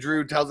 Brian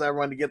Drew tells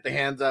everyone to get the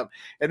hands up,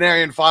 and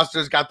Arian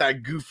Foster's got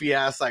that goofy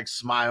ass like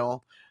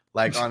smile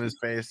like on his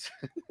face.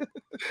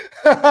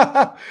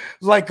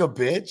 Like a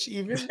bitch,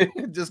 even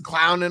just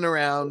clowning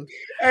around.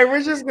 Hey,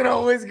 we're just gonna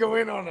always go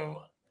in on him.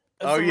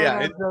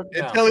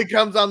 Until he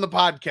comes on the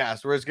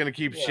podcast, we're just gonna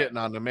keep shitting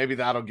on him. Maybe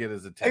that'll get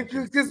his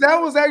attention. Because that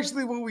was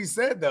actually what we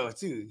said, though.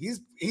 Too,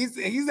 he's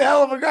a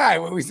hell of a guy.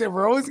 When we said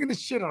we're always gonna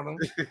shit on him,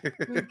 he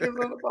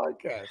comes on the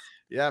podcast.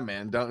 Yeah,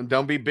 man.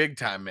 Don't be big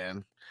time,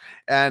 man.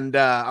 And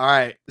all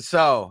right,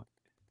 so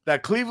the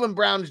Cleveland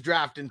Browns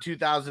draft in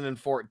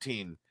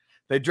 2014.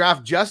 They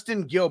draft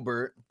Justin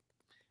Gilbert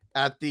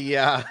at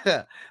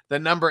the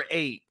number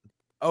 8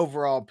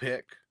 overall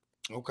pick.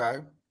 Okay.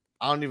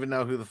 I don't even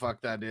know who the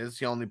fuck that is.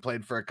 He only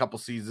played for a couple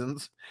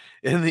seasons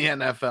in the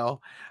NFL.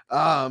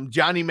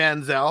 Johnny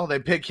Manziel, they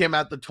pick him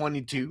at the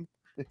 22.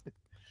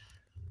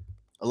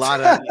 a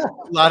lot of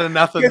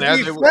nothing there.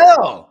 He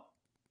fell.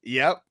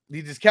 Yep.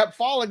 He just kept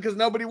falling because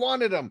nobody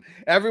wanted him.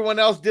 Everyone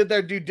else did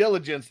their due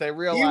diligence. They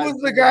realized he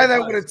was the guy that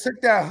would have took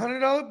that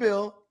 $100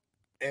 bill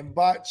and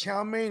bought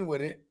chow mein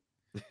with it,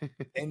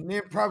 and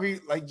then probably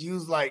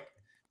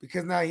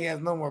because now he has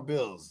no more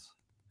bills.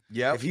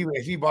 Yeah. If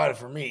he bought it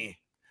for me.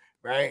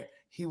 Right,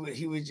 it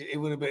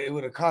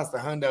would have cost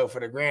 $100 for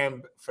the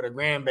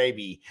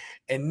grandbaby,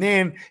 and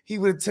then he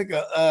would have took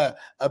a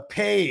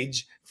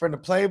page from the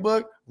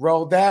playbook,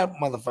 rolled that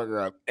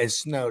motherfucker up, and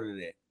snowed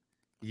it.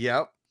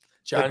 Yep,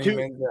 Johnny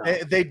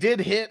Manziel. They did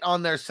hit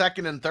on their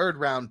 2nd and 3rd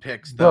round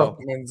picks though.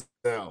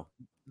 Manziel.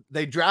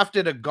 They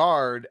drafted a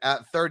guard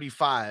at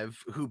 35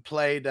 who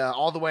played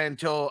all the way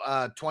until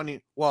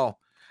 20. Well,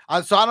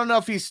 so I don't know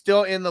if he's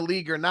still in the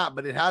league or not,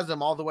 but it has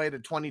him all the way to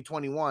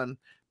 2021.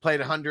 Played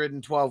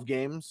 112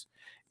 games,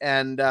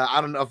 and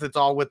I don't know if it's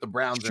all with the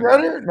Browns.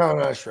 Shredder? No,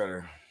 not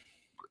Shredder.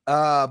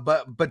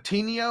 But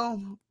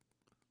Joel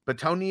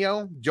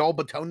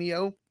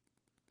Batonio.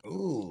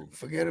 Ooh,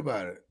 forget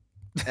about it.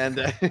 And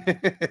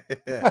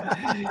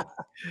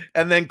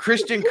and then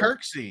Christian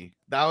Kirksey.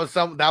 That was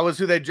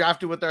who they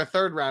drafted with their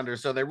 3rd rounder.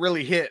 So they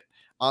really hit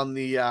on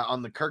the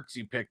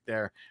Kirksey pick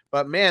there.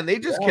 But man, they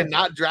just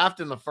cannot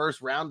draft in the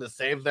 1st round to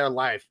save their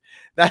life.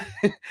 That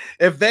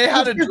if they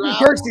had a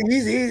draft, Kirksey,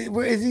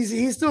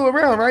 he's still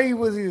around, right? He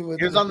was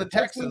on the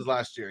Texans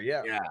last year.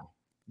 Yeah.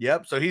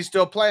 Yep. So he's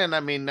still playing.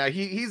 I mean,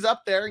 he's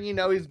up there.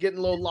 He's getting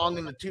a little long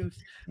in the tooth,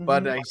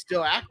 but he's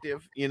still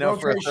active.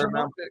 For a 3rd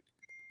round pick.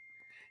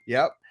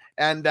 Yep.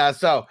 And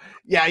so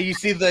yeah, you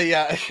see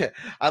the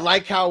I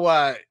like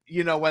how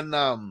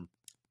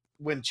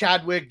when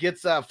Chadwick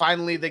gets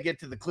finally they get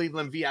to the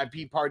Cleveland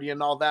VIP party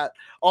and all that,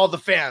 all the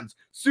fans,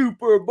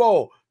 Super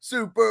Bowl,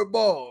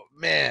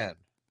 man.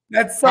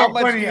 That's so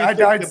funny. I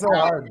died so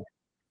hard.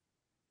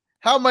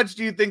 How much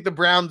do you think the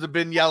Browns have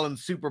been yelling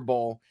Super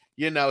Bowl,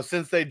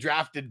 since they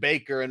drafted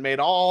Baker and made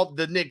all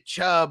the Nick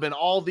Chubb and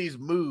all these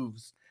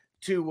moves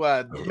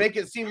to make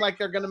it seem like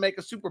they're going to make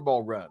a Super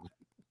Bowl run?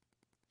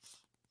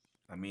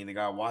 I mean, they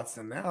got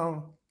Watson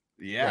now.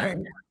 Yeah. Right?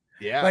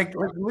 Yeah. Like,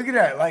 look at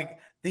that. Like,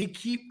 they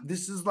keep,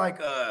 this is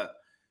like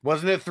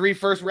wasn't it 3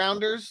 first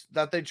rounders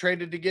that they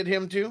traded to get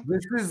him to?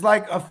 This is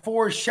like a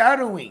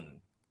foreshadowing.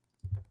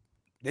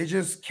 They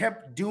just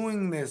kept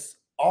doing this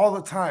all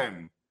the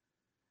time.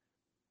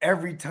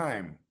 Every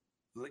time.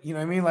 You know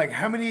what I mean? Like,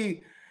 how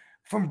many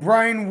from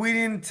Brian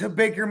Whedon to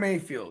Baker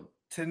Mayfield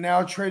to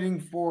now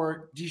trading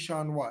for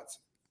Deshaun Watson?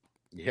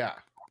 Yeah.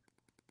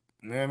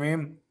 You know what I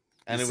mean?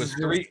 And this it was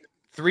just,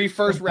 three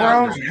first the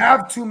Browns rounders.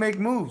 have to make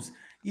moves.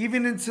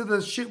 Even into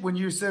the shit when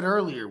you said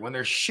earlier, when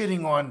they're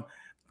shitting on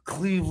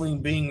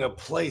Cleveland being a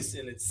place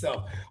in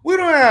itself. We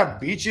don't have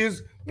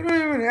beaches. We don't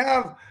even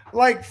have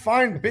like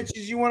fine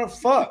bitches you want to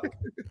fuck.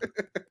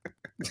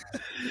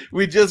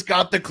 We just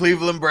got the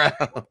Cleveland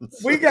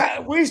Browns. We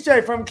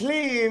straight from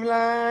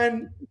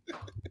Cleveland.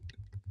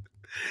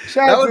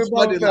 Shout out to the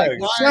Bone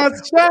Thugs. Shout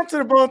out to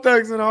the Bone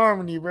Thugs in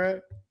Harmony,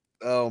 bro.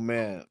 Oh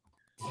man.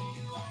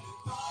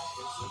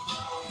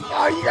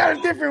 Oh, you got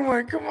a different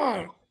one. Come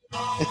on.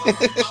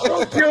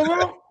 Don't kill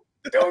them.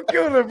 Don't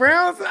kill the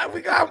Browns.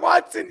 We got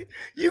Watson.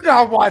 You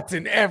got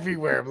Watson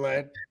everywhere,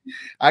 blood.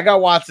 I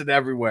got Watson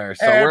everywhere.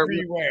 So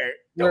everywhere.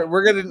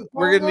 We're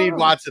gonna need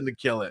Watson to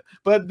kill it.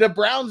 But the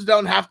Browns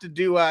don't have to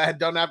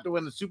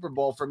win the Super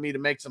Bowl for me to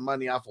make some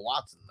money off of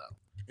Watson, though.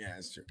 Yeah,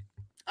 that's true.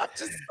 I'm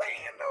just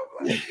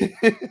saying,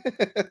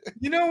 though.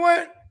 You know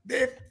what?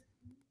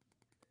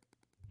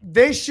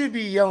 They should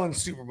be yelling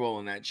Super Bowl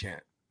in that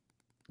chant.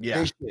 Yeah,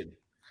 they should.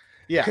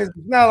 Yeah, because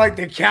it's not like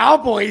the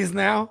Cowboys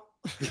now.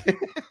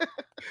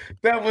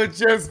 That would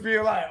just be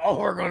like, oh,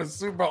 we're going to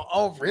Super Bowl.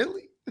 Oh,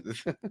 really?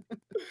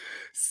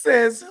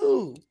 Says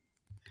who?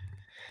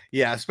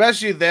 Yeah,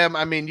 especially them.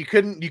 I mean, you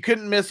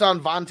couldn't miss on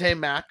Vontae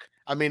Mack.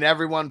 I mean,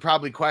 everyone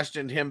probably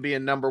questioned him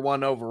being number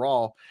 1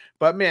 overall.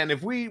 But man,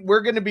 if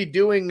we're going to be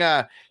doing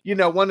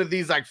one of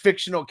these like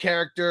fictional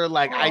character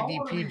like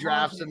IDP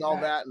drafts and all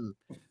that, and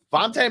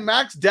Vontae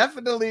Mack's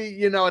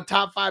definitely a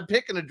top 5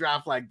 pick in a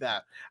draft like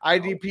that.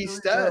 IDP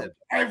stud.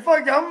 Hey,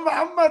 fuck,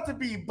 I'm about to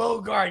be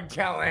Bogart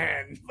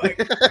Callahan. Like,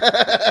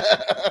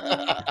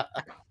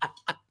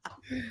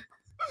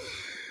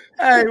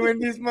 hey, when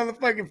these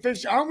motherfucking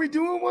fish, aren't we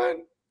doing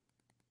one?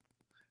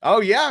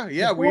 Oh yeah,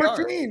 we are.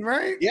 14,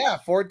 right? Yeah,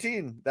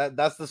 14.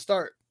 That's the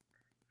start.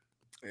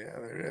 Yeah,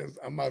 there it is.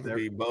 I'm about to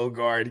be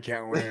Bogart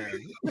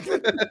Callahan.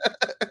 Listen,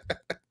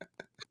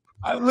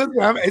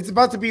 it's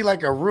about to be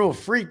like a real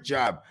freak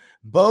job.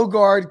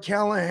 Bogart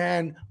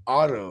Callahan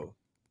Auto.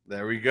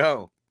 There we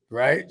go.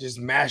 Right? Just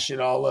mash it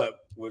all up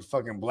with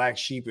fucking black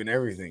sheep and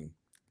everything.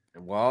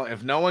 Well,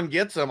 if no one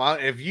gets them,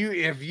 if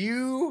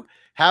you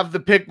have the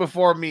pick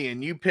before me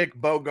and you pick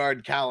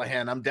Bogart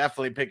Callahan, I'm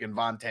definitely picking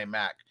Vontae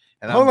Mack.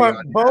 And hold on,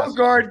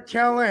 Bogart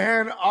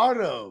Callahan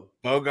Auto.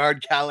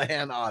 Bogart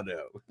Callahan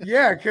Auto.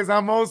 Yeah, because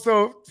I'm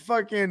also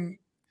fucking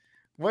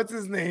what's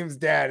his name's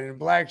dad in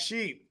Black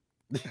Sheep.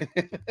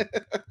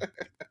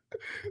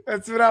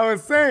 That's what I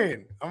was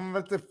saying. I'm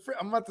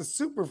about to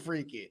super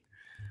freak it.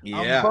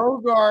 Yeah, I'm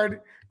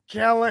Bogart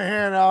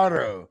Callahan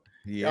Auto.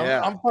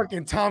 Yeah, I'm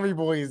fucking Tommy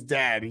Boy's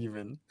dad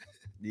even.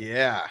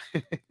 Yeah.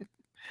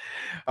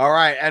 All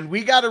right, and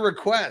we got a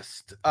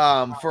request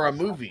for a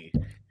movie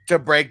to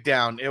break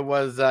down. It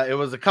was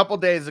a couple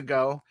days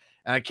ago,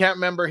 and I can't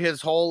remember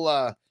his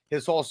whole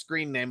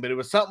screen name, but it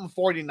was something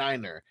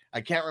 49er.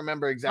 I can't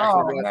remember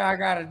exactly. Oh, now I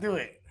gotta do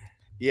it.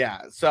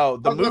 Yeah, so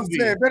the movie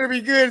better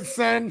be good,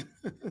 son.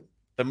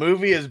 The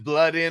movie is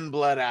Blood In,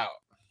 Blood Out.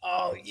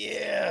 Oh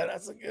yeah,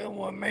 that's a good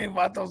one, man.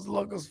 Vatos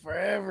Locos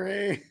forever,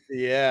 eh?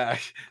 Yeah,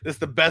 this is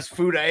the best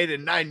food I ate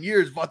in 9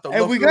 years. Vatos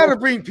Hey, we gotta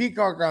bring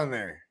Peacock on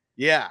there.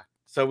 Yeah,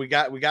 so we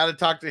got to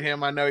talk to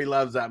him. I know he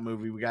loves that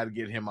movie. We got to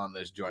get him on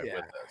this joint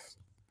with us.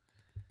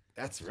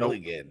 That's really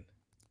good.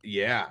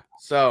 Yeah,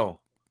 so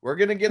we're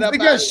gonna get up. They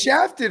got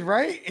shafted,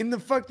 right? In the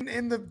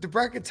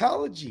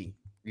bracketology.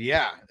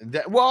 Yeah.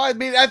 Well, I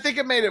mean, I think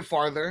it made it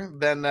farther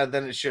than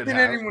it should have. Than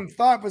anyone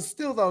thought, but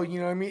still, though, you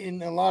know what I mean?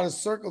 In a lot of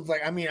circles,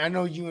 like, I mean, I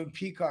know you and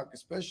Peacock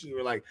especially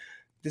were like,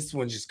 this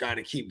one just got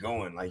to keep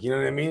going. Like, you know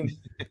what I mean?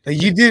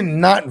 Like, you did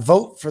not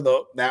vote for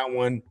that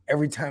one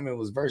every time it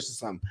was versus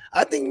something.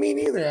 I think me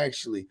neither,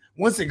 actually.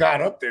 Once it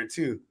got up there,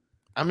 too.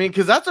 I mean,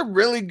 because that's a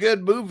really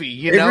good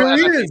movie. It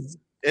really is.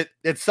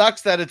 It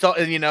sucks that it's all,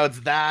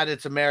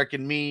 it's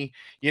American Me,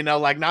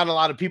 like not a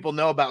lot of people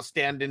know about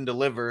Stand and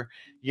Deliver,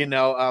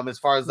 as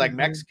far as like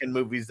Mexican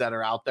movies that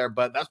are out there,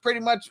 but that's pretty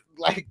much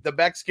like the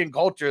Mexican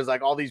culture is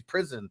like all these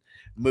prison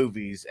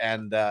movies.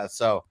 And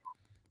so,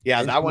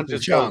 yeah, that one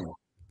just goes.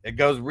 It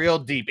goes real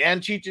deep.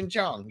 And Cheech and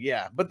Chong,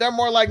 yeah. But they're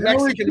more like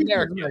Mexican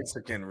Americans.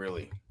 Mexican,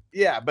 really.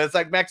 Yeah, but it's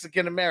like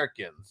Mexican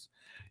Americans.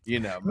 You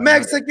know,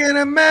 Mexican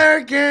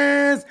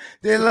Americans,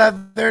 they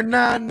love their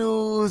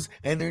nanos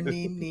and their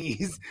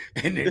ninis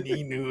and their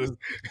ninus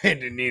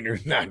and their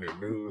niners,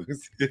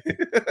 nanus.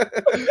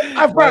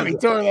 I probably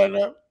tore that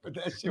up. But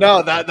that shit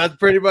no, that's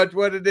pretty much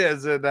what it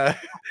is. And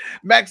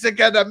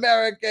Mexican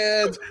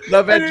Americans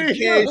love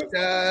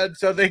education,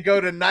 so they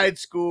go to night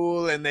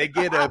school and they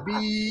get a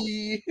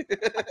B.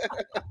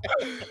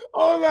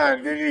 Hold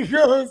on, then he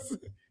goes.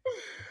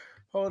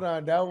 Hold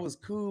on, that was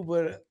cool,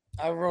 but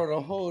I wrote a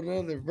whole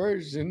other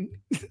version.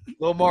 A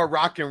little more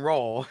rock and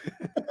roll.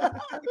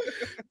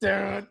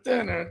 Beaners.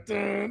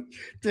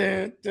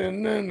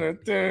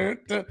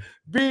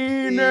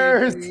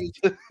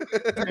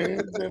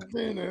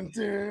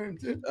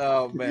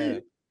 Oh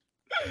man.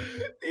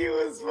 He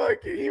was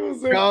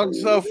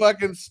Chong's so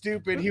fucking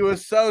stupid. He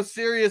was so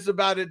serious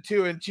about it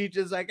too. And Cheech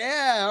is like,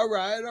 yeah, all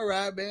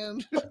right,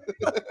 man.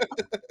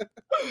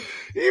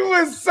 He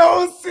was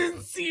so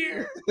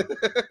sincere.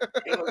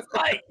 He was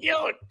like,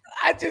 yo,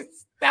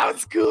 that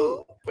was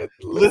cool. But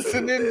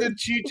listening to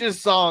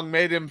Cheech's song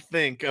made him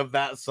think of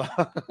that song.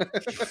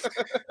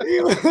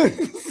 He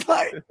was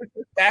like,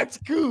 that's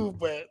cool,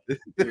 but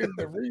in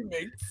the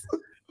remix.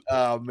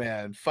 Oh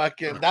man,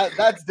 fucking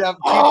that's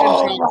definitely.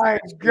 Oh my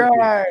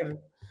god,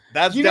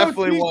 that's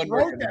definitely one.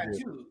 Wrote that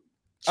too.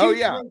 Oh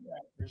yeah, wrote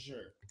that for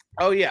sure.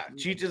 Oh yeah,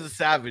 Cheech is a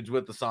savage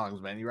with the songs,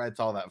 man. He writes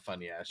all that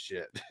funny ass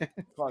shit.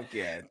 Fuck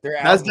yeah,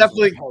 that's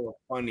definitely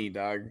funny,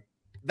 dog.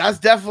 That's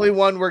definitely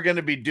one we're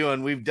gonna be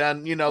doing. We've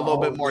done, a little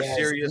bit more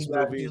serious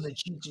movies.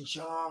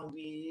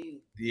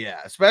 Yeah,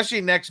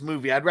 especially next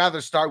movie. I'd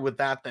rather start with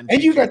that than.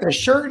 And you got the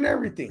shirt and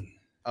everything.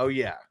 Oh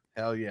yeah.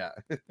 Hell yeah.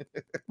 I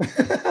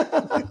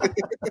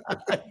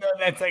know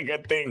that's a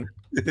good thing.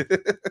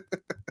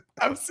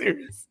 I'm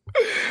serious.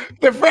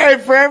 For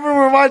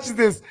everyone watching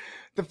this,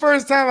 the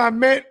first time I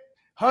met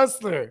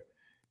Hustler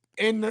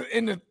in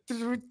the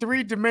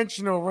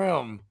three-dimensional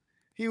realm,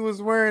 he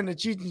was wearing the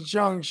Cheech and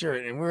Chong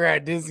shirt, and we were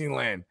at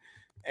Disneyland.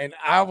 And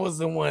I was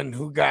the one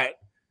who got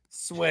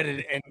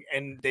sweated,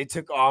 and they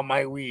took all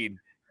my weed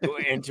to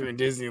enter in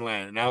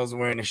Disneyland. And I was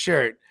wearing a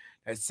shirt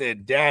that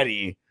said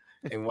Daddy.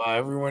 And while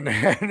everyone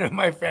in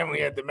my family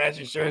had the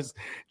matching shirts,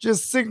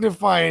 just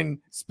signifying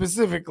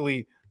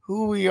specifically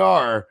who we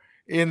are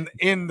in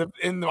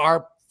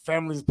our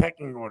family's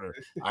pecking order.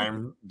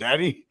 I'm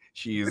Daddy,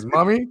 she is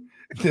Mommy,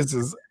 this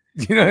is,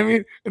 you know what I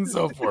mean, and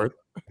so forth.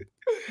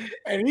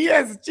 And he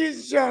has a Cheech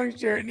and Chong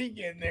shirt, and he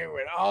get in there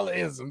with all the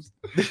isms,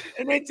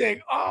 and they take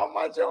all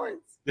my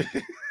joints.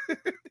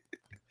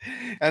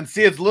 And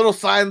see, it's little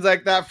signs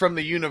like that from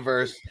the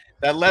universe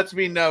that lets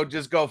me know,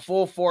 just go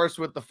full force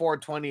with the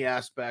 420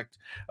 aspect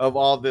of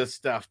all this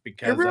stuff,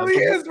 because it really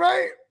is,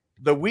 right?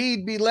 The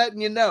weed be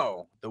letting you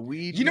know. The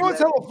weed. You know what's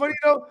so funny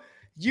though?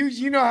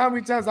 You know how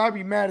many times I'll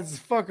be mad as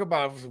fuck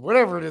about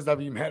whatever it is I'll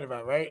be mad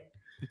about, right?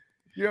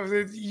 You know what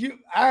I'm saying?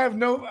 I have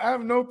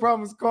no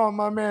problems calling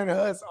my man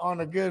Huss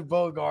on a good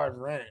Bogart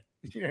rant.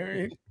 You know what I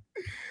mean?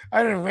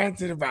 I done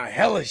ranted about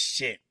hella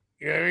shit.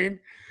 You know what I mean?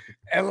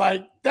 And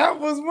like that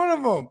was one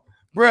of them,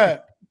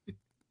 bruh.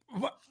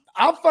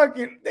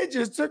 they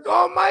just took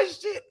all my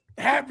shit.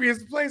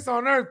 Happiest place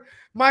on earth.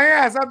 My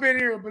ass, I've been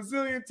here a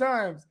bazillion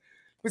times.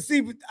 But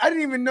see, I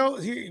didn't even know.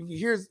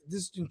 Here's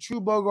this in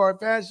true Bogart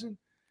fashion.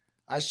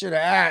 I should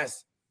have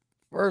asked,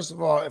 first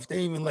of all, if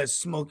they even let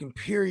smoking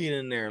period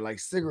in there, like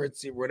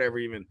cigarettes or whatever,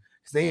 even.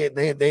 Because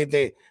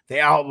they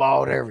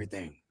outlawed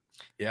everything.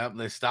 Yep,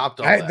 they stopped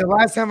all that. The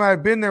last time I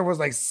had been there was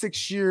like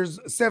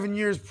 7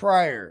 years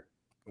prior.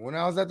 When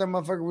I was at that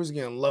motherfucker, we was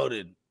getting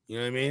loaded. You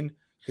know what I mean?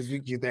 Because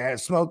they had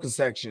smoking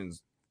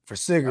sections for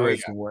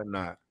cigarettes and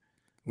whatnot.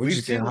 We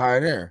just getting high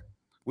there.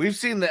 We've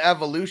seen the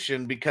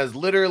evolution, because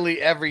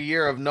literally every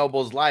year of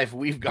Noble's life,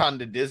 we've gone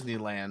to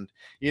Disneyland,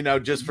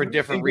 just for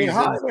different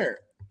reasons.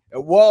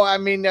 Well, I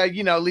mean, at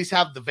least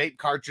have the vape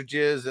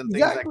cartridges and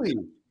things like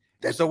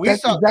that. So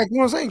that's exactly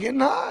what I'm saying, getting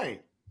high.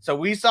 So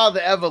we saw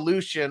the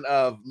evolution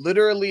of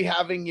literally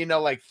having,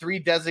 like 3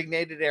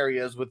 designated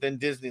areas within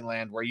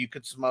Disneyland where you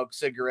could smoke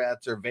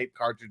cigarettes or vape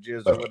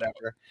cartridges or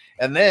whatever.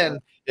 And then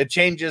it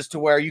changes to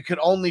where you could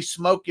only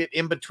smoke it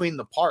in between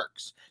the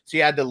parks. So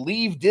you had to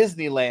leave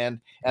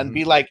Disneyland and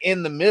be like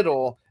in the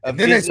middle of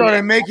then they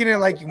started making it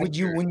like when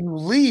you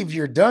leave,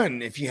 you're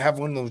done. If you have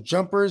one of those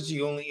jumpers,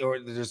 or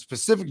there's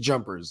specific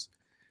jumpers.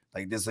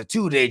 Like there's a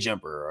 2-day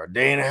jumper or a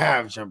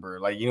 1.5-day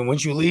jumper. Like,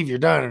 once you leave, you're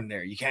done in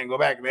there. You can't go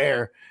back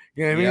there.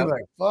 You know what I mean?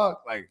 Like,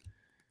 fuck. Like,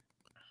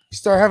 you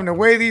start having to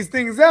weigh these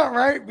things out,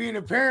 right? Being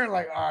a parent,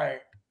 like, all right,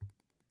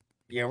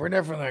 yeah, we're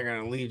definitely not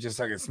going to leave just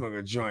so I can smoke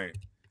a joint.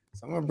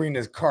 So I'm going to bring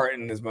this cart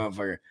in this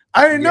motherfucker.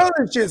 I didn't know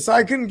this shit, so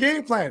I couldn't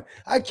game plan.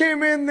 I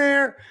came in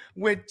there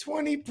with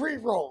 20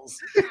 pre-rolls.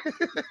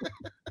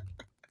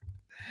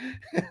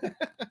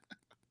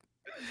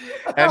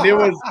 And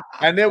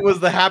it was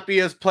the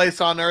happiest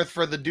place on earth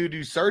for the dude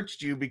who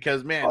searched you,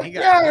 because man, he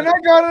got and I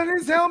got on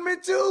his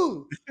helmet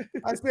too.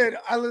 I said,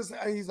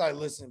 he's like,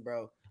 listen,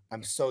 bro,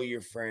 I'm so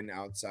your friend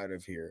outside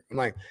of here. I'm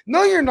like,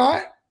 no, you're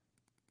not.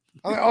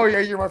 I'm like, oh yeah,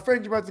 you're my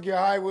friend. You're about to get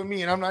high with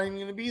me, and I'm not even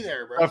gonna be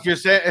there, bro. If you're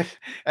saying,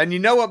 and you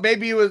know what,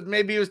 maybe he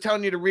was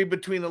telling you to read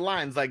between the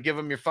lines, like give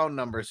him your phone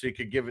number so he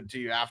could give it to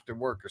you after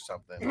work or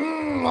something.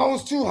 I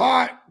was too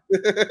hot.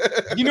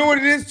 You know what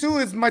it is too?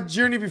 It's my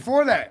journey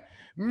before that.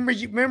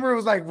 Remember, it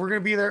was like we're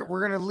gonna be there.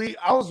 We're gonna leave.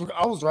 I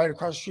was right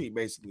across the street,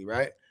 basically,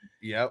 right?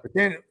 Yep. But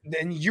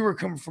then you were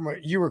coming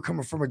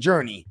from a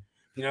journey.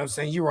 You know what I'm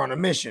saying? You were on a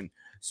mission.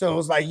 So it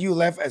was like you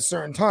left at a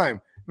certain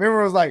time.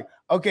 Remember, it was like,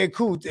 okay,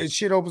 cool.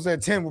 Shit opens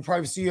at 10. We'll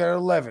probably see you at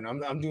 11.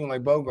 I'm doing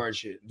like Bogart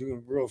shit,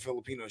 doing real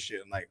Filipino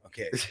shit. I'm like,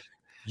 okay,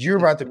 you're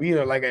about to be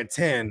there like at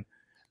 10.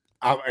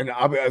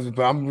 But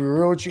I'm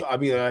real with you. I'll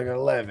be there like at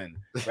 11,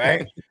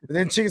 right? But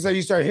then chickens, like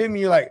you start hitting me,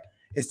 you're like,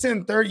 it's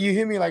 10:30. You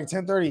hit me like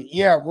 10:30.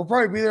 Yeah, we'll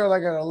probably be there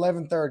like at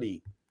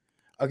 11:30.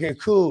 Okay,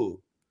 cool.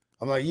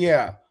 I'm like,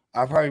 yeah,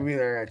 I'll probably be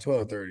there at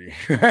 12:30.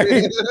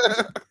 Right?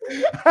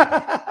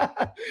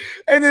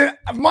 And then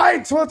my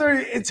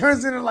 12:30, it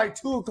turns into like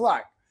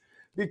 2:00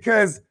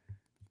 because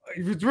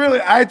it's really,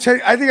 I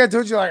think I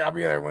told you like I'll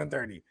be there at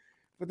 1:30.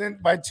 But then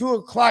by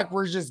 2:00,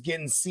 we're just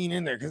getting seen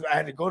in there because I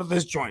had to go to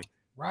this joint,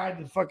 ride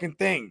the fucking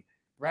thing,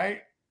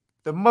 right?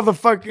 The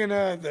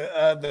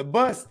motherfucking the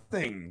bus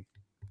thing.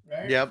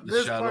 Right? Yep,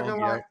 the shuttle.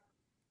 Yep.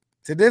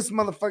 To this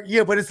motherfucker,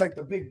 yeah, but it's like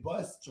the big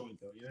bus joint,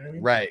 though. You know what I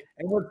mean? Right.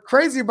 And what's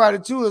crazy about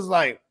it too is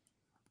like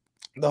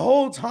the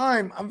whole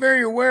time I'm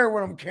very aware of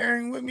what I'm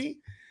carrying with me,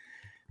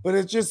 but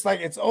it's just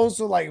like it's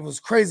also like it was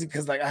crazy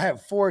because like I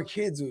have 4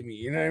 kids with me.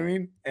 You know what I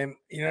mean? And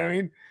you know what I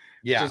mean?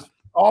 Yeah. Just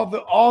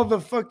all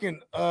the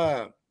fucking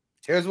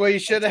Here's where you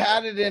should have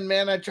had it in,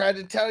 man. I tried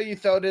to tell you,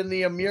 throw it in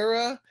the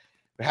Amira.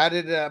 Had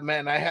it,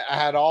 man. I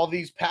had all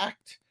these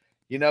packed,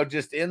 you know,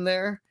 just in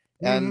there.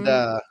 And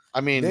I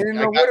mean, they didn't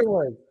know what it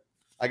was.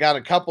 I got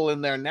a couple in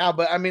there now,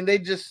 but I mean, they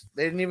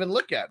didn't even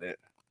look at it.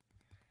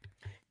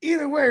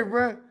 Either way,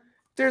 bro.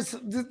 There's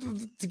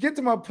to get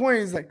to my point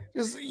is like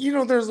there's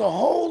a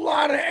whole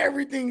lot of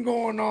everything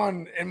going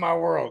on in my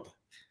world.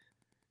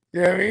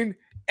 You know what I mean?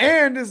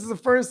 And this is the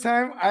first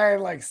time I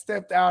like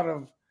stepped out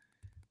of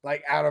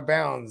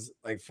bounds,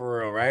 like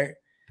for real, right?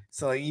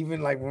 So like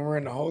even like when we're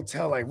in the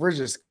hotel, like we're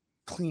just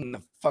cleaning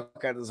the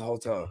fuck out of this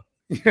hotel.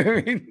 You know what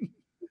I mean?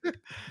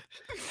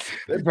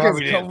 They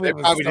probably didn't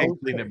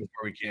clean it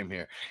before we came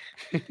here.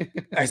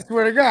 I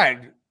swear to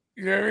God.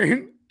 You know what I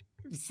mean?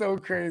 It's so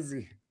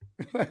crazy.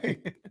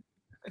 Like,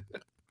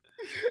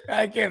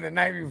 I came the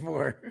night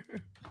before.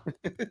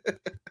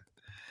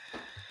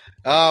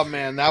 Oh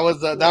man, that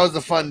was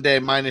a fun day,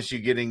 minus you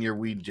getting your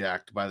weed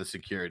jacked by the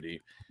security.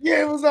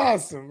 Yeah, it was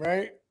awesome,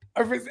 right?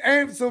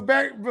 And so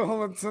back,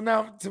 hold on. So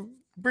now to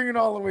bring it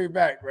all the way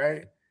back,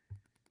 right?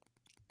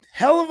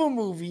 Hell of a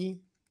movie.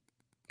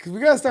 Because we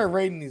gotta start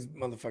rating these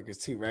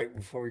motherfuckers too, right?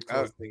 Before we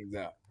close things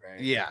out, right?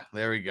 Yeah,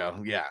 there we go.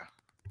 Yeah.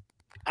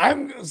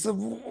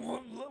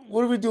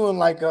 What are we doing?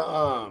 Like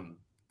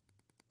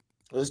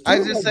let's do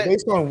it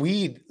based on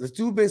weed. Let's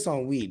do it based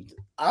on weed.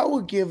 I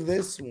would give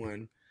this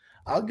one.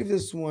 I'll give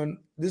this one.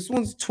 This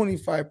one's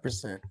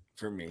 25%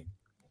 for me.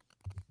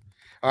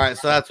 All right,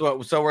 so that's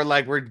what. So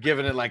we're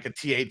giving it like a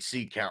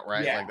THC count,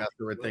 right? Yeah. Like that's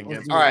what we're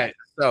thinking. All right,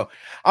 so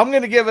I'm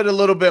gonna give it a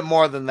little bit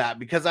more than that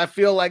because I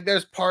feel like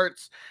there's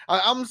parts.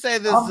 I'm gonna say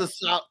this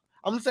is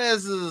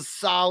a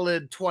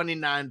solid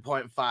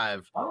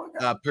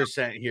 29.5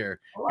 percent here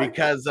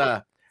because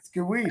it's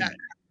good weed.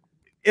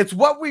 It's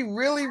what we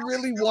really,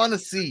 really want to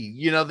see,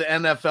 you know, the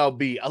NFL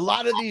be. A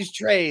lot of these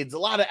trades, a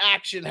lot of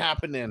action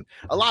happening,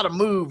 a lot of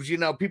moves, you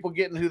know, people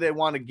getting who they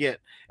want to get.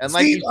 And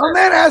like on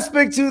that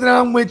aspect too, that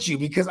I'm with you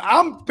because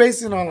I'm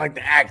basing on like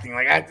the acting.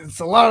 Like it's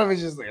a lot of it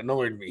just like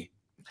annoyed me.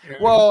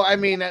 Well, I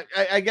mean,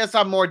 I guess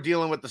I'm more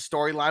dealing with the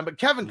storyline, but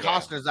Kevin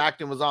Costner's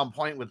acting was on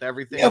point with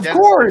everything. Yeah, of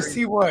course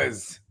he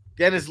was.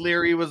 Dennis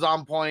Leary was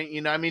on point,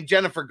 you know. I mean,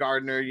 Jennifer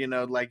Gardner, you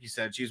know, like you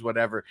said, she's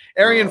whatever.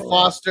 Arian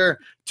Foster,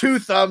 2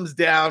 thumbs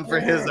down for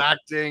his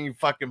acting, you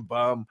fucking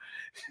bum.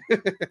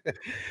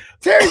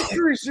 Terry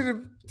Crews should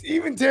have.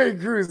 Even Terry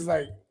Crews is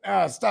like,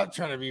 stop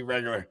trying to be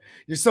regular.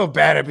 You're so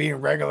bad at being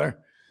regular.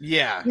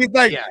 Yeah, he's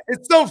like,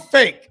 it's so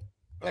fake.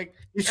 Like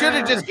he should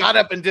have just got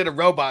up and did a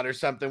robot or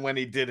something when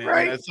he did it.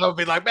 Right? You know? So it'd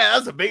be like, man,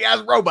 that's a big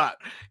ass robot,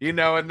 you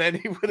know. And then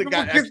he would have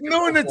got. Because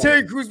knowing the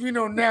Terry Crews we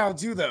know now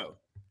too, though.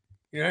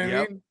 You know what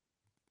I mean?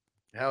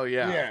 Hell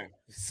yeah. Yeah.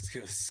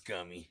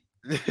 Scummy.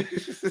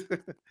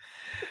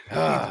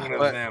 One of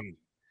them.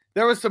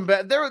 There was some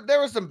bad there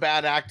was some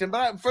bad acting,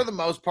 but for the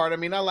most part, I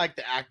mean, I like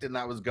the acting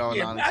that was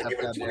going on. I give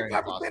it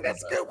 25%.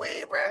 That's good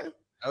weed, bro.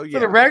 Oh yeah.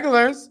 For the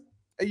regulars.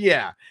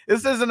 Yeah.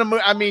 This isn't a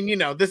movie. I mean, you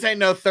know, this ain't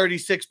no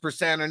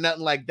 36% or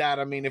nothing like that.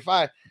 I mean,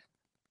 I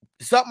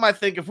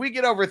think if we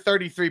get over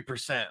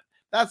 33%,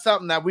 that's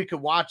something that we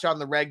could watch on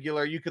the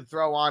regular. You could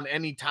throw on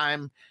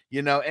anytime,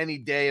 you know, any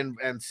day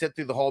and sit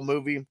through the whole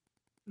movie.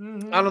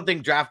 Mm-hmm. I don't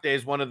think Draft Day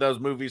is one of those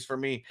movies for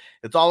me.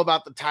 It's all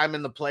about the time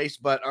and the place.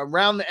 But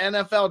around the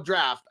NFL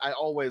draft, I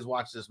always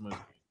watch this movie.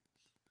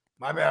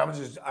 My bad.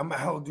 I'm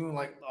hell doing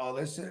like all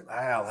this shit.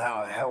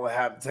 Hell would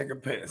have to take a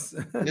piss.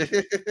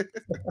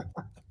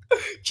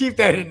 Keep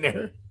that in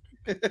there.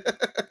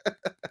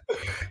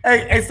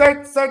 Hey,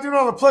 start doing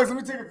all the plugs. Let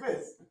me take a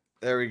piss.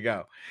 There we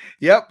go.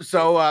 Yep.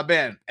 So,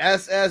 man,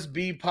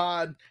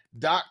 ssbpod.com.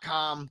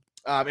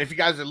 If you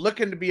guys are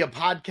looking to be a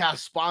podcast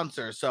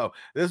sponsor, so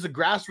this is a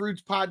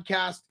grassroots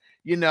podcast,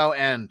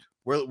 and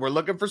we're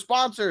looking for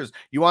sponsors.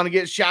 You want to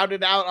get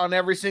shouted out on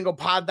every single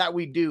pod that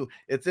we do.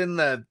 It's in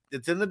the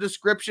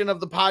description of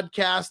the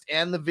podcast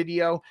and the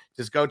video.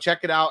 Just go check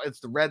it out. It's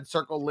the red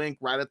circle link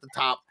right at the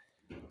top.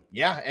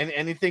 Yeah, and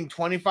anything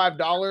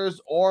 $25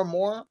 or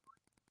more,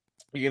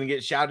 you're going to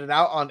get shouted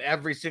out on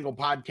every single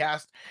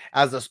podcast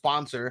as a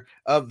sponsor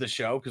of the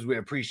show because we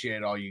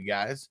appreciate all you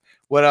guys.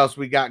 What else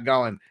we got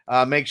going?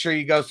 Make sure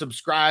you go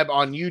subscribe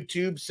on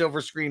YouTube,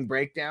 Silver Screen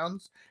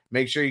Breakdowns.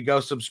 Make sure you go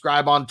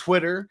subscribe on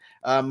Twitter.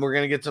 We're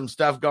going to get some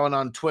stuff going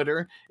on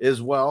Twitter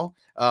as well.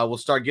 We'll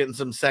start getting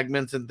some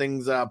segments and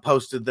things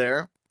posted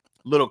there,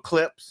 little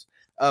clips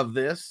of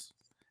this.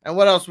 And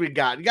what else we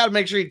got? You got to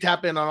make sure you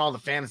tap in on all the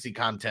fantasy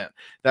content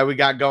that we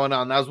got going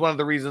on. That was one of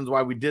the reasons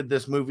why we did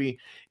this movie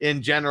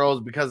in general, is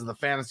because of the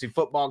fantasy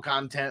football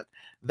content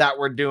that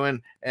we're doing.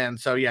 And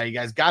so, yeah, you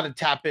guys got to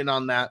tap in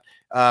on that.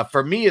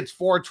 For me, it's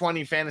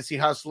 420 Fantasy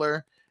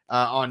Hustler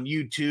on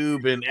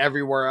YouTube and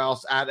everywhere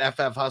else at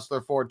FF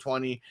Hustler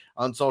 420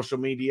 on social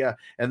media.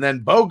 And then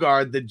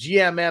Bogard, the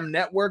GMM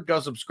Network, go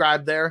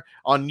subscribe there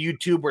on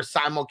YouTube. We're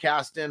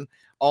simulcasting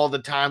all the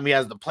time. He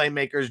has the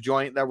Playmakers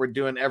joint that we're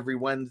doing every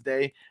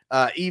Wednesday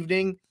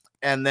evening.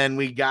 And then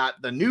we got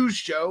the news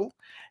show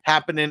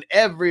happening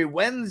every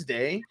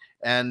Wednesday.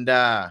 And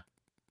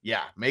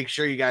yeah, make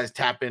sure you guys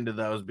tap into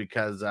those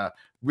because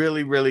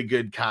really, really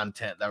good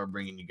content that we're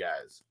bringing you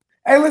guys.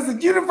 Hey,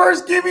 listen,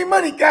 universe, give me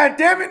money, God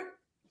damn it.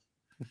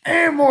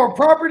 And more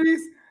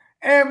properties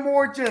and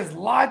more just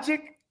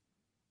logic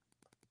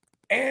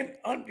and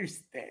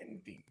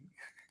understanding.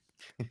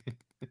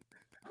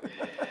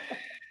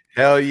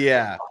 Hell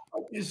yeah.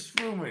 It's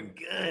Shrooming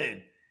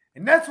good.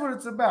 And that's what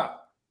it's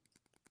about.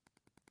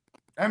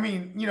 I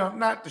mean,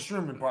 not the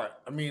Shrooming part.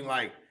 I mean,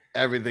 like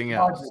everything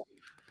else. Logic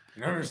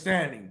and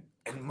understanding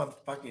and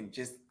motherfucking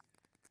just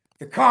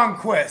the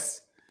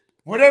conquest.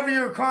 Whatever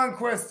your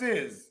conquest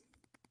is.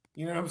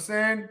 You know what I'm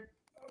saying?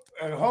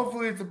 And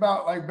hopefully it's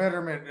about like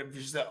betterment of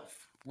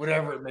yourself.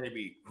 Whatever it may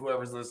be.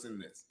 Whoever's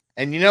listening to this.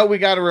 And we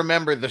got to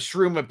remember the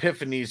Shroom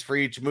epiphanies for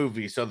each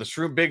movie. So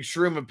the big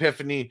Shroom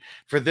epiphany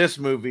for this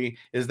movie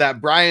is that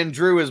Brian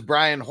Drew is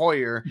Brian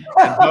Hoyer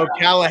and Bo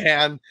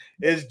Callahan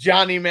is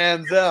Johnny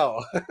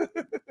Manziel.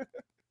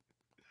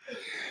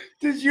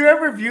 Did you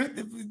ever view?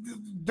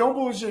 Don't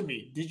bullshit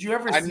me. Did you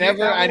ever? I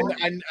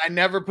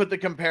never put the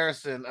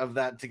comparison of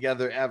that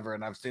together ever,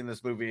 and I've seen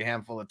this movie a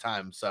handful of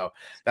times. So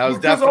that was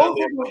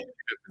definitely.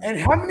 And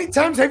how many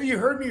times have you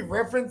heard me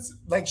reference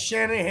like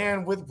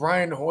Shanahan with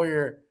Brian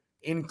Hoyer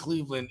in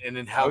Cleveland, and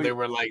then how they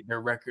were like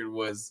their record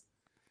was?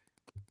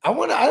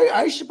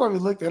 I should probably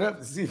look that up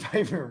to see if I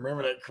even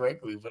remember that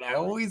correctly. But I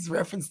always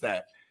reference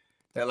that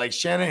like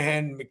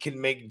Shanahan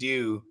can make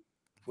do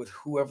with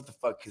whoever the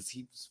fuck, because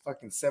he was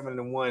fucking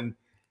 7-1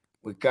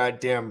 with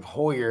goddamn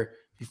Hoyer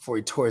before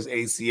he tore his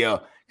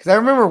ACL. Because I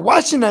remember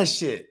watching that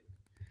shit.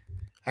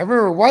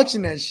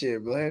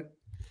 Blood.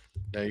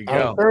 There you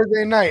go. On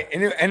Thursday night.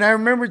 And I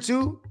remember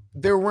too,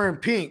 they were wearing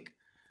pink.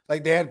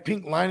 Like they had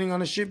pink lining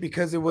on the shit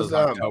because it was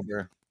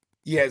October.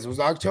 Yes, it was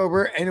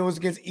October, and it was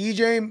against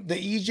the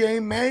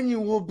EJ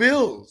Manuel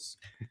Bills.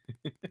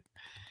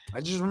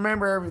 I just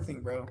remember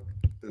everything, bro.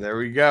 There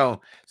we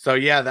go. So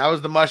yeah, that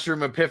was the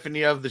mushroom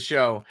epiphany of the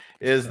show,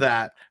 is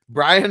that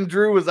Brian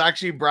Drew was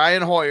actually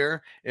Brian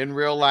Hoyer in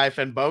real life,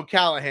 and Bo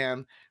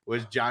Callahan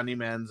was Johnny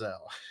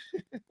Manziel.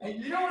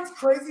 And you know what's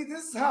crazy?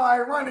 This is how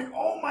ironic.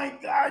 Oh my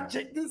God,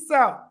 check this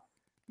out.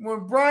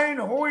 When Brian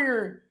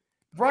Hoyer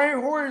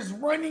is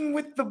running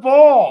with the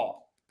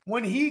ball,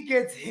 when he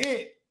gets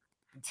hit,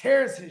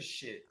 tears his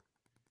shit.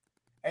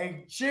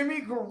 And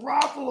Jimmy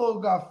Garoppolo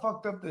got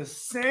fucked up the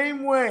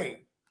same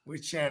way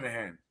with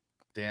Shanahan.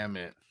 Damn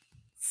it.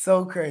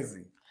 So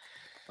crazy.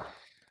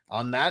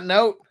 On that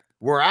note,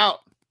 we're out.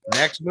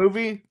 Next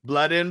movie,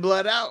 Blood In,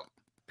 Blood Out.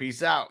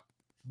 Peace out.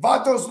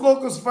 Vatos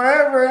Locos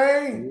forever,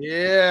 eh?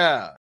 Yeah.